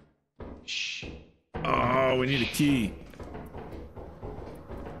 Shh. Oh, we need a key.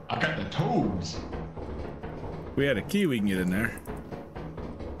 I got the toes. We had a key we can get in there.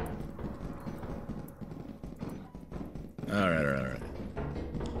 All right.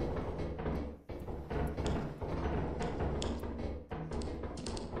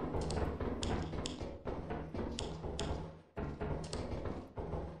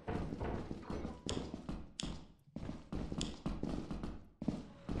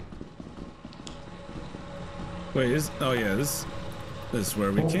 Wait, this is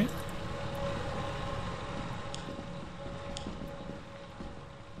where we came.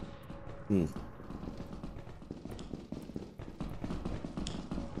 Ooh.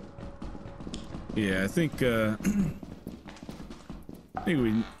 Yeah, I think I think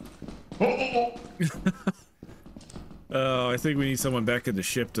we I think we need someone back at the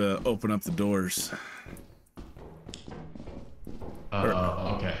ship to open up the doors.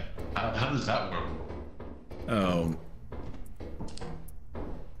 Okay. How does that work? Oh,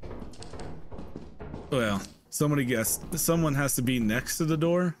 Well, someone has to be next to the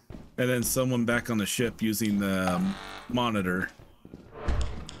door, and then someone back on the ship using the monitor.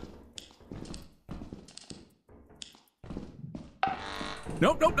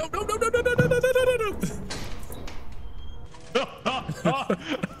 Nope, nope, nope, nope, nope, nope, nope, nope, nope, nope,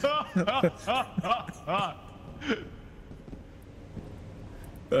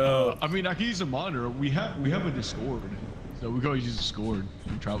 nope. I mean, I can use a monitor. We have a Discord, so we can always use Discord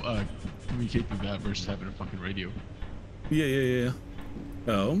and communicate through that versus having a fucking radio. Yeah.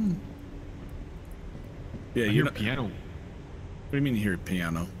 Yeah, I you're hear piano. What do you mean you hear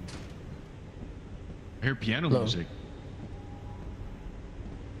piano? I hear piano music.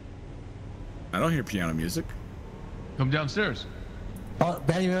 I don't hear piano music. Come downstairs. Oh,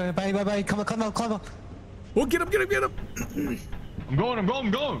 bye. Come on. Oh, get up. I'm going.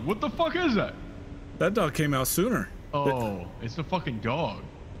 What the fuck is that? That dog came out sooner. Oh, it's a fucking dog.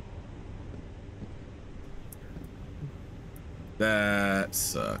 That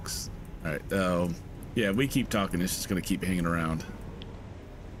sucks. All right. Yeah, we keep talking. It's just gonna keep hanging around.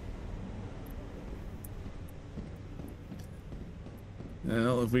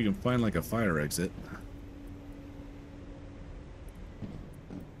 Well, if we can find like a fire exit.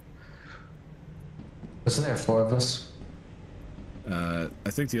 Wasn't there 4 of us? I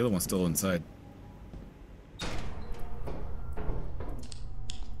think the other one's still inside.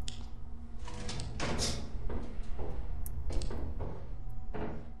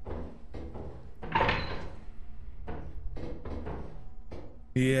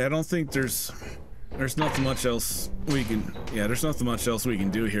 Yeah, I don't think there's nothing much else we can. Yeah, there's nothing much else we can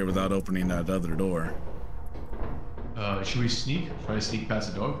do here without opening that other door. Should we sneak? Try to sneak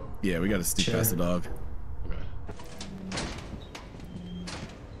past the dog? Yeah, we gotta sneak past the dog. Okay.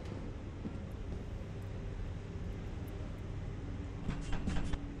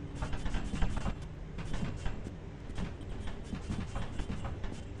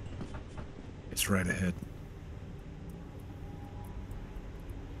 It's right ahead.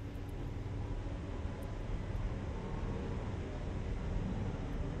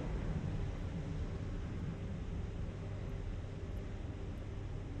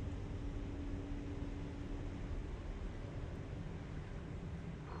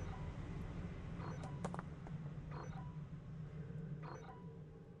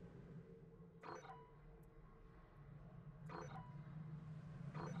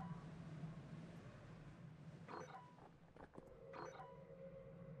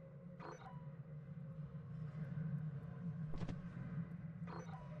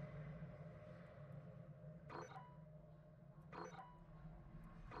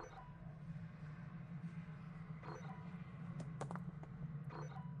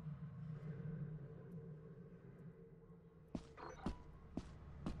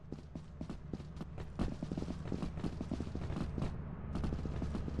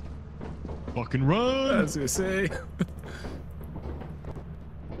 Fucking run! I was gonna say.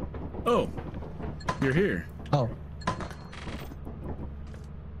 Oh, you're here. Oh.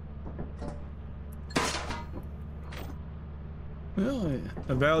 Well,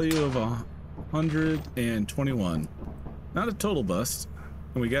 a value of 121. Not a total bust.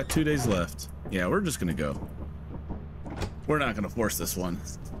 And we got 2 days left. Yeah, we're just gonna go. We're not gonna force this one.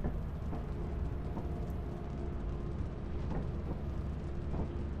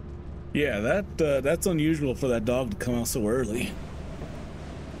 Yeah, that's unusual for that dog to come out so early.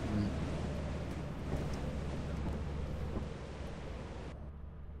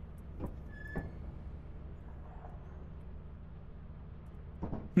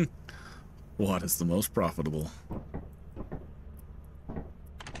 What is the most profitable?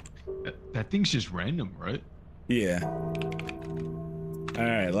 That thing's just random, right? Yeah. All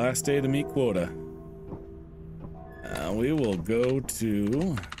right, last day to meet quota. We will go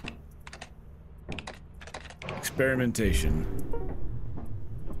to experimentation.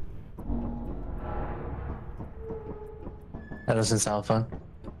 That doesn't sound fun.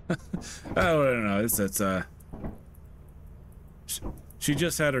 Oh, I don't know. It's she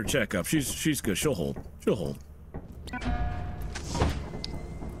just had her checkup. She's good. She'll hold.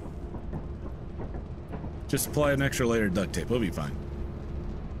 Just apply an extra layer of duct tape. We'll be fine.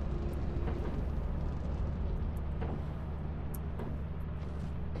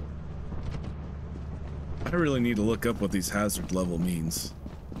 I really need to look up what these hazard level means.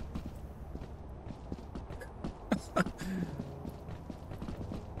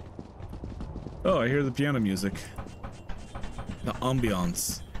 Oh, I hear the piano music. The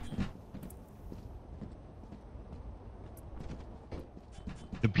ambiance.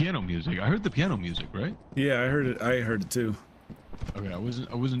 The piano music. I heard the piano music, right? Yeah, I heard it too. Okay, I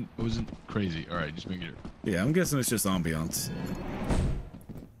wasn't crazy. All right, just making it. Yeah, I'm guessing it's just ambiance.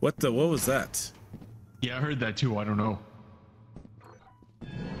 What was that? Yeah, I heard that too. I don't know.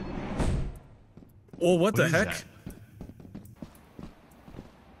 Oh, what the is heck? that?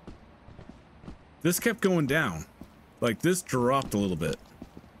 This kept going down. Like, this dropped a little bit.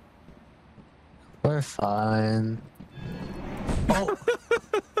 We're fine. Oh!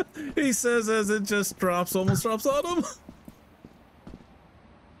 He says as it just almost drops on him.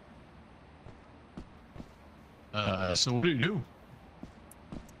 So what do you do?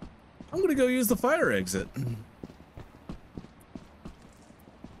 I'm gonna go use the fire exit.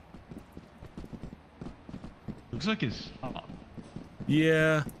 Looks like it's.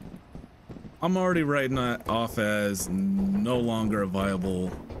 Yeah. I'm already writing that off as no longer a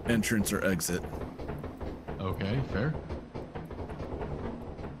viable entrance or exit. Okay, fair.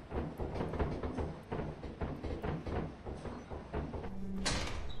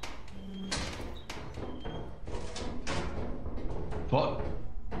 What?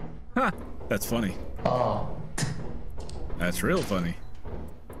 Ha! That's funny. Oh. That's real funny.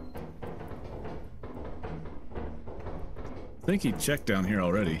 I think he checked down here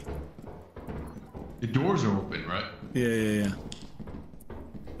already. The doors are open, right? Yeah.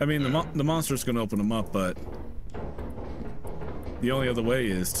 I mean, the monster's gonna open them up, but the only other way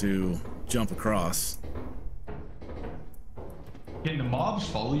is to jump across. Can the mobs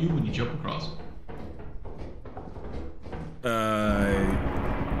follow you when you jump across?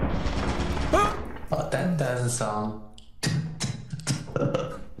 Oh, that doesn't sound.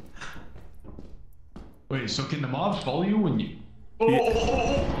 Wait, so can the mobs follow you when you?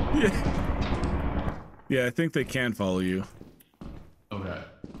 Oh! Yeah. Yeah, I think they can follow you. Okay.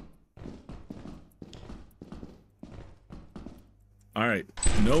 All right,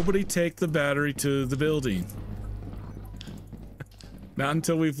 nobody take the battery to the building. Not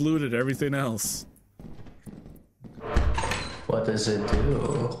until we've looted everything else. What does it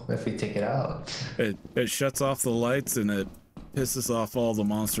do if we take it out? It shuts off the lights and it pisses off all the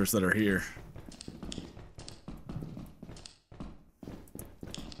monsters that are here.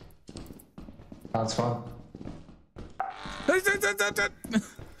 Sounds fun.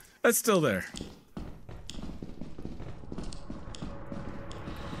 That's still there.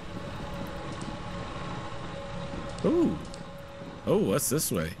 Ooh. Oh, what's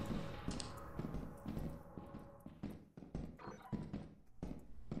this way?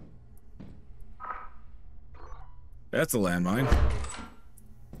 That's a landmine.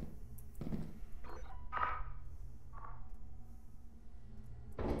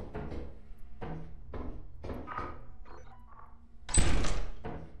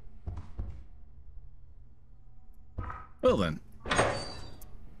 Well then.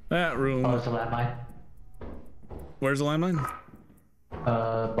 That room. Oh, it's a landmine. Where's the landmine?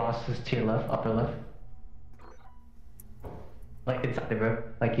 Boss is to your left, upper left. Like inside the room.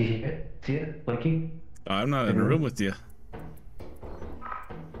 Like you hear it? See it? Blinking? Oh, I'm not in a room with you.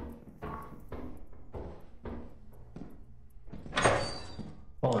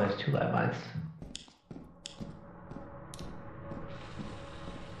 Oh, there's two landmines.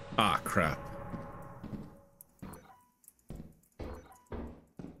 Ah, crap.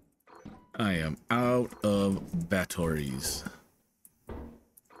 I am out of batteries.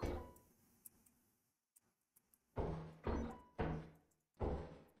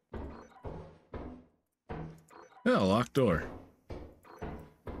 Yeah, locked door.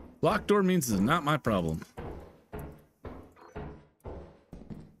 Locked door means it's not my problem.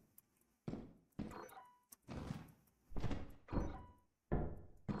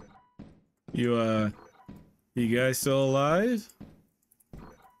 You guys still alive?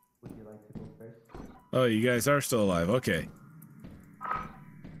 Would you like to go first? Oh, you guys are still alive. Okay.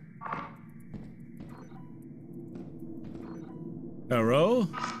 Hello?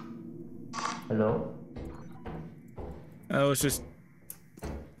 Hello? Oh, it's just...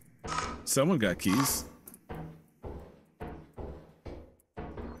 Someone got keys.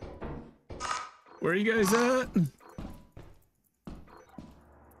 Where are you guys at?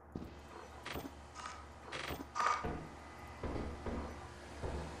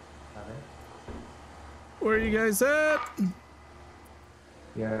 Where are you guys at?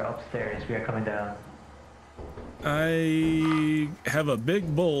 We are upstairs. We are coming down. I have a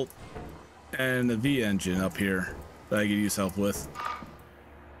big bolt and a V engine up here that I could use help with.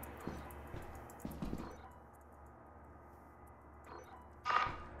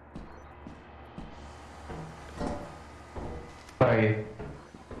 Where are you?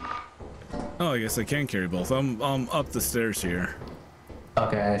 Oh, I guess I can carry both. I'm up the stairs here.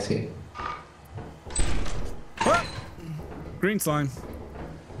 Okay, I see. Ah! Green slime.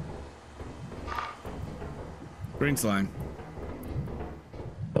 Green slime.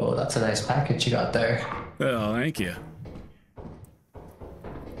 Oh, that's a nice package you got there. Oh, thank you.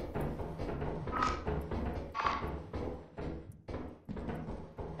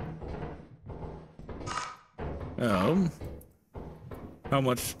 Oh. How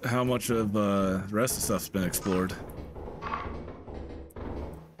much of the rest of the stuff's been explored?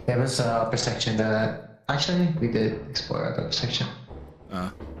 There was an upper section that actually we did explore the upper section.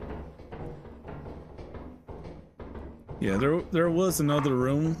 Yeah, there was another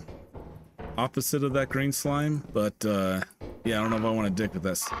room opposite of that green slime, but yeah, I don't know if I want to dick with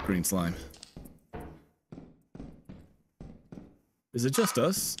that green slime. Is it just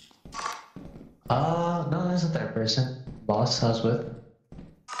us? No, there's a third person. Boss I was with.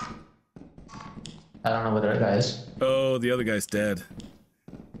 I don't know where the other guy is. Oh, the other guy's dead.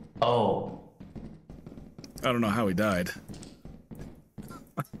 Oh. I don't know how he died.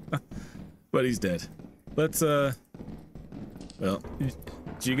 But he's dead. Let's, well, did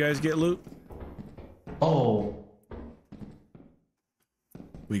you guys get loot? Oh.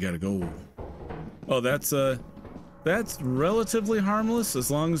 We gotta go. Oh, that's relatively harmless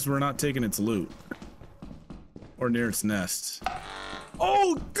as long as we're not taking its loot. Or near its nest.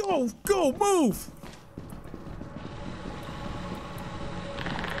 Oh, go, move!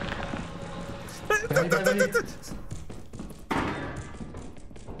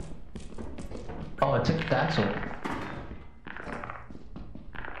 Oh, it took the axle.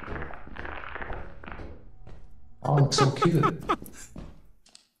 Oh, it's so cute.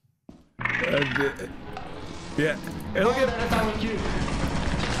 Yeah. Hey, look at That was cute.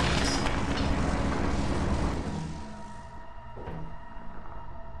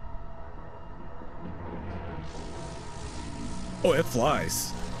 Oh, it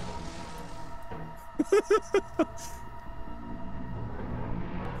flies.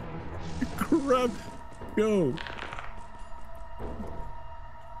 Grab. Go.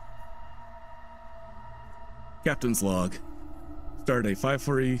 Captain's log. Stardate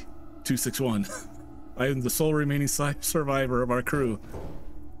 54261. I am the sole remaining survivor of our crew.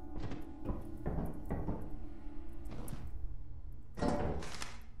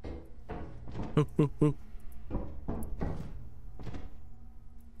 Oh, oh, oh.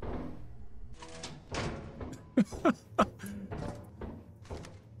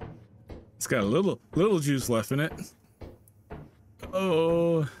 It's got a little juice left in it.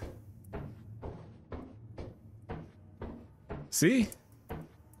 Oh. See?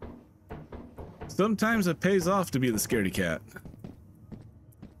 Sometimes it pays off to be the scaredy cat.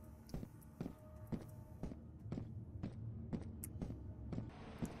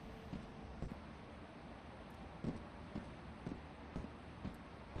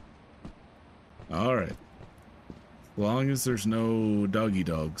 All right. As long as there's no doggy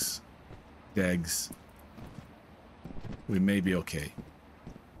dogs, dags, we may be okay.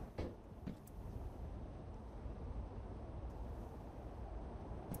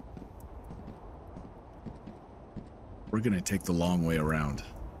 We're gonna take the long way around.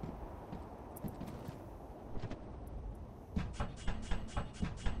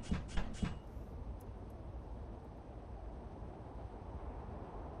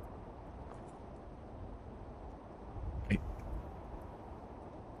 I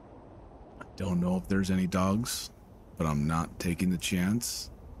don't know if there's any dogs, but I'm not taking the chance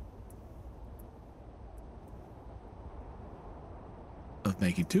of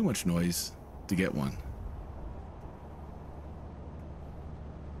making too much noise to get one.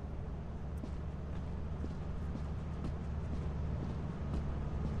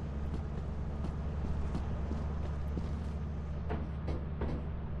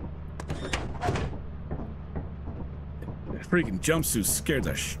 Freaking jumpsuit scared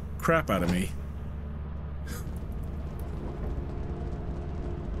the crap out of me.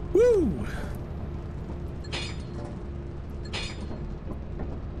 Woo!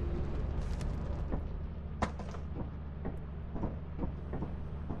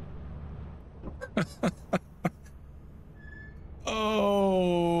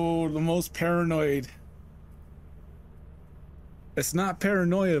 Oh, the most paranoid. It's not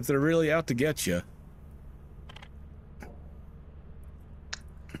paranoia if they're really out to get you.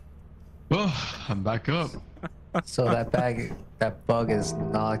 Oh, I'm back up. So that bug is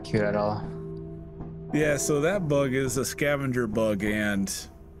not cute at all. Yeah, so that bug is a scavenger bug, and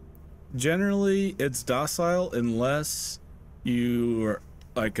generally it's docile unless you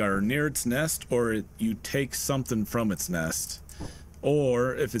are near its nest, or you take something from its nest,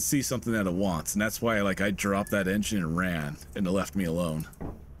 or if it sees something that it wants. And that's why I dropped that engine and ran, and it left me alone.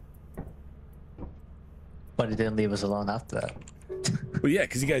 But he didn't leave us alone after that. Well, yeah,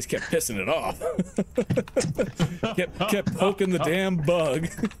 because you guys kept pissing it off. kept poking the damn bug.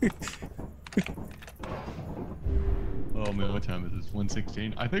 Oh man, what time is this?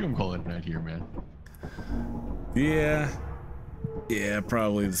 1:16. I think I'm calling it night here, man. Yeah. Yeah,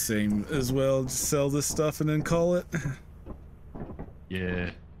 probably the same as well. Just sell this stuff and then call it.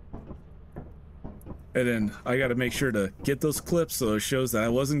 Yeah. And then I got to make sure to get those clips so it shows that I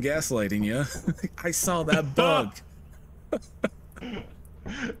wasn't gaslighting you. I saw that bug.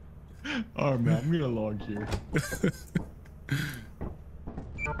 All right, man. I'm gonna log here.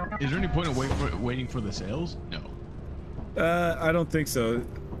 Is there any point in waiting for the sales? No. I don't think so.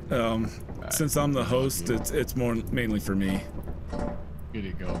 Since I'm the host, it's more mainly for me. Good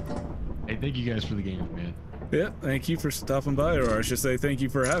to go. Hey, thank you guys for the game, man. Yeah, thank you for stopping by, or I should say thank you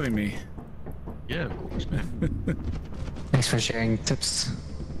for having me. Yeah, of course, man. Thanks for sharing tips.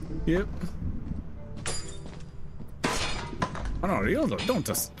 Yep. Oh no, you don't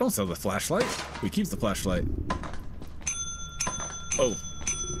sell the flashlight. We keep the flashlight. Oh.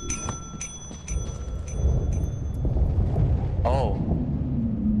 Oh.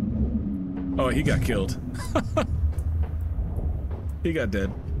 Oh, he got killed. He got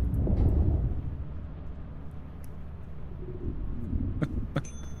dead.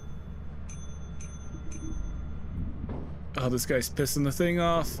 Oh, this guy's pissing the thing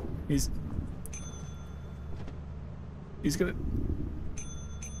off. He's gonna...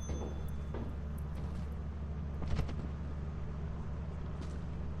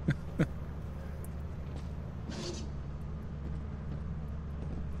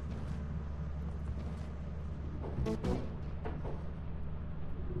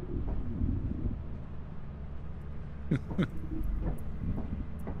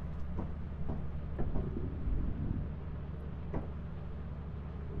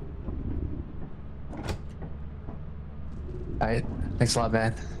 Alright, thanks a lot,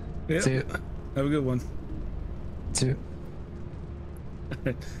 man. Yep. See you. Have a good one. See you.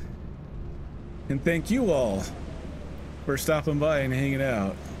 And thank you all for stopping by and hanging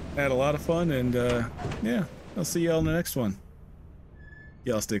out. I had a lot of fun, and yeah, I'll see y'all in the next one.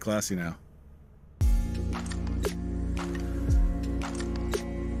 Y'all stay classy now.